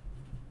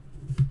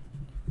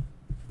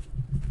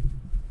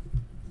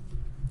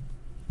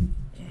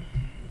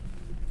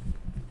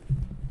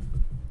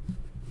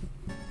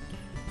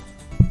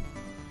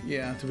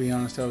 Yeah, to be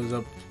honest, I was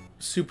up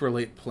super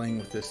late playing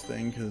with this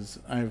thing because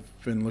I've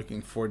been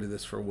looking forward to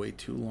this for way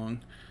too long.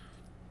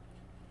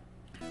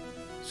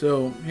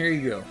 So, here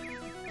you go.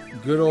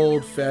 Good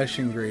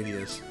old-fashioned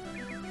Gradius.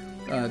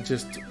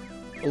 just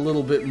a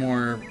little bit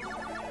more,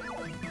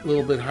 a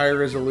little bit higher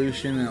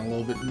resolution and a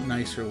little bit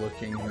nicer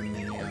looking than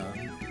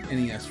the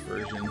NES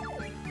version,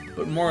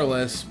 but more or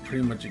less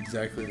pretty much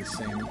exactly the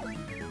same.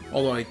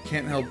 Although I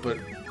can't help but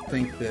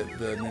think that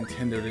the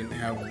Nintendo didn't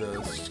have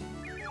the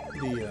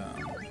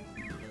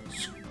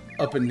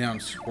up and down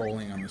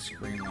scrolling on the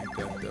screen like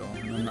that though,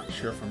 and I'm not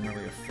sure if I'm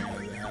really a fan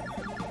of that.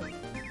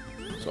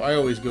 So I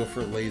always go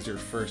for laser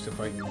first if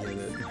I can get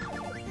it.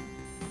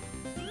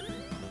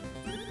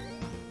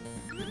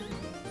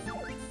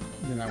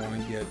 Then I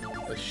want to get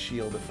a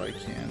shield if I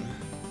can.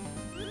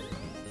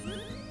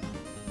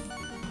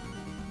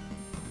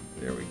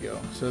 There we go.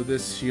 So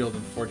this shield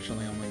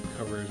unfortunately only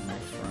covers my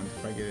front.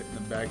 If I get it in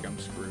the back, I'm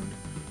screwed.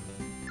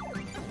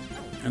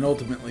 And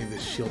ultimately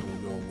this shield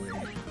will go away.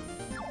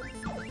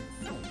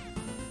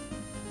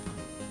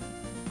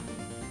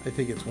 I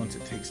think it's once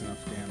it takes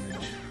enough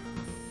damage.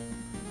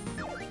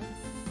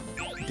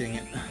 Dang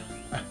it.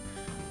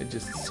 I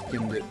just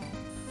skimmed it.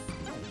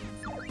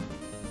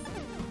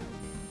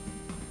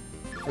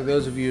 For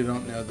those of you who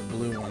don't know, the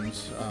blue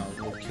ones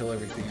will kill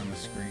everything on the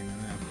screen.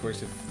 And then of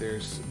course if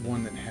there's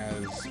one that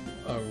has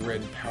a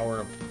red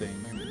power-up thing,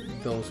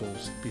 those will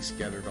be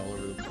scattered all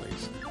over the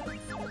place.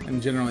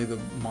 And generally the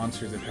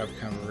monsters that have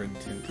kind of a red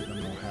tint to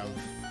them will have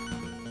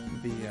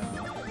the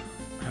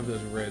have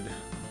those red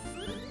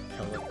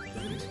pellet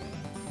things.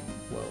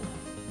 Whoa.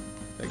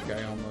 That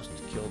guy almost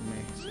killed me,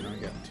 so now I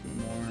got 2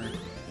 more.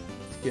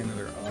 Let's get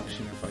another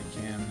option if I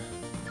can.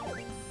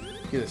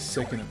 Get a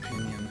second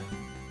opinion.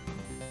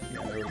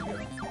 Yeah, there we go.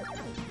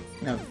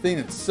 Now the thing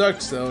that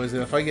sucks though is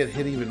that if I get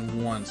hit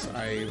even once,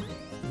 I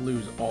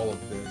lose all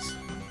of this.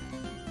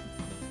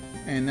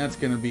 And that's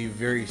going to be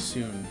very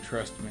soon,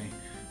 trust me.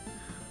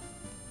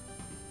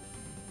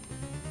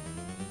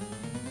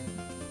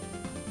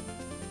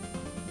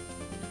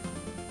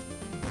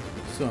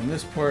 So in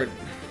this part,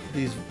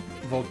 these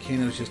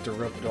volcanoes just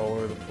erupt all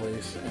over the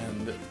place,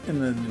 and in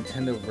the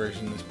Nintendo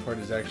version this part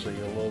is actually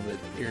a little bit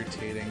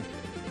irritating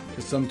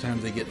because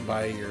sometimes they get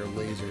by your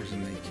lasers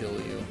and they kill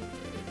you,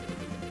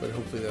 but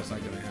hopefully that's not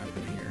going to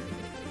happen here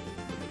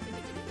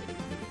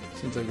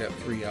since I've got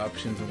 3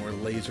 options and we're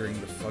lasering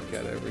the fuck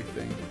out of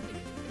everything.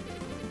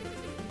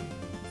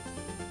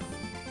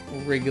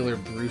 Regular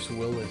Bruce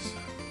Willis.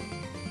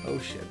 Oh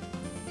shit.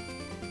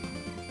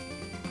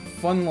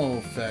 Fun little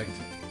effect.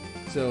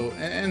 So,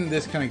 and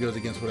this kind of goes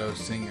against what I was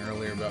saying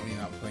earlier about me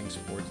not playing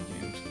sports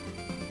games.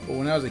 But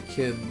when I was a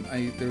kid,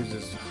 there was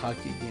this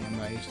hockey game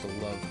that I used to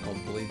love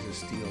called Blades of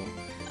Steel.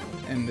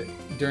 And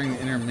during the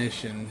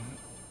intermission,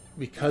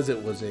 because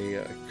it was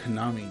a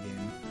Konami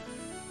game,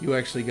 you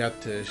actually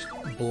got to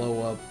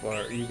blow up,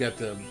 or you got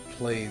to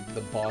play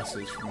the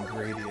bosses from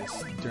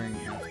Gradius during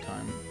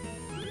halftime.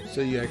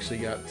 So you actually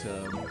got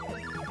to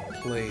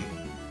play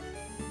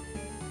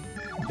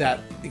that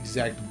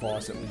exact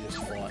boss that we just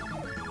fought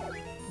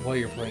while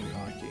you're playing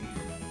hockey.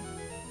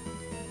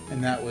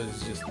 And that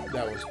was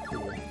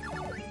cool.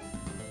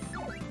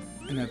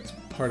 And that's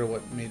part of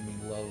what made me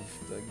love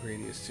the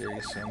Gradius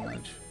series so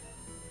much.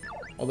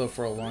 Although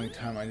for a long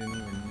time I didn't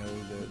even know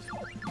that,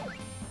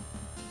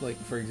 like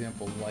for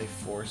example, Life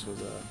Force was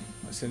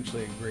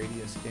essentially a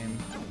Gradius game.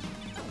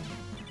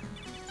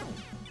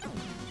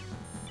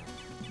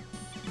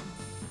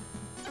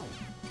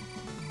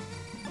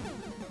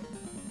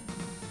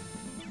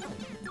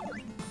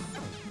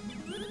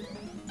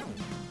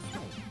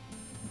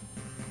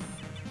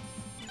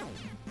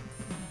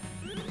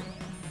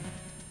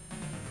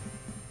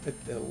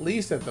 At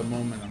least at the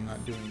moment, I'm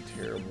not doing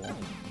terrible.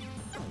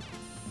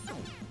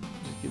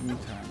 Just give me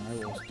time. I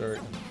will start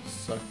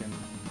sucking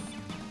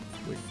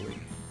quickly.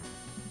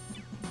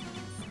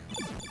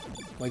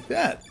 Like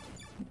that.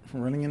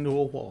 Running into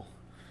a wall.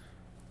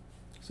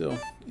 So,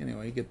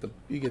 anyway, you get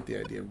the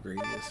idea of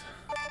Gradius.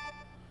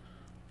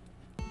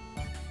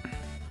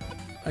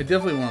 I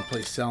definitely want to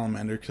play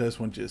Salamander because I just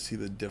want you to see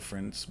the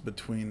difference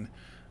between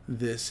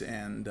this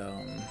and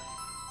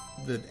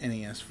the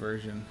NES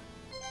version.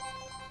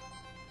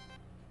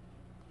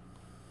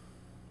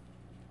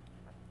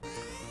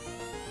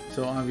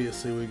 So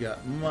obviously we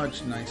got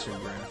much nicer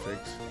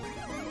graphics,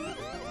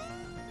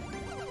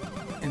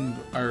 and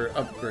our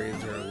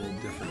upgrades are a little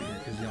different here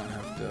because you don't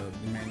have to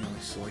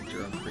manually select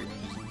your upgrades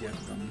as you get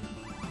them,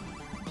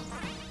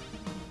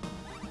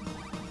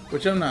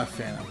 which I'm not a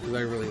fan of because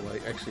I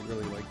actually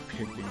really like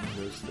picking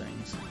those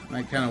things, and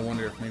I kind of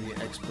wonder if maybe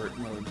expert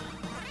mode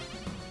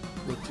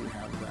lets you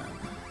have that.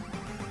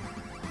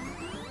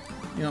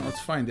 You know,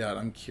 let's find out.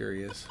 I'm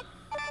curious.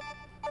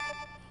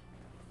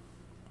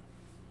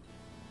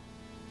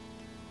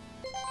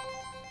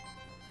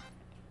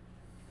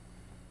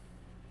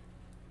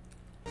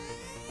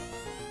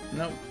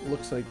 Nope,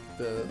 looks like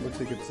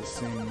it's the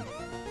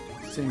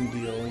same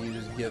deal. You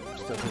just get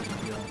stuff as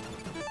you go.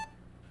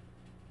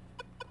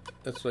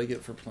 That's what I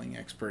get for playing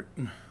expert.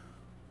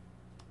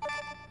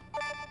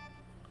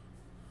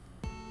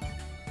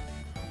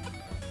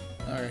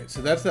 Alright,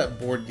 so that's that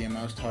board game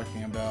I was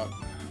talking about.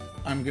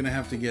 I'm gonna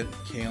have to get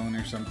Kalen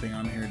or something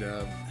on here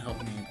to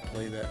help me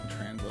play that and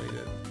translate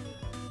it.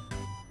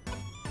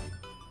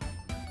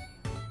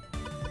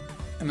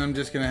 And I'm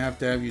just going to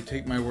have you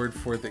take my word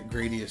for it that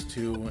Gradius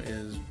 2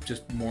 is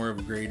just more of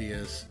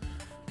Gradius.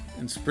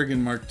 And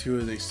Spriggan Mark II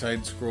is a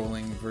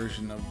side-scrolling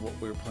version of what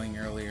we were playing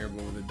earlier,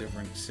 but with a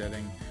different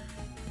setting.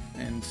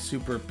 And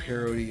Super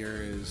Parodier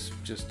is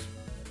just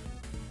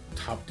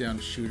top-down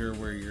shooter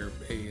where you're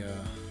a... you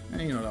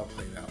know what, I'll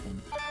play that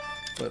one.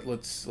 But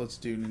let's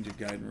do Ninja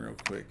Gaiden real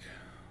quick.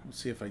 We'll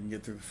see if I can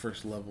get through the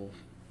first level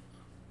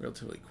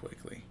relatively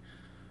quickly.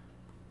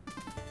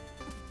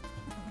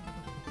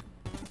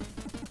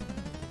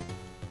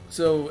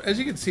 So, as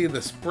you can see,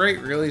 the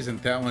sprite really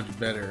isn't that much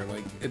better.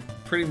 Like, it's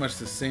pretty much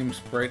the same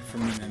sprite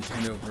from the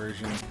Nintendo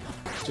version,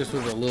 just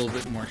with a little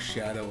bit more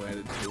shadow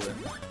added to it.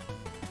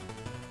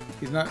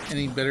 He's not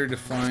any better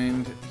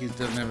defined. He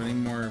doesn't have any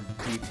more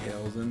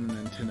details than the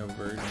Nintendo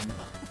version.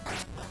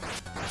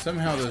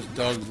 Somehow those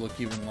dogs look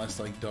even less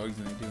like dogs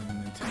than they do in the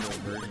Nintendo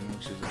version,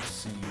 which is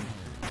obscene.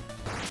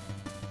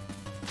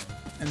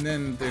 And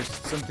then there's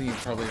something you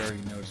probably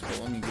already noticed, but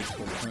let me get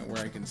to a point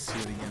where I can see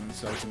it again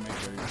so I can make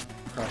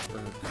a proper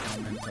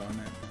comment on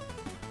it.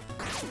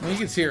 And you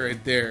can see it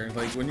right there.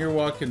 Like, when you're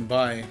walking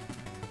by,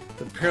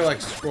 the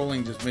parallax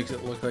scrolling just makes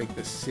it look like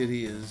the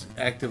city is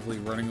actively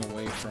running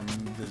away from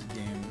this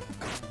game.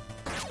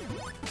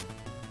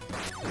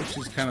 Which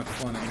is kind of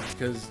funny,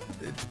 because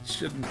it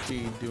shouldn't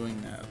be doing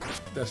that.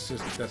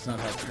 That's not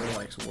how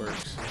parallax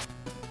works.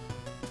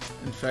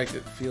 In fact,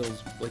 it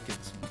feels like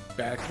it's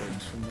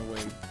backwards from the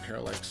way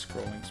parallax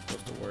scrolling is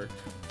supposed to work.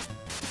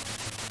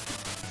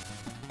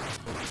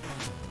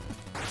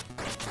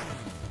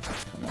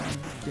 Come on,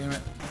 damn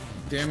it.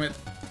 Damn it.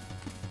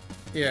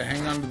 Yeah,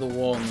 hang on to the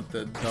wall and let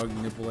the dog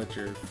nibble at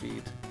your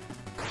feet.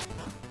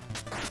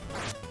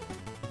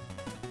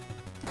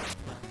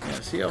 Yeah,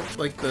 see how,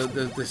 like,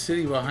 the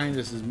city behind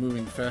us is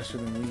moving faster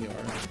than we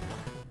are.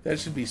 That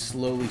should be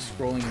slowly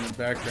scrolling in the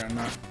background,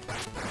 not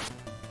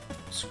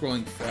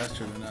scrolling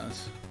faster than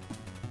us.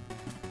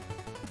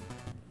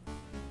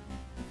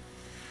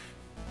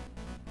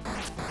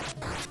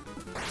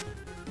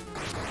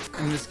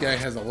 And this guy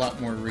has a lot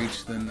more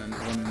reach than the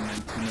one in the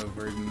Nintendo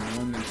version. The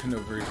one Nintendo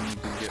version you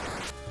can get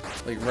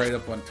like right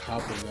up on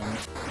top of them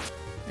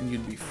and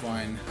you'd be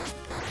fine.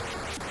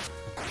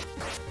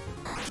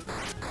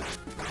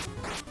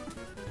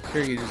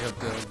 Here you just have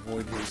to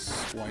avoid his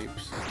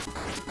swipes.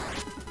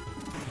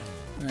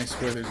 And I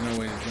swear there's no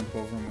way to jump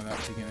over him without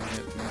taking a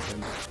hit unless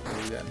I'm just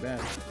really that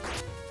bad.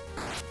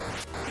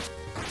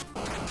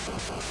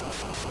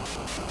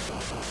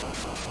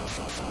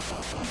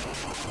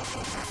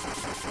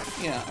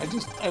 Yeah,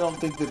 I don't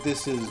think that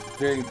this is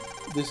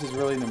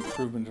really an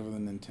improvement over the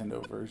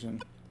Nintendo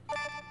version.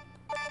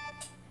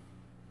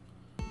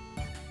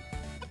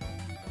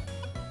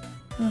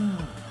 And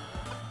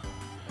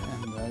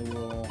I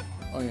will,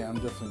 oh yeah, I'm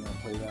definitely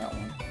gonna play that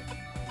one.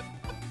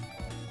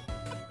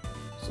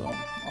 So,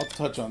 I'll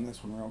touch on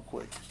this one real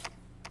quick.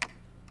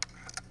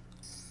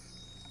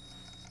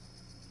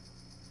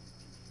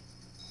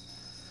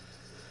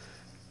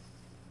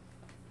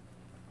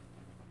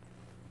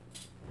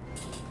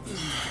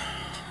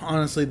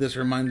 Honestly, this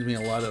reminds me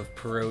a lot of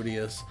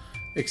Parodius,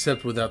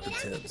 except without the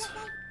tits.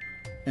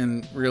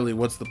 And really,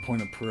 what's the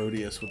point of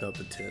Parodius without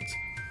the tits?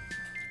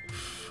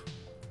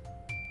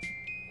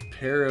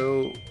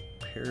 Parocaesar.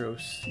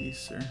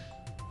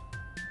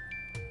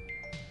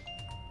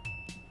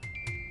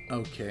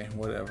 Okay,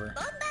 whatever.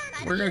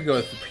 We're gonna go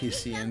with the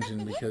PC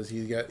Engine because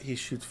he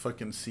shoots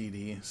fucking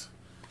CDs.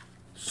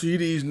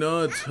 CDs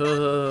nuts.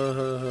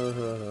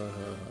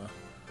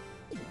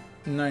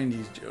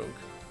 90s joke.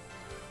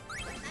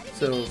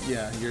 So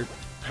yeah, your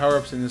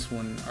power-ups in this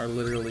one are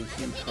literally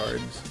cue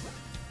cards.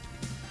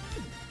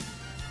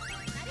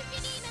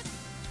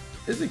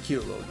 It's a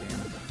cute little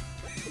game.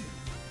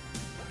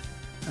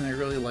 And I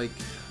really like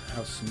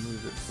how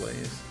smooth it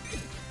plays.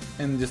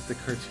 And just the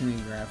cartoony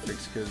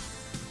graphics, because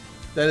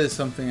that is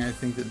something I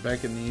think that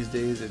back in these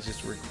days it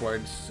just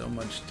required so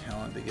much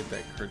talent to get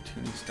that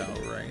cartoony style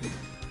right.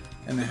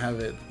 And to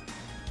have it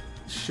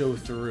show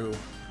through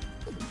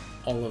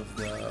all of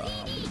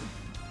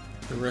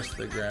the rest of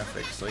the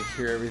graphics. Like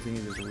here everything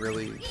is just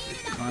really,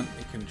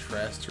 it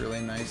contrasts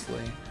really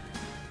nicely.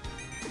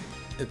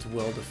 It's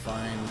well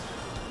defined.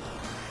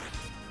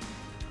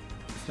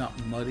 It's not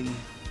muddy.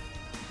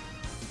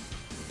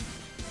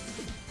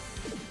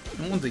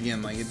 And once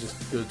again, like, it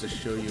just goes to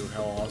show you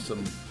how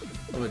awesome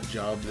of a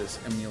job this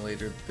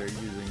emulator that they're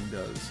using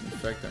does. In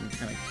fact, I'm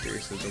kind of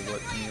curious as to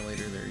what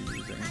emulator they're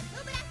using.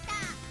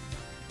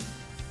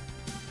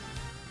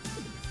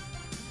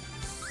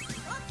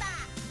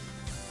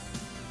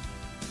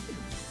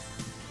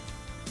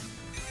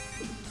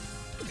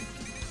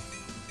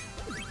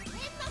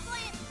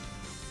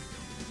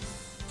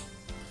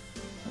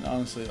 And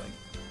honestly, like,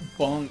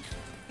 Bonk,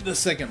 the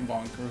second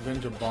Bonk,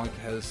 Revenge of Bonk,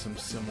 has some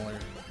similar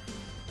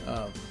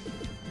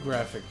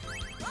graphic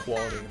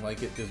quality.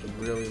 Like, it just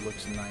really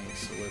looks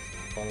nice with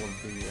all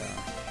of the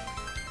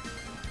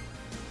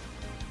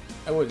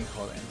I wouldn't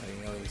call it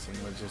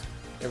anti-aliasing, but just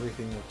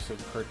everything looks so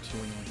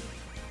cartoony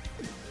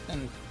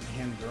and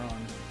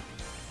hand-drawn,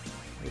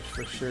 which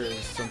for sure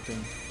is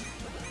something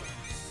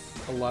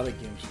a lot of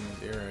games from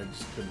this era I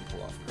just couldn't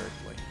pull off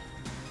correctly.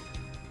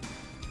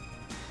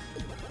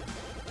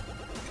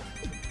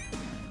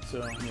 So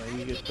yeah,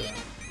 you get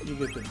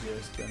the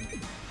gist, and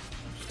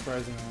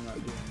surprisingly I'm not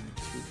doing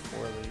too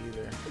poorly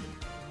either.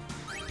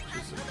 Which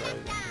is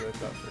surprising because I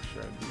thought for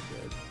sure I'd be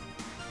good.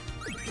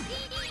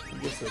 I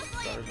guess those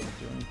stars don't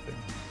do anything.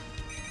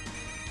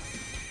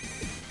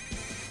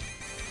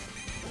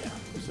 Yeah,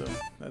 so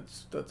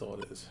that's all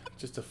it is.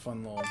 Just a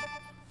fun little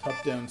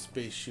top-down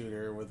space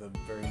shooter with a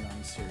very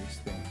non-serious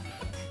theme.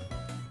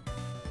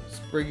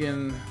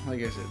 Spriggan,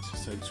 like I said, it's a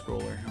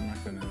side-scroller. I'm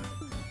not gonna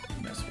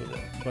mess with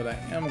it, but I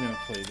am gonna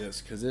play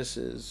this because this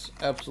is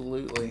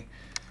absolutely,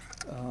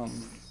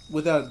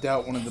 without a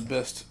doubt, one of the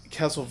best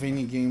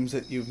Castlevania games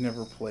that you've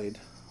never played,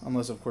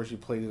 unless of course you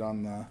played it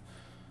on the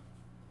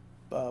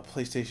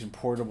PlayStation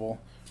Portable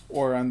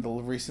or on the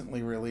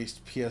recently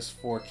released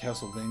PS4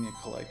 Castlevania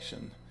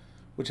Collection,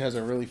 which has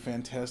a really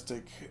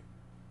fantastic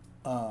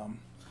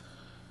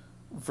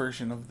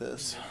version of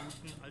this.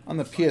 On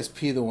the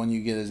PSP, the one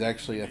you get is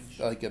actually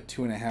like a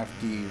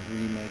 2.5D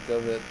remake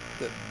of it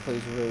that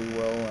plays really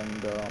well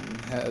and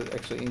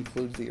actually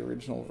includes the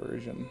original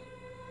version.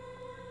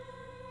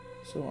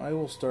 So I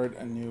will start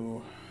a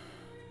new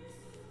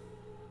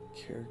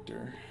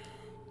character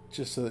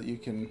just so that you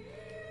can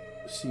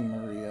see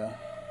Maria.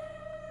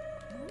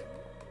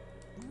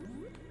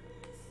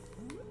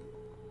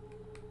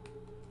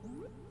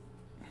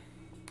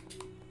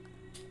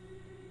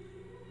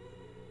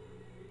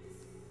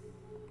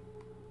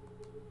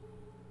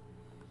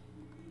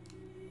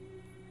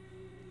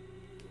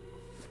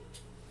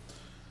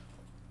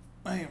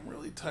 I am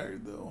really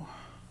tired though.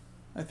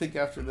 I think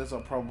after this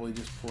I'll probably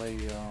just play,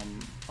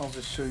 I'll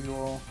just show you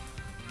all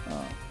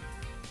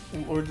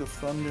Lords of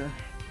Thunder,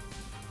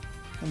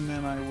 and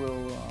then I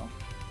will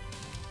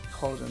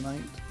call it a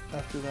night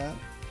after that.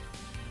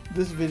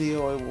 This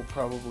video I will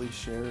probably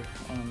share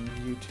on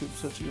YouTube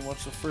so that you can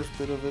watch the first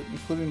bit of it,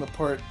 including the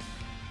part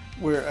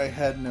where I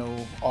had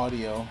no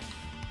audio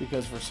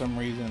because for some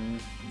reason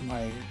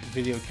my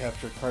video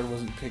capture card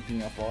wasn't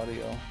picking up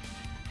audio.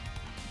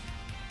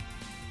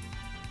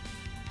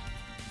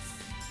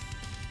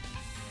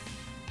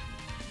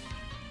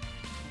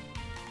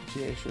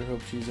 Gee, I sure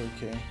hope she's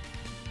okay.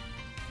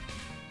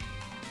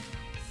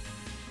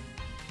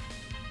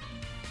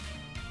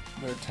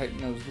 Better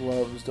tighten those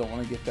gloves, don't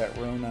want to get that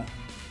Rona.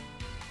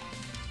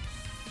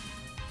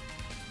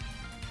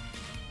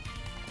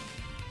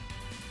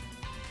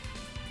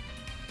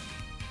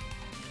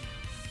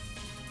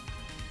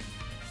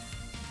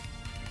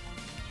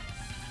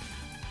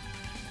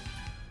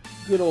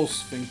 Good old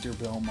Sphincter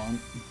Belmont.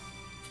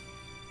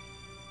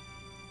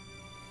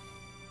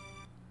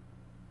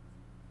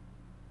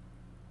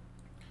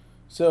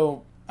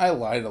 So, I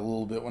lied a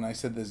little bit when I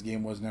said this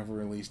game was never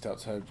released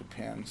outside of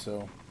Japan,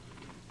 so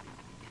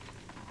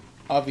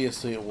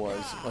obviously it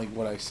was, like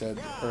what I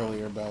said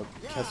earlier about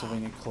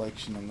Castlevania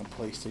Collection and the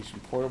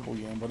PlayStation Portable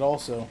game, but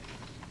also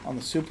on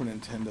the Super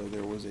Nintendo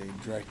there was a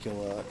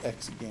Dracula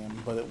X game,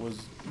 but it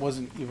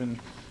wasn't even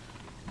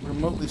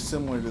remotely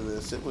similar to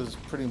this. It was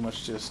pretty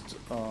much just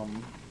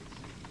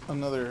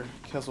another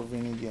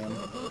Castlevania game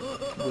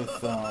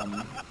with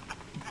a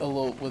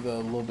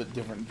little bit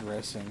different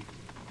dressing.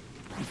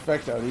 In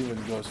fact, I would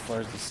even go as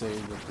far as to say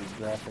that the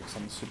graphics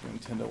on the Super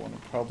Nintendo one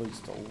are probably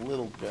just a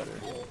little better,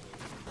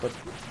 but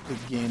the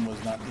game was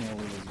not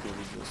nearly as good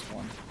as this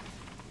one.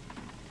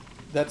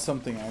 That's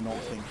something I don't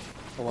think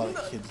a lot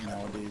of kids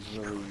nowadays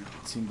really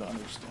seem to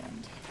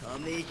understand.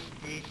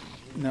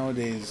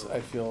 Nowadays, I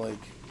feel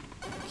like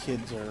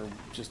kids are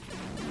just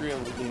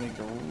they make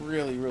a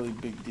really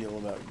big deal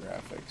about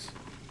graphics,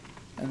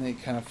 and they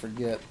kind of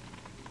forget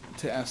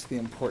to ask the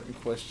important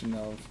question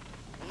of,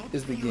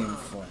 is the game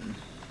fun?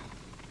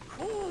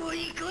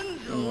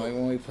 And like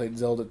when we played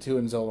Zelda 2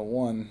 and Zelda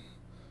 1,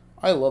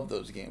 I love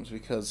those games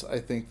because I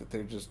think that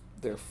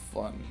they're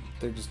fun.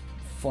 They're just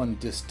fun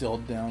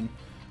distilled down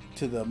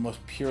to the most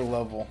pure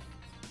level,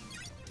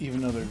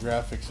 even though their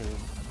graphics are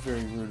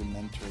very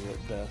rudimentary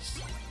at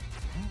best.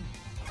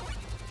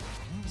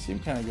 Same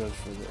kind of goes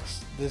for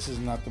this. This is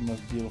not the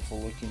most beautiful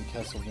looking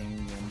Castlevania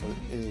game, but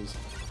it is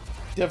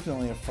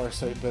definitely a far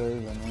sight better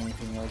than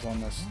anything else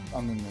on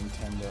the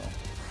Nintendo.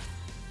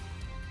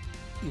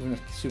 Even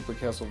if Super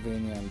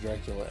Castlevania and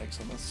Dracula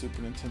X on the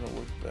Super Nintendo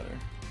looked better.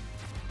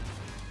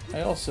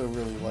 I also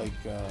really like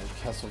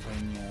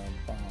Castlevania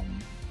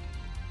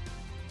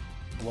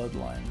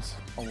Bloodlines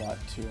a lot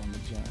too on the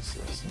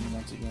Genesis, and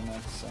once again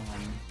that's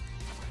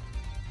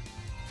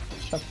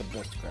not the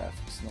best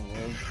graphics in the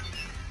world,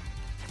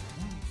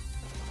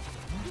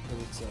 but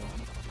it's a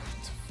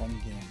fun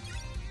game.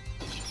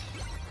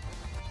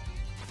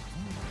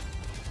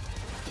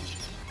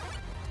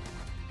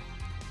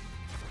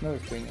 Another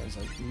thing is,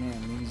 like,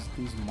 man,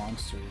 these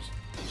monsters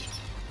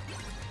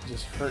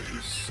just hurt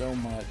you so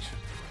much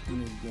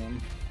in this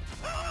game.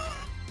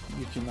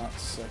 You cannot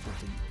suck at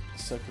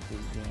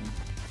this game.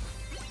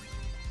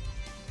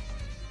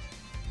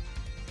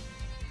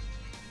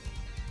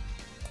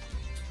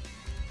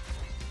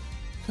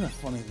 Kind of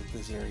funny that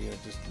this area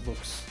just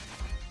looks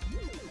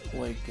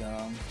like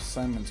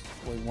Simon's,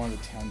 like one of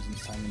the towns in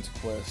Simon's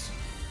Quest.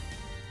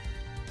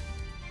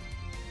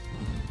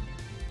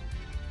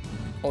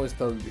 Always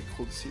thought it would be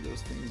cool to see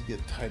those things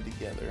get tied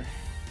together.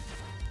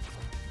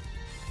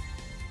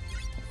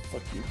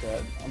 Fuck you,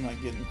 Dad. I'm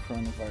not getting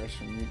coronavirus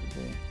from you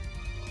today.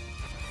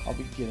 I'll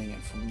be getting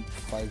it from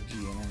 5G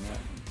internet.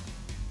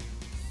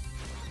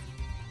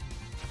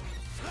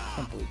 I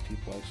can't believe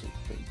people actually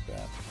think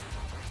that.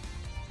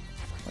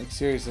 Like,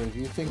 seriously, if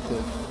you think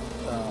that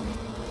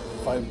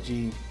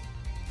 5G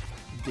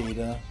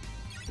data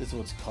is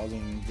what's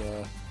causing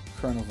the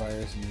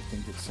coronavirus and you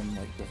think it's some,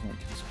 like, government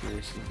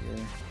conspiracy, you're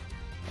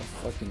a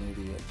fucking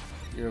idiot.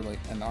 You're like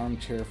an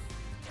armchair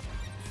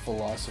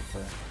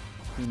philosopher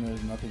who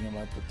knows nothing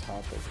about the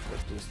topic but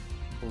just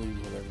believes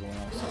what everyone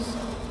else is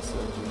saying instead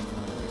of doing your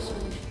own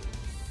research.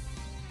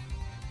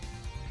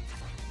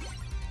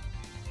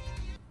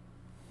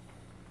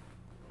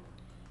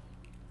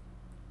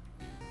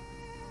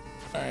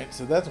 Alright,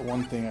 so that's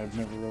one thing I've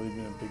never really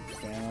been a big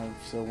fan of.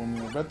 So when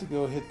we're about to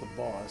go hit the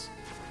boss,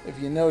 if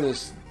you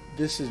notice,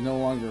 this is no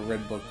longer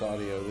Red Book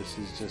audio, this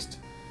is just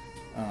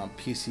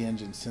PC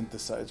Engine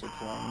synthesizer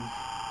playing.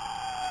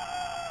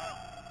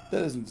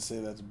 That isn't to say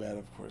that's bad,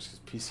 of course,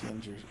 because PC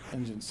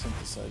Engine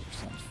synthesizer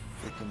sounds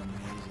freaking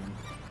amazing.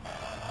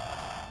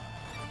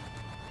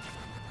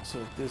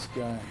 So this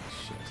guy,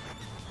 shit.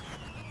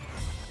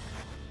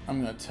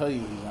 I'm gonna tell you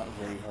he's not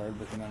very hard,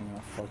 but then I'm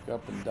gonna fuck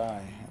up and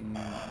die. And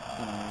then,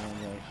 you know,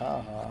 I'm like,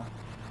 haha,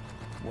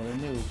 what a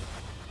noob.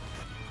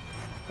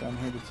 But I'm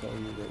here to tell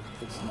you that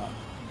it's not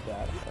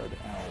that hard at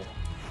all.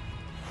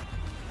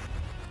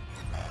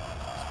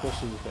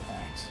 Especially with the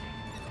axe.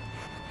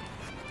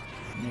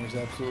 And there's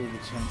absolutely the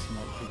chance he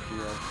might pick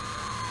you up.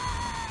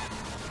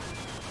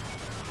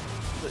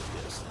 But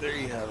yes, there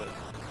you have it.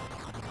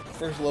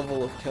 First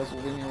level of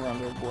Castlevania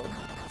Rondo of Blood.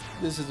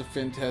 This is a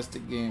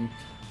fantastic game.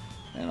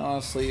 And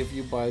honestly, if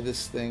you buy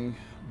this thing,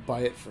 buy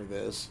it for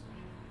this.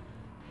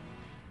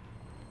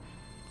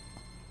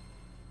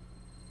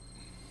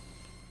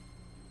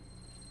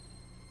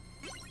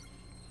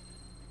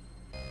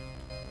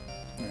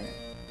 Alright,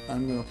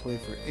 I'm going to play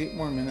for 8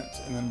 more minutes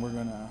and then we're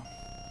going to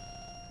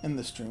end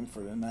the stream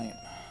for tonight.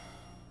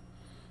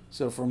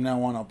 So from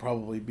now on, I'll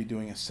probably be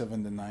doing a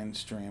 7 to 9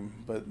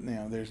 stream, but you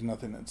know, there's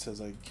nothing that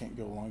says I can't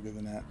go longer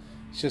than that.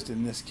 It's just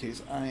in this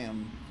case, I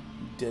am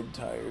dead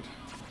tired.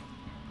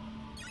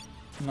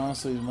 And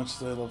honestly, as much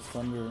as I love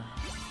Thunder,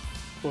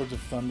 Lords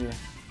of Thunder,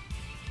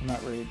 I'm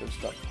not ready to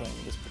stop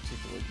playing this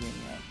particular game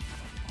yet.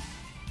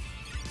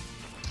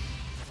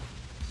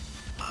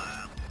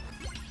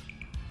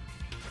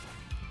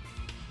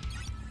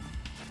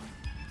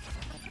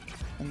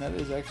 And that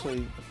is actually,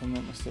 if I'm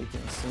not mistaken,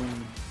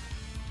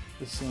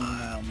 the same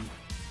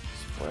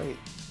sprite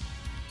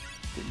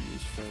that you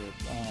use for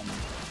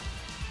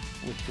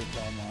Wicked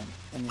Belmont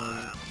in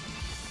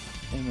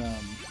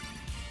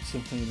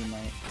Symphony of the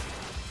Night.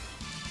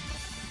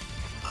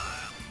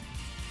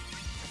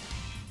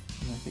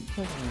 And I think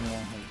that's the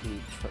one has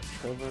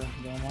Trevor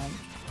Belmont,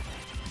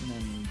 and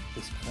then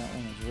this current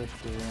one is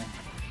Richter.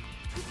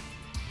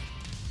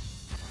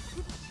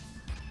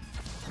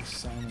 And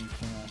Simon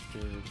came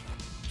after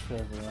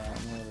Trevor, I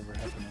don't know whatever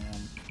happened to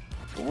him.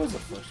 What was the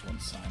first one,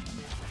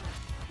 Simon?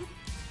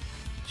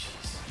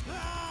 Jeez.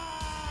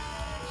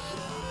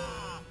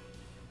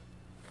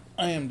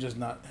 I am just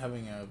not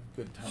having a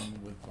good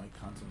time with my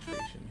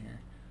concentration here.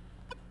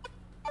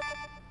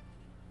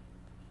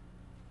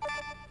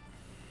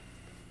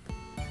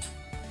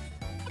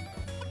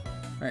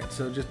 Alright,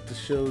 so just to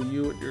show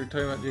you what you're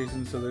talking about,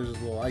 Jason, so there's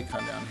this little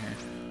icon down here.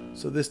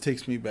 So this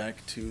takes me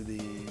back to the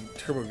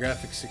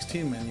Grafx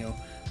 16 menu,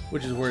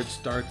 which is where it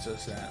starts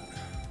us at.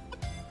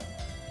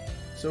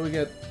 So we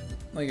got,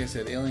 like I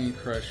said, Alien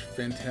Crush,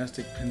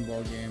 fantastic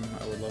pinball game.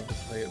 I would love to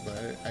play it, but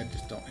I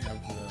just don't have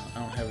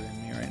it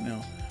in me right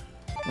now.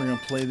 We're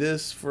gonna play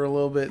this for a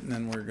little bit, and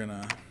then we're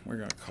gonna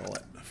call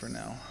it for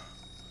now.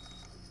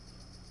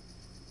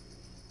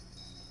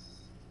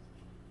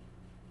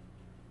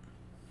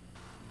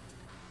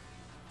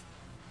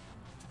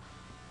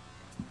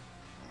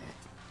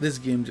 This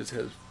game just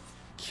has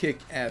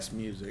kick-ass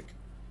music.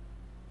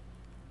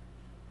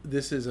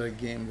 This is a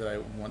game that I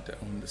want to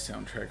own the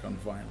soundtrack on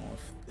vinyl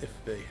if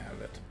they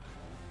have it.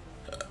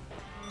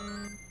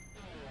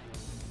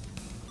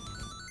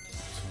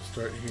 So we'll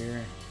start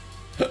here.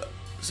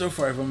 So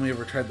far I've only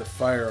ever tried the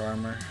fire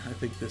armor. I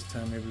think this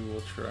time maybe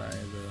we'll try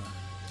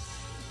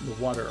the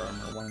water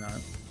armor, why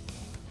not?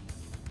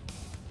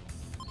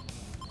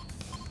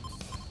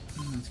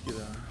 Let's get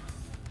a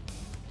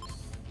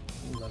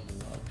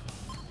level up.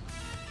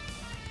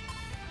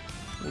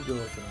 We'll go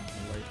with a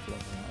life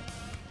level up.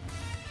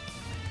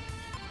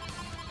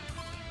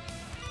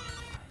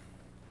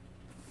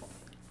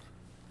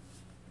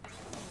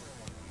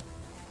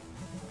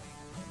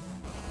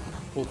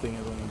 Cool thing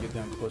is when you get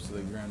down close to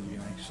the ground, you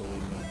can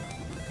actually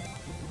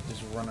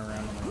just run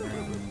around on the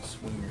ground and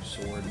swing your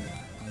sword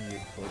when you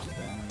get close to the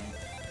enemy,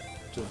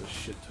 which does a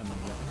shit ton of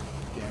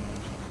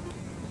damage.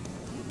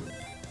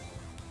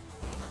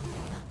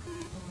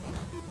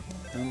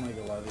 Unlike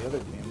a lot the other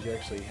games, you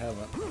actually have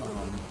a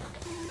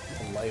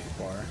life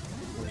bar,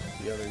 whereas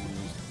the other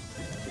used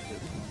to hit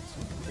points.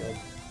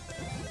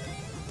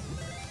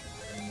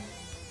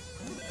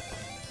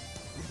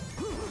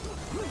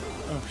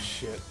 Oh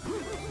shit.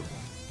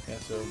 Yeah,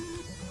 so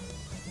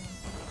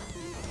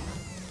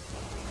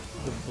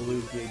the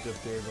blue gauge up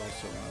there is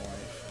also my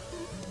life.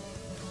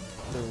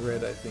 The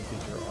red, I think,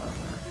 is your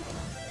armor.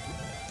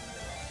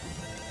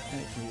 And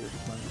it can be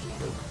replenished,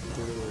 but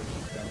blue is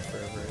down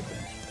forever, I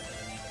think.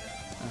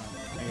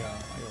 I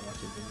gotta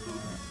watch a video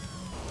on that.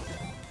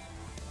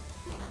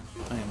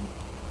 I am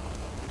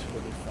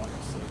totally falling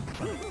asleep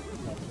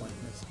while playing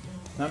this.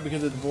 Not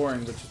because it's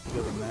boring, but just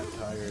because I'm that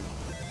tired.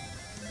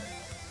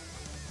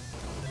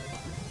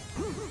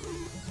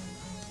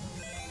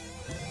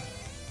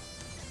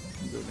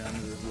 Go down to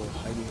this little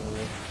hiding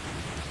hole.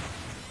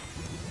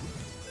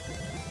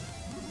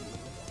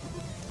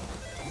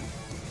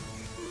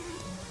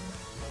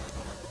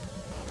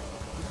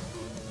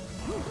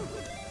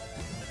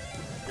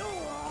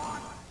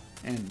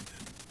 And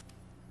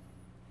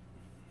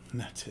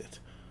that's it.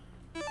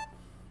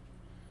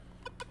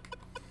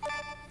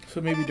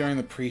 So maybe during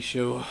the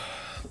pre-show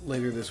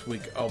later this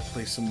week I'll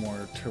play some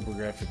more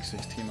TurboGrafx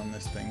 16 on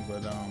this thing,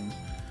 but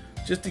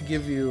just to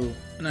give you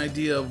an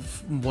idea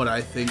of what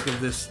I think of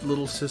this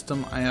little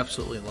system, I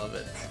absolutely love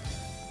it.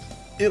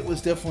 It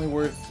was definitely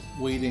worth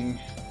waiting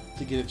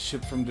to get it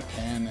shipped from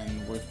Japan,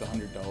 and worth the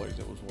 $100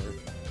 it was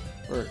worth,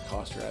 or it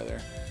cost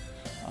rather.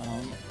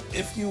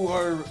 If you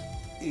are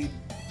a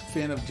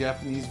fan of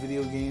Japanese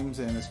video games,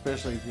 and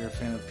especially if you're a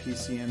fan of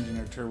PC Engine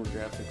or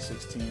TurboGrafx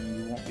 16,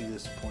 you won't be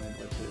disappointed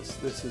with this.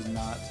 This is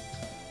not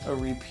a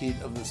repeat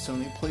of the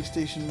Sony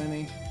PlayStation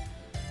Mini.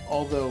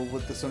 Although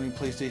with the Sony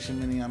PlayStation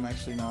Mini, I'm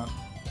actually not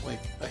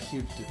like a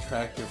huge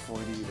detractor for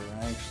it either.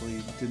 I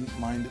actually didn't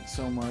mind it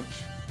so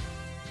much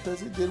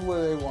because it did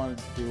what I wanted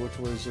to do, which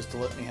was just to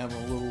let me have a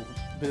little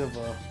bit of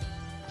a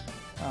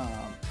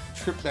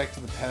trip back to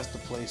the past to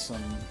play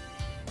some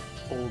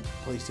old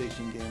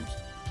PlayStation games.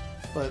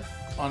 But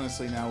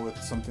honestly, now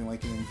with something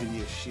like an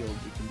NVIDIA Shield,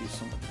 you can do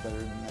so much better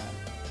than that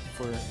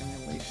for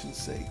emulation's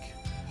sake.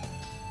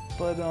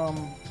 But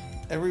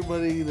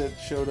everybody that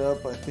showed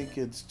up, I think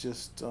it's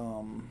just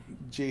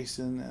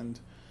Jason and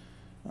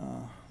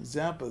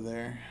Zappa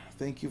there.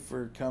 Thank you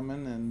for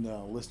coming and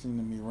listening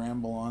to me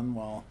ramble on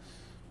while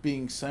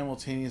being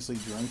simultaneously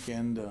drunk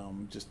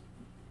and just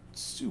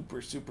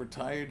super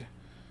tired.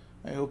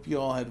 I hope you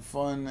all had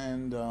fun,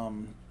 and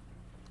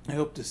I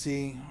hope to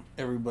see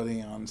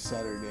everybody on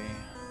Saturday,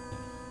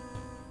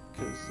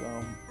 because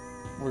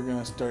we're going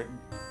to start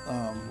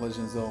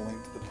Legend of Zelda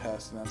Link to the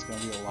Past, and that's going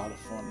to be a lot of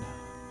fun.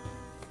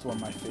 It's one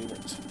of my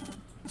favorites.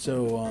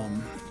 So,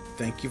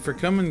 thank you for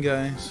coming,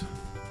 guys.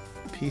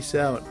 Peace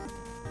out.